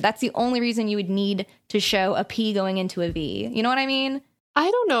factor. That's the only reason you would need to show a P going into a V. You know what I mean? I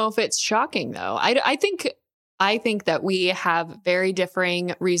don't know if it's shocking, though. I think that we have very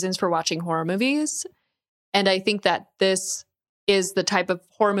differing reasons for watching horror movies. And I think that this is the type of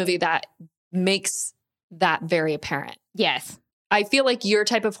horror movie that makes that very apparent. Yes. I feel like your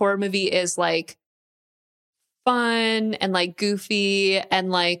type of horror movie is like fun and like goofy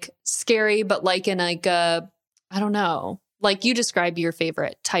and like scary, but like in like a, I don't know, like you describe your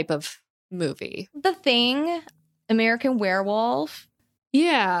favorite type of movie. The Thing, American Werewolf.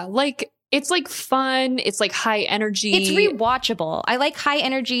 Yeah, like it's like fun. It's like high energy. It's rewatchable. I like high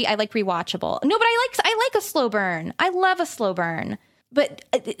energy. I like rewatchable. No, but I like a slow burn. I love a slow burn. But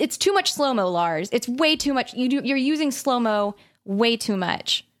it's too much slow-mo, Lars. It's way too much. You're using slow-mo way too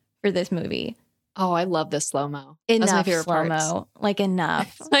much for this movie. Oh, I love the slow-mo. Enough That's my favorite slow-mo. parts. Like,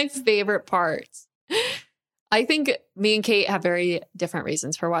 enough. It's my favorite parts. I think me and Kate have very different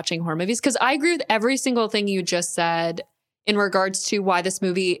reasons for watching horror movies because I agree with every single thing you just said in regards to why this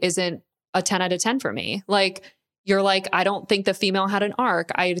movie isn't a 10 out of 10 for me. Like, you're like, I don't think the female had an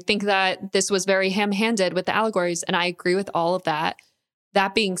arc. I think that this was very ham-handed with the allegories, and I agree with all of that.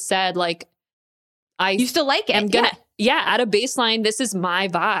 That being said, like, You still like it? Yeah, at a baseline, this is my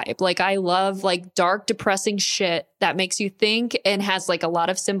vibe. Like, I love like dark, depressing shit that makes you think and has like a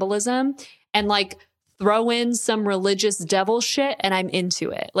lot of symbolism, and like throw in some religious devil shit and I'm into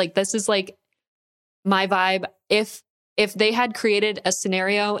it. Like, this is like my vibe. If they had created a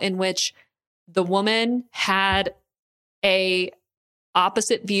scenario in which the woman had a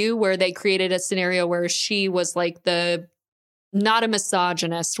opposite view, where they created a scenario where she was like the not a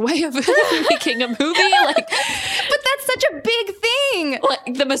misogynist way of making a movie, like, but that's such a big thing.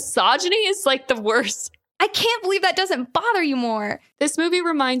 Like, the misogyny is like the worst. I can't believe that doesn't bother you more. This movie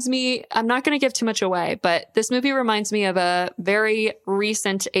reminds me, I'm not going to give too much away, but this movie reminds me of a very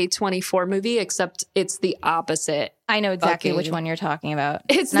recent A24 movie, except it's the opposite. I know exactly which one you're talking about.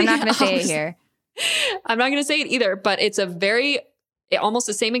 I'm not going to say it here. I'm not going to say it either, but it's almost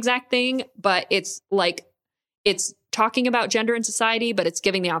the same exact thing, but it's like, it's talking about gender in society, but it's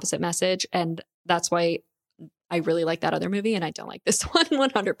giving the opposite message. And that's why I really like that other movie and I don't like this one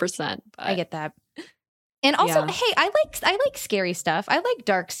 100%. But I get that. And also, hey, I like scary stuff. I like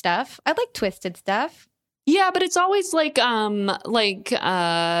dark stuff. I like twisted stuff. Yeah, but it's always like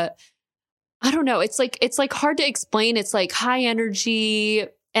I don't know. It's like hard to explain. It's like high energy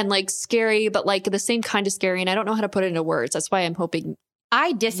and like scary, but like the same kind of scary. And I don't know how to put it into words. That's why I'm hoping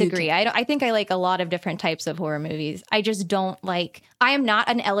I disagree. I think I like a lot of different types of horror movies. I just don't like, I am not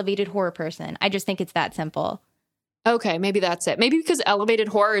an elevated horror person. I just think it's that simple. Okay, maybe that's it. Maybe because elevated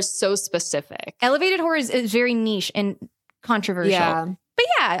horror is so specific. Elevated horror is very niche and controversial. Yeah. But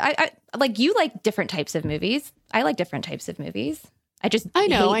yeah, I like, you like different types of movies. I like different types of movies. I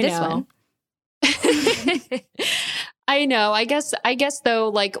hate this one. I know. I guess though,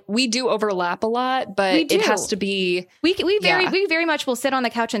 like we do overlap a lot, but it has to be. We very much will sit on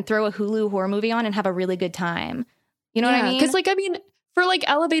the couch and throw a Hulu horror movie on and have a really good time. You know what I mean? Because for like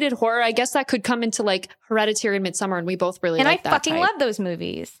elevated horror, I guess that could come into like Hereditary and Midsommar, and we both really like that. And I fucking love those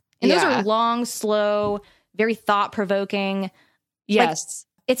movies. And those are long, slow, very thought provoking. Yes, like,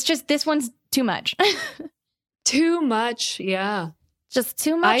 it's just this one's too much. Too much, yeah. Just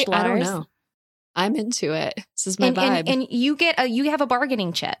too much. Lars. I don't know. I'm into it. This is my vibe. And you have a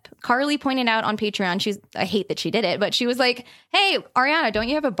bargaining chip. Carly pointed out on Patreon, I hate that she did it, but she was like, hey, Ariana, don't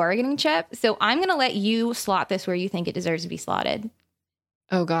you have a bargaining chip? So I'm going to let you slot this where you think it deserves to be slotted.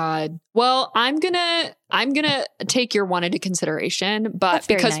 Oh God. Well, I'm gonna take your one into consideration, but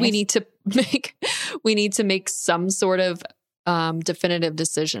because nice. we need to make some sort of definitive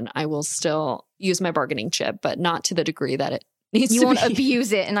decision, I will still use my bargaining chip, but not to the degree that it needs you to won't be.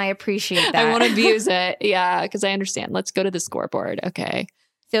 abuse it, and I appreciate that. I won't abuse it. Yeah, because I understand. Let's go to the scoreboard. Okay.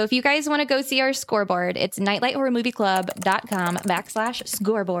 So if you guys want to go see our scoreboard, it's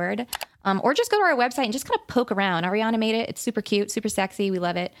nightlighthorrormovieclub.com/scoreboard. Or just go to our website and just kind of poke around. Ariana made it. It's super cute, super sexy. We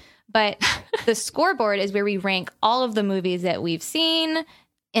love it. But the scoreboard is where we rank all of the movies that we've seen,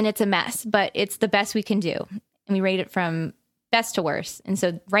 and it's a mess, but it's the best we can do. And we rate it from best to worst. And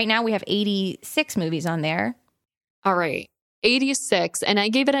so right now we have 86 movies on there. All right. 86. And I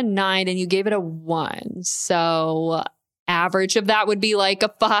gave it a 9 and you gave it a 1. So average of that would be like a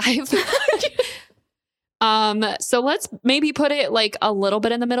 5. So let's maybe put it like a little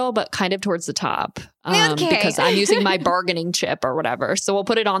bit in the middle, but kind of towards the top. Because I'm using my bargaining chip or whatever. So we'll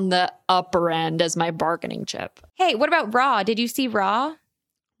put it on the upper end as my bargaining chip. Hey, what about Raw? Did you see Raw?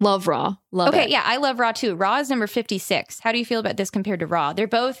 Love Raw. Love it. Okay, yeah, I love Raw too. Raw is number 56. How do you feel about this compared to Raw? They're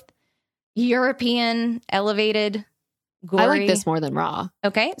both European, elevated, gory. I like this more than Raw.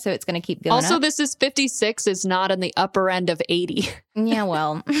 Okay, so it's going to keep going Also, up. this is 56 is not on the upper end of 80. Yeah,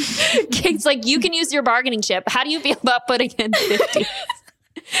 well. It's like, you can use your bargaining chip. How do you feel about putting in 50?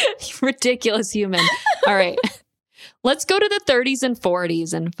 Ridiculous human. All right. Let's go to the 30s and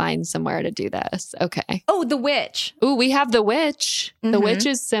 40s and find somewhere to do this. Okay. Oh, The Witch. Ooh, we have The Witch. Mm-hmm. The Witch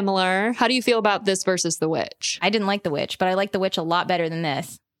is similar. How do you feel about this versus The Witch? I didn't like The Witch, but I like The Witch a lot better than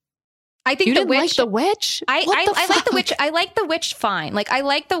this. I think you The didn't Witch. Like The Witch? I like The Witch. I like The Witch fine. Like, I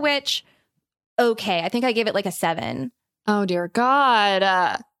like The Witch. Okay. I think I gave it like a 7. Oh, dear God.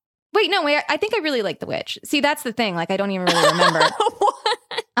 Wait, I think I really like The Witch. See, that's the thing. Like, I don't even really remember.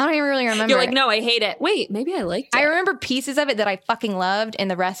 I don't even really remember. You're like, no, I hate it. Wait, maybe I liked it. I remember pieces of it that I fucking loved,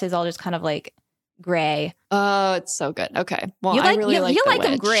 and the rest is all just kind of like gray. Oh, it's so good. Okay. Well, you I really like you The like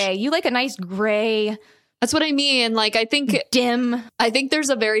them Witch. gray. You like a nice gray. That's what I mean. Like, I think dim. I think there's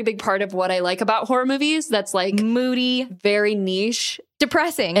a very big part of what I like about horror movies that's like moody, very niche,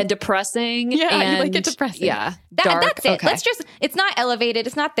 depressing. and depressing. Yeah, and, you like it depressing. Yeah, dark. That's it. Okay. It's not elevated.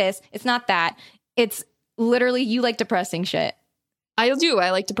 It's not this. It's not that. It's literally you like depressing shit. I do. I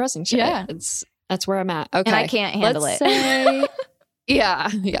like depressing shit. Yeah. That's where I'm at. Okay. And I can't handle Let's it. Say, yeah.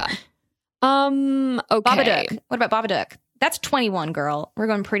 Okay. Babadook. What about Babadook? That's 21, girl. We're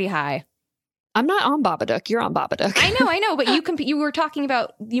going pretty high. I'm not on Babadook. You're on Babadook. I know, but you were talking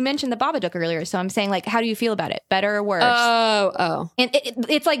about, you mentioned the Babadook earlier, so I'm saying, like, how do you feel about it? Better or worse? Oh. And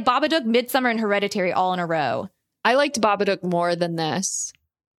it's like Babadook, Midsommar, and Hereditary all in a row. I liked Babadook more than this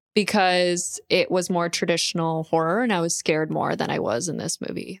because it was more traditional horror, and I was scared more than I was in this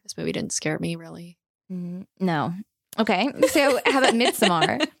movie. This movie didn't scare me, really. No. Okay, so how about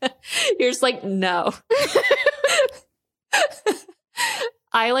Midsommar? You're just like, no.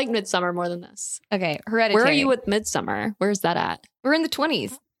 I like Midsommar more than this. Okay, Hereditary. Where are you with Midsommar? Where's that at? We're in the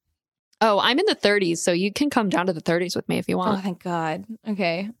 20s. Oh, I'm in the 30s, so you can come down to the 30s with me if you want. Oh, thank God.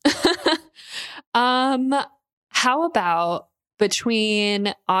 Okay. How about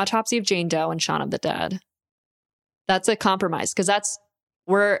between Autopsy of Jane Doe and Shaun of the Dead? That's a compromise because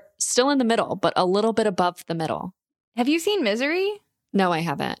we're still in the middle, but a little bit above the middle. Have you seen Misery? No, I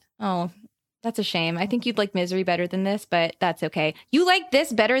haven't. Oh, that's a shame. I think you'd like Misery better than this, but that's okay. You like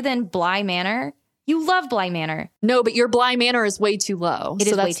this better than Bly Manor? You love Bly Manor. No, but your Bly Manor is way too low. It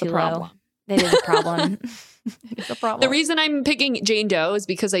is that's way too the problem. low. That is a problem. It is a problem. The reason I'm picking Jane Doe is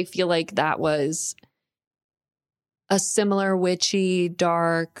because I feel like that was a similar witchy,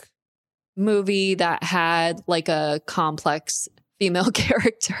 dark movie that had like a complex female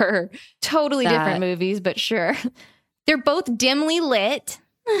character. Totally that- different movies, but sure. They're both dimly lit.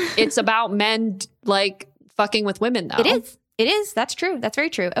 It's about men like fucking with women, though. It is. It is. That's true. That's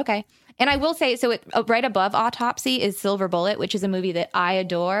very true. Okay. And I will say, so right above Autopsy is Silver Bullet, which is a movie that I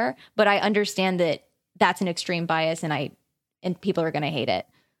adore, but I understand that that's an extreme bias and people are going to hate it.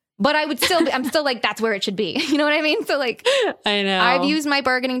 But I'm still like, that's where it should be. You know what I mean? So like, I know. I've used my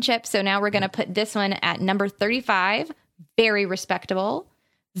bargaining chip. So now we're going to put this one at number 35. Very respectable.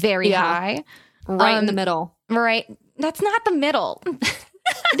 Very high. Right in the middle. Right. That's not the middle.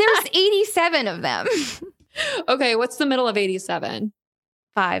 There's 87 of them. Okay. What's the middle of 87?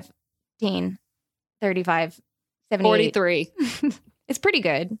 15, 35, 78. 43. It's pretty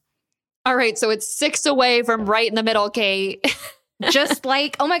good. All right. So it's 6 away from right in the middle, Kate. Just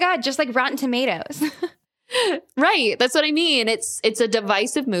like, oh my God, just like Rotten Tomatoes. Right. That's what I mean. It's a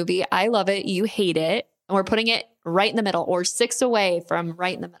divisive movie. I love it. You hate it. And we're putting it right in the middle, or 6 away from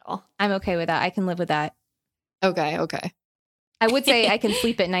right in the middle. I'm okay with that. I can live with that. Okay. I would say I can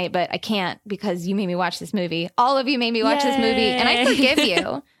sleep at night, but I can't because you made me watch this movie. All of you made me watch this movie, and I forgive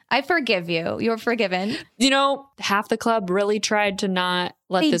you. I forgive you. You're forgiven. You know, half the club really tried to not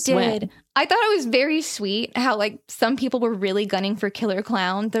let this win. I thought it was very sweet how like some people were really gunning for Killer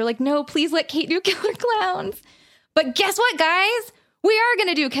Clowns. They're like, no, please let Kate do Killer Clowns. But guess what, guys? We are going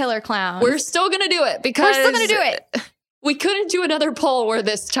to do Killer Clowns. We're still going to do it because we're still going to do it. We couldn't do another poll where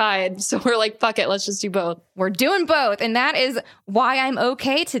this tied. So we're like, fuck it. Let's just do both. We're doing both. And that is why I'm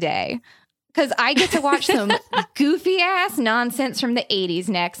okay today. Because I get to watch some goofy ass nonsense from the 80s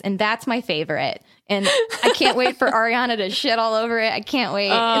next. And that's my favorite. And I can't wait for Ariana to shit all over it. I can't wait.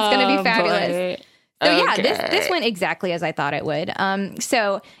 It's going to be fabulous. Boy. So Okay. yeah, this went exactly as I thought it would.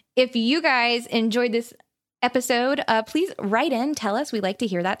 So if you guys enjoyed this episode, please write in. Tell us. We like to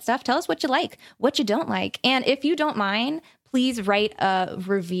hear that stuff. Tell us what you like, what you don't like. And if you don't mind, please write a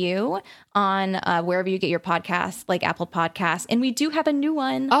review on wherever you get your podcasts, like Apple Podcasts. And we do have a new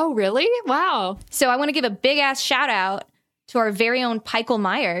one. Oh, really? Wow. So I want to give a big ass shout out to our very own Michael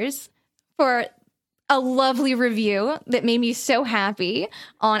Myers for a lovely review that made me so happy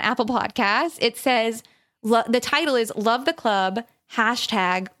on Apple Podcasts. It says, the title is Love the Club, #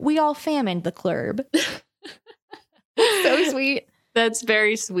 we all famined the club. So sweet. That's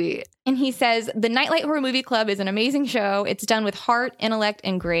very sweet. And he says, the Nightlight Horror Movie Club is an amazing show. It's done with heart, intellect,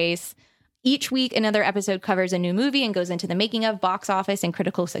 and grace. Each week, another episode covers a new movie and goes into the making of, box office, and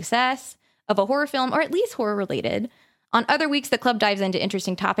critical success of a horror film, or at least horror-related. On other weeks, the club dives into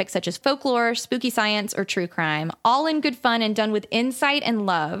interesting topics such as folklore, spooky science, or true crime, all in good fun and done with insight and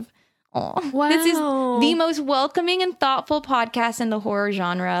love. Oh, wow. This is the most welcoming and thoughtful podcast in the horror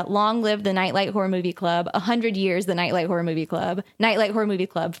genre. Long live the Nightlight Horror Movie Club. 100 years, the Nightlight Horror Movie Club. Nightlight Horror Movie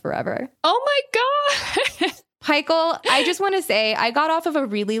Club forever. Oh my God. Michael, I just want to say I got off of a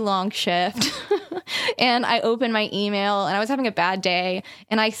really long shift and I opened my email and I was having a bad day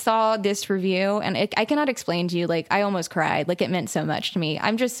and I saw this review and I cannot explain to you. Like, I almost cried. Like, it meant so much to me.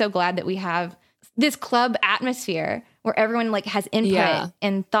 I'm just so glad that we have this club atmosphere where everyone like has input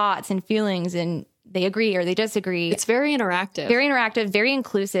and thoughts and feelings and they agree or they disagree. It's very interactive. Very interactive, very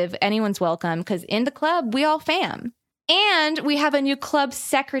inclusive. Anyone's welcome because in the club, we all fam. And we have a new club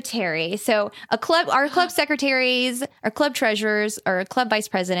secretary. So our club secretaries, our club treasurers, our club vice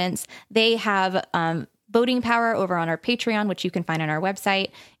presidents, they have voting power over on our Patreon, which you can find on our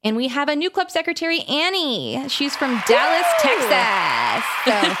website. And we have a new club secretary, Annie. She's from Dallas, Texas.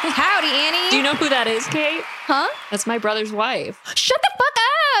 So howdy, Annie. Do you know who that is, Kate? Huh? That's my brother's wife. Shut the fuck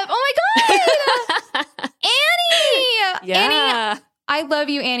up. Oh my God. Annie. Yeah. Annie. I love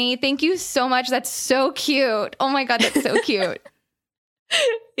you, Annie. Thank you so much. That's so cute. Oh my God, that's so cute.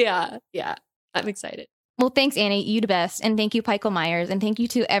 Yeah. I'm excited. Well, thanks, Annie. You the best. And thank you, Michael Myers. And thank you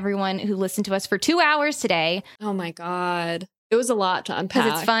to everyone who listened to us for 2 hours today. Oh my God. It was a lot to unpack.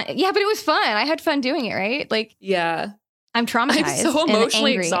 Because it's fun. Yeah, but it was fun. I had fun doing it, right? Like, yeah. I'm traumatized. I'm so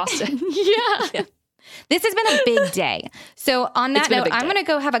emotionally and angry. exhausted. Yeah. This has been a big day. So on that note, I'm going to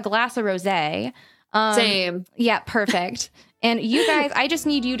go have a glass of rosé. Same. Yeah, perfect. And you guys, I just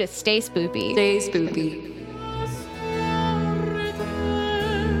need you to stay spoopy. Stay spoopy.